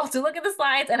want you all to look at the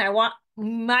slides and I want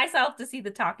myself to see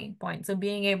the talking points. So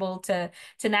being able to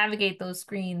navigate those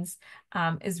screens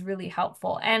is really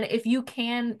helpful. And if you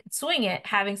can swing it,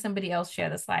 having somebody else share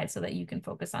the slides so that you can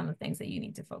focus on the things that you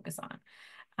need to focus on.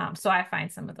 So I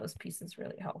find some of those pieces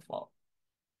really helpful.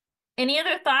 Any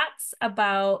other thoughts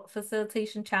about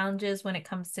facilitation challenges when it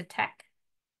comes to tech?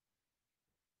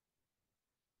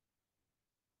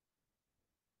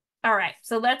 All right,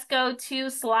 so let's go to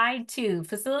slide 2,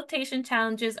 facilitation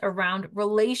challenges around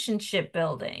relationship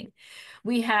building.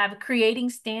 We have creating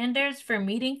standards for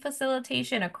meeting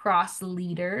facilitation across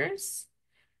leaders,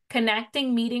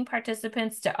 connecting meeting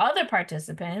participants to other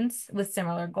participants with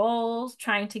similar goals,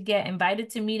 trying to get invited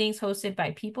to meetings hosted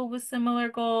by people with similar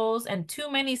goals, and too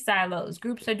many silos.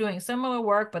 Groups are doing similar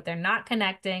work, but they're not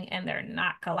connecting and they're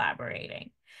not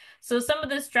collaborating. So some of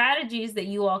the strategies that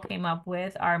you all came up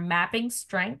with are mapping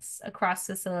strengths across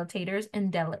facilitators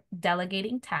and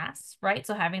delegating tasks, right?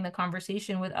 So having the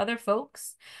conversation with other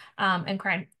folks and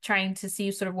trying to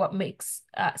see sort of what makes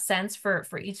sense for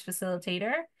each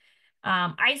facilitator.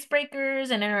 Icebreakers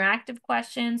and interactive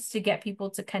questions to get people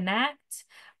to connect,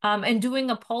 and doing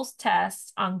a pulse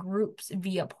test on groups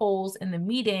via polls in the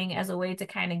meeting as a way to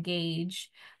kind of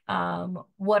gauge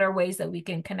what are ways that we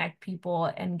can connect people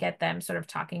and get them sort of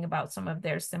talking about some of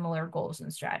their similar goals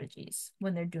and strategies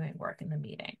when they're doing work in the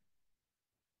meeting.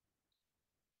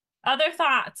 Other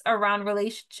thoughts around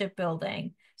relationship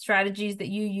building, strategies that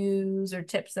you use or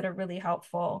tips that are really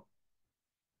helpful?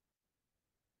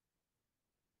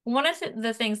 One of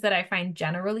the things that I find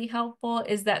generally helpful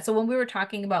is that, so when we were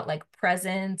talking about like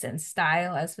presence and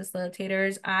style as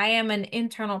facilitators, I am an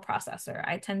internal processor.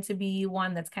 I tend to be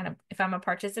one that's kind of, if I'm a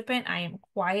participant, I am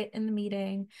quiet in the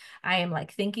meeting. I am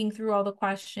like thinking through all the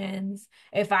questions.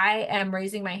 If I am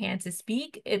raising my hand to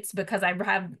speak, it's because I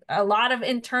have a lot of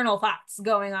internal thoughts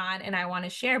going on and I want to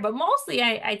share. But mostly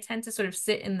I tend to sort of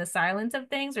sit in the silence of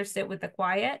things or sit with the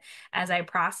quiet as I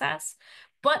process.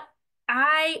 But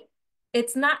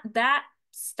it's not that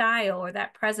style or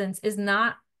that presence is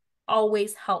not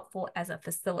always helpful as a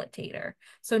facilitator.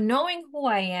 So knowing who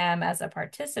I am as a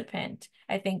participant,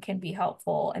 I think can be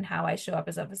helpful in how I show up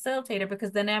as a facilitator,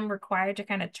 because then I'm required to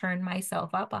kind of turn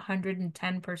myself up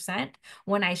 110%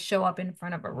 when I show up in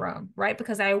front of a room, right?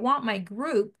 Because I want my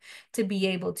group to be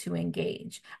able to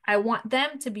engage. I want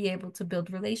them to be able to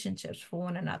build relationships for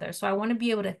one another. So I want to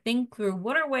be able to think through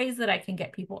what are ways that I can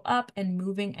get people up and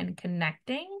moving and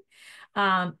connecting.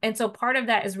 And so part of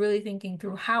that is really thinking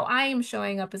through how I am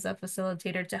showing up as a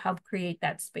facilitator to help create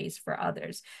that space for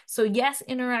others. So yes,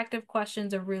 interactive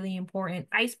questions are really important.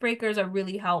 Icebreakers are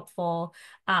really helpful.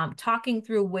 Talking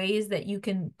through ways that you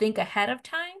can think ahead of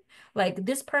time, like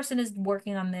this person is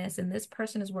working on this and this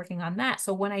person is working on that.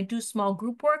 So when I do small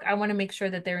group work, I want to make sure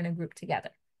that they're in a group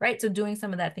together, right? So doing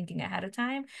some of that thinking ahead of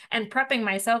time and prepping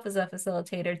myself as a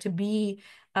facilitator to be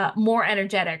more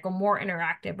energetic or more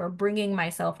interactive or bringing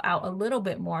myself out a little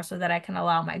bit more so that I can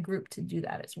allow my group to do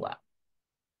that as well.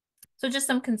 So just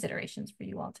some considerations for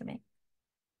you all to make.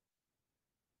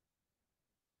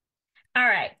 All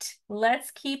right,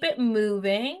 let's keep it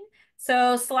moving.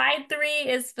 So slide 3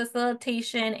 is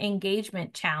facilitation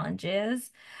engagement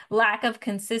challenges, lack of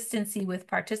consistency with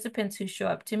participants who show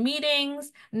up to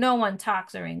meetings, no one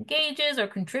talks or engages or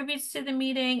contributes to the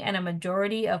meeting, and a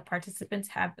majority of participants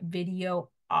have video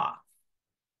off.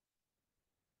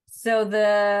 So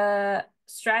the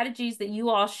strategies that you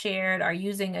all shared are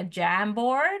using a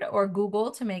Jamboard or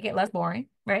Google to make it less boring,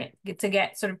 right? To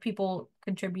get sort of people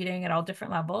contributing at all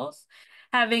different levels.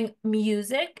 Having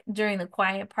music during the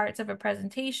quiet parts of a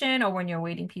presentation or when you're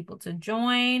waiting people to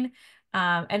join.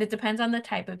 And it depends on the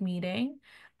type of meeting.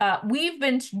 We've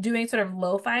been doing sort of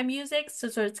lo-fi music, so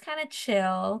it's kind of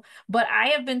chill. But I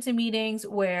have been to meetings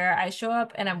where I show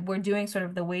up and we're doing sort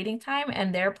of the waiting time,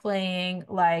 and they're playing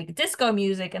like disco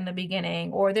music in the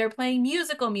beginning, or they're playing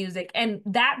musical music, and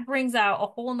that brings out a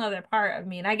whole nother part of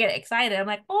me, and I get excited. I'm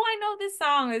like, oh, I know this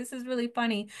song, or this is really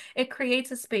funny. It creates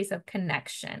a space of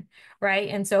connection, right?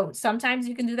 And so sometimes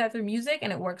you can do that through music,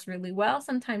 and it works really well.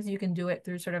 Sometimes you can do it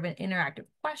through sort of an interactive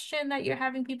question that you're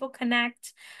having people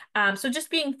connect. So just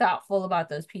being thoughtful about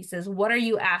those pieces. What are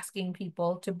you asking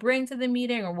people to bring to the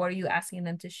meeting, or what are you asking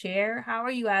them to share? How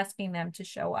are you asking them to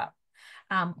show up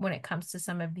when it comes to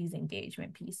some of these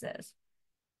engagement pieces?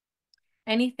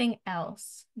 Anything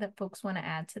else that folks want to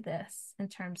add to this in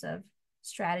terms of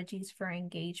strategies for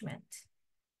engagement?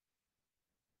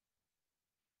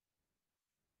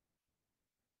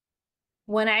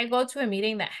 When I go to a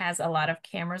meeting that has a lot of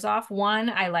cameras off, one,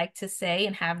 I like to say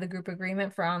and have the group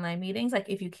agreement for online meetings, like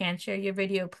if you can share your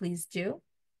video, please do.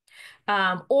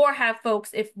 Or have folks,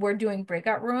 if we're doing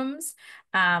breakout rooms,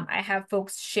 I have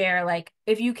folks share, like,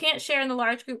 if you can't share in the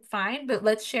large group, fine, but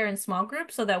let's share in small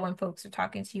groups so that when folks are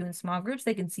talking to you in small groups,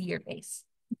 they can see your face.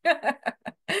 So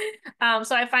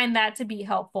I find that to be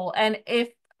helpful. And if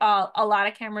a lot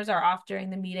of cameras are off during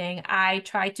the meeting, I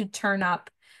try to turn up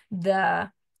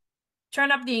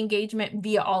the engagement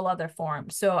via all other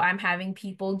forms. So I'm having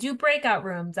people do breakout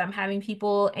rooms. I'm having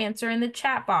people answer in the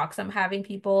chat box. I'm having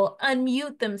people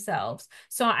unmute themselves.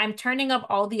 So I'm turning up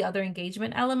all the other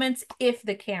engagement elements if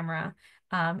the camera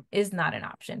is not an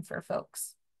option for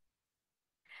folks.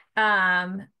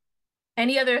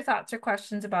 Any other thoughts or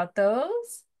questions about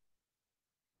those?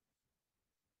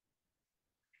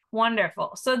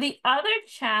 Wonderful. So the other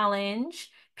challenge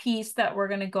piece that we're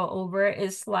going to go over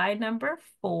is slide number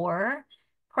 4,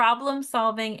 problem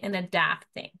solving and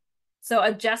adapting. So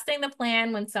adjusting the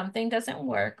plan when something doesn't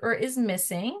work or is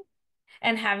missing,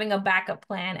 and having a backup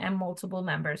plan and multiple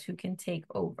members who can take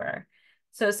over.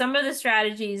 So some of the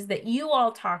strategies that you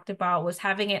all talked about was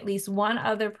having at least one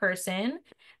other person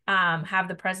have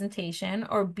the presentation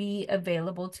or be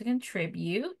available to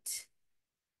contribute.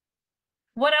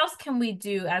 What else can we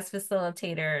do as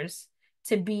facilitators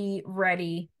to be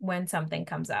ready when something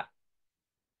comes up?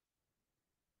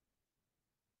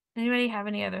 Anybody have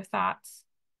any other thoughts?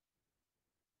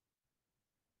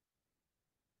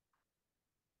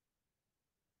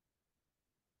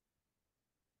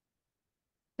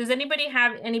 Does anybody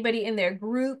have anybody in their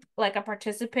group, like a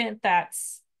participant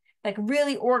that's like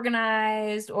really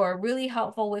organized or really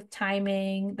helpful with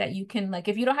timing, that you can, like,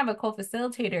 if you don't have a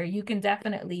co-facilitator, you can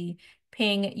definitely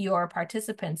ping your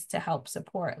participants to help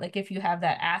support. Like if you have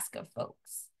that ask of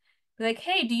folks, like,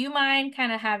 hey, do you mind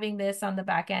kind of having this on the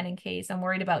back end in case I'm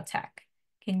worried about tech?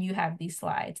 Can you have these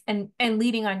slides? And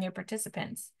leading on your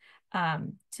participants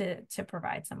to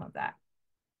provide some of that.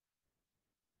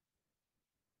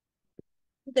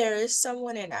 There is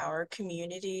someone in our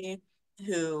community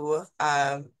who,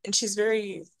 and she's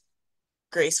very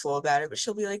graceful about it, but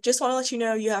she'll be like, just want to let you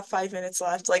know you have 5 minutes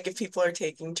left, like if people are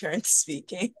taking turns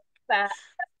speaking. That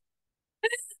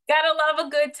gotta love a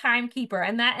good timekeeper,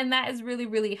 and that is really,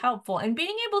 really helpful. And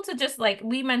being able to just, like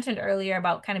we mentioned earlier,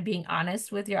 about kind of being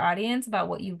honest with your audience about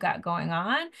what you've got going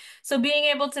on. So being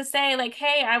able to say like,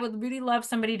 hey, I would really love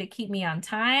somebody to keep me on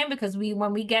time, because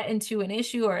when we get into an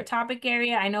issue or a topic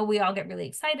area, I know we all get really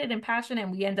excited and passionate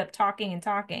and we end up talking and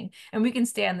talking, and we can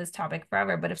stay on this topic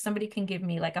forever. But if somebody can give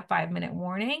me like a 5-minute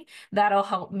warning, that'll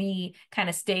help me kind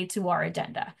of stay to our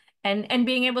agenda. And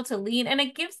being able to lean, and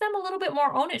it gives them a little bit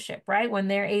more ownership, right? When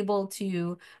they're able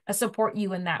to support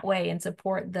you in that way and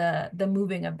support the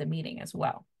moving of the meeting as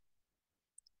well.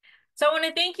 So I want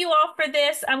to thank you all for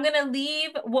this. I'm going to leave,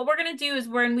 what we're going to do is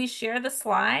when we share the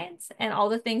slides and all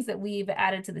the things that we've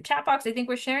added to the chat box, I think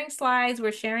we're sharing slides,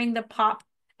 we're sharing the pop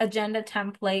agenda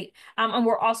template. And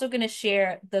we're also going to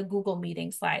share the Google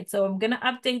Meeting slide. So I'm going to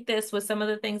update this with some of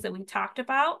the things that we talked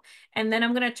about. And then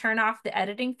I'm going to turn off the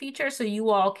editing feature so you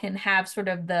all can have sort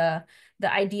of the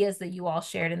ideas that you all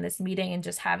shared in this meeting and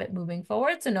just have it moving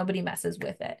forward so nobody messes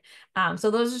with it.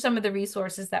 So those are some of the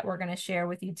resources that we're going to share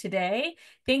with you today.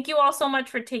 Thank you all so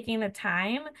much for taking the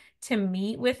time to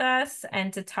meet with us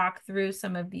and to talk through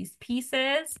some of these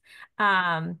pieces.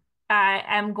 I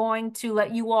am going to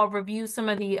let you all review some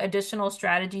of the additional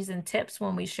strategies and tips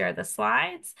when we share the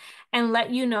slides, and let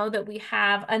you know that we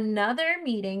have another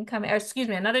meeting coming, or excuse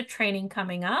me, another training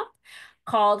coming up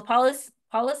called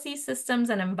Policy Systems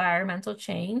and Environmental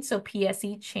Change, so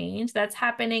PSE Change. That's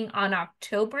happening on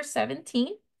October 17th.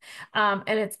 And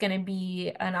it's going to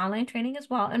be an online training as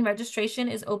well. And registration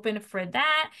is open for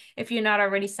that. If you're not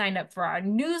already signed up for our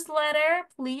newsletter,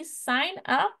 please sign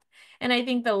up. And I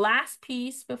think the last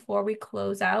piece before we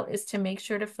close out is to make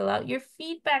sure to fill out your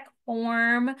feedback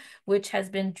form, which has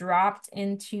been dropped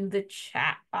into the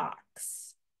chat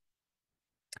box.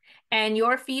 And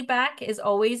your feedback is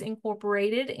always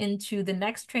incorporated into the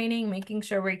next training, making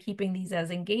sure we're keeping these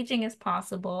as engaging as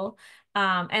possible.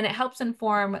 And it helps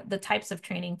inform the types of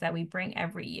trainings that we bring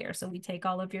every year. So we take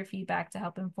all of your feedback to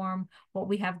help inform what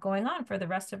we have going on for the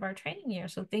rest of our training year.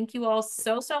 So thank you all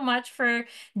so much for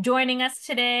joining us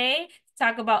today to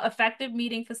talk about effective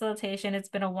meeting facilitation. It's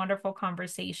been a wonderful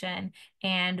conversation,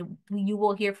 and you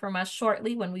will hear from us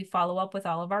shortly when we follow up with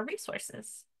all of our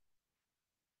resources.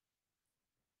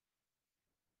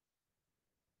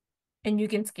 And you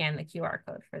can scan the QR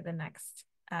code for the next,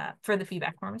 for the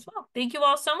feedback form as well. Thank you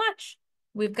all so much.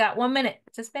 We've got 1 minute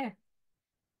to spare.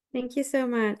 Thank you so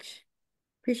much.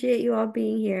 Appreciate you all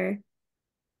being here.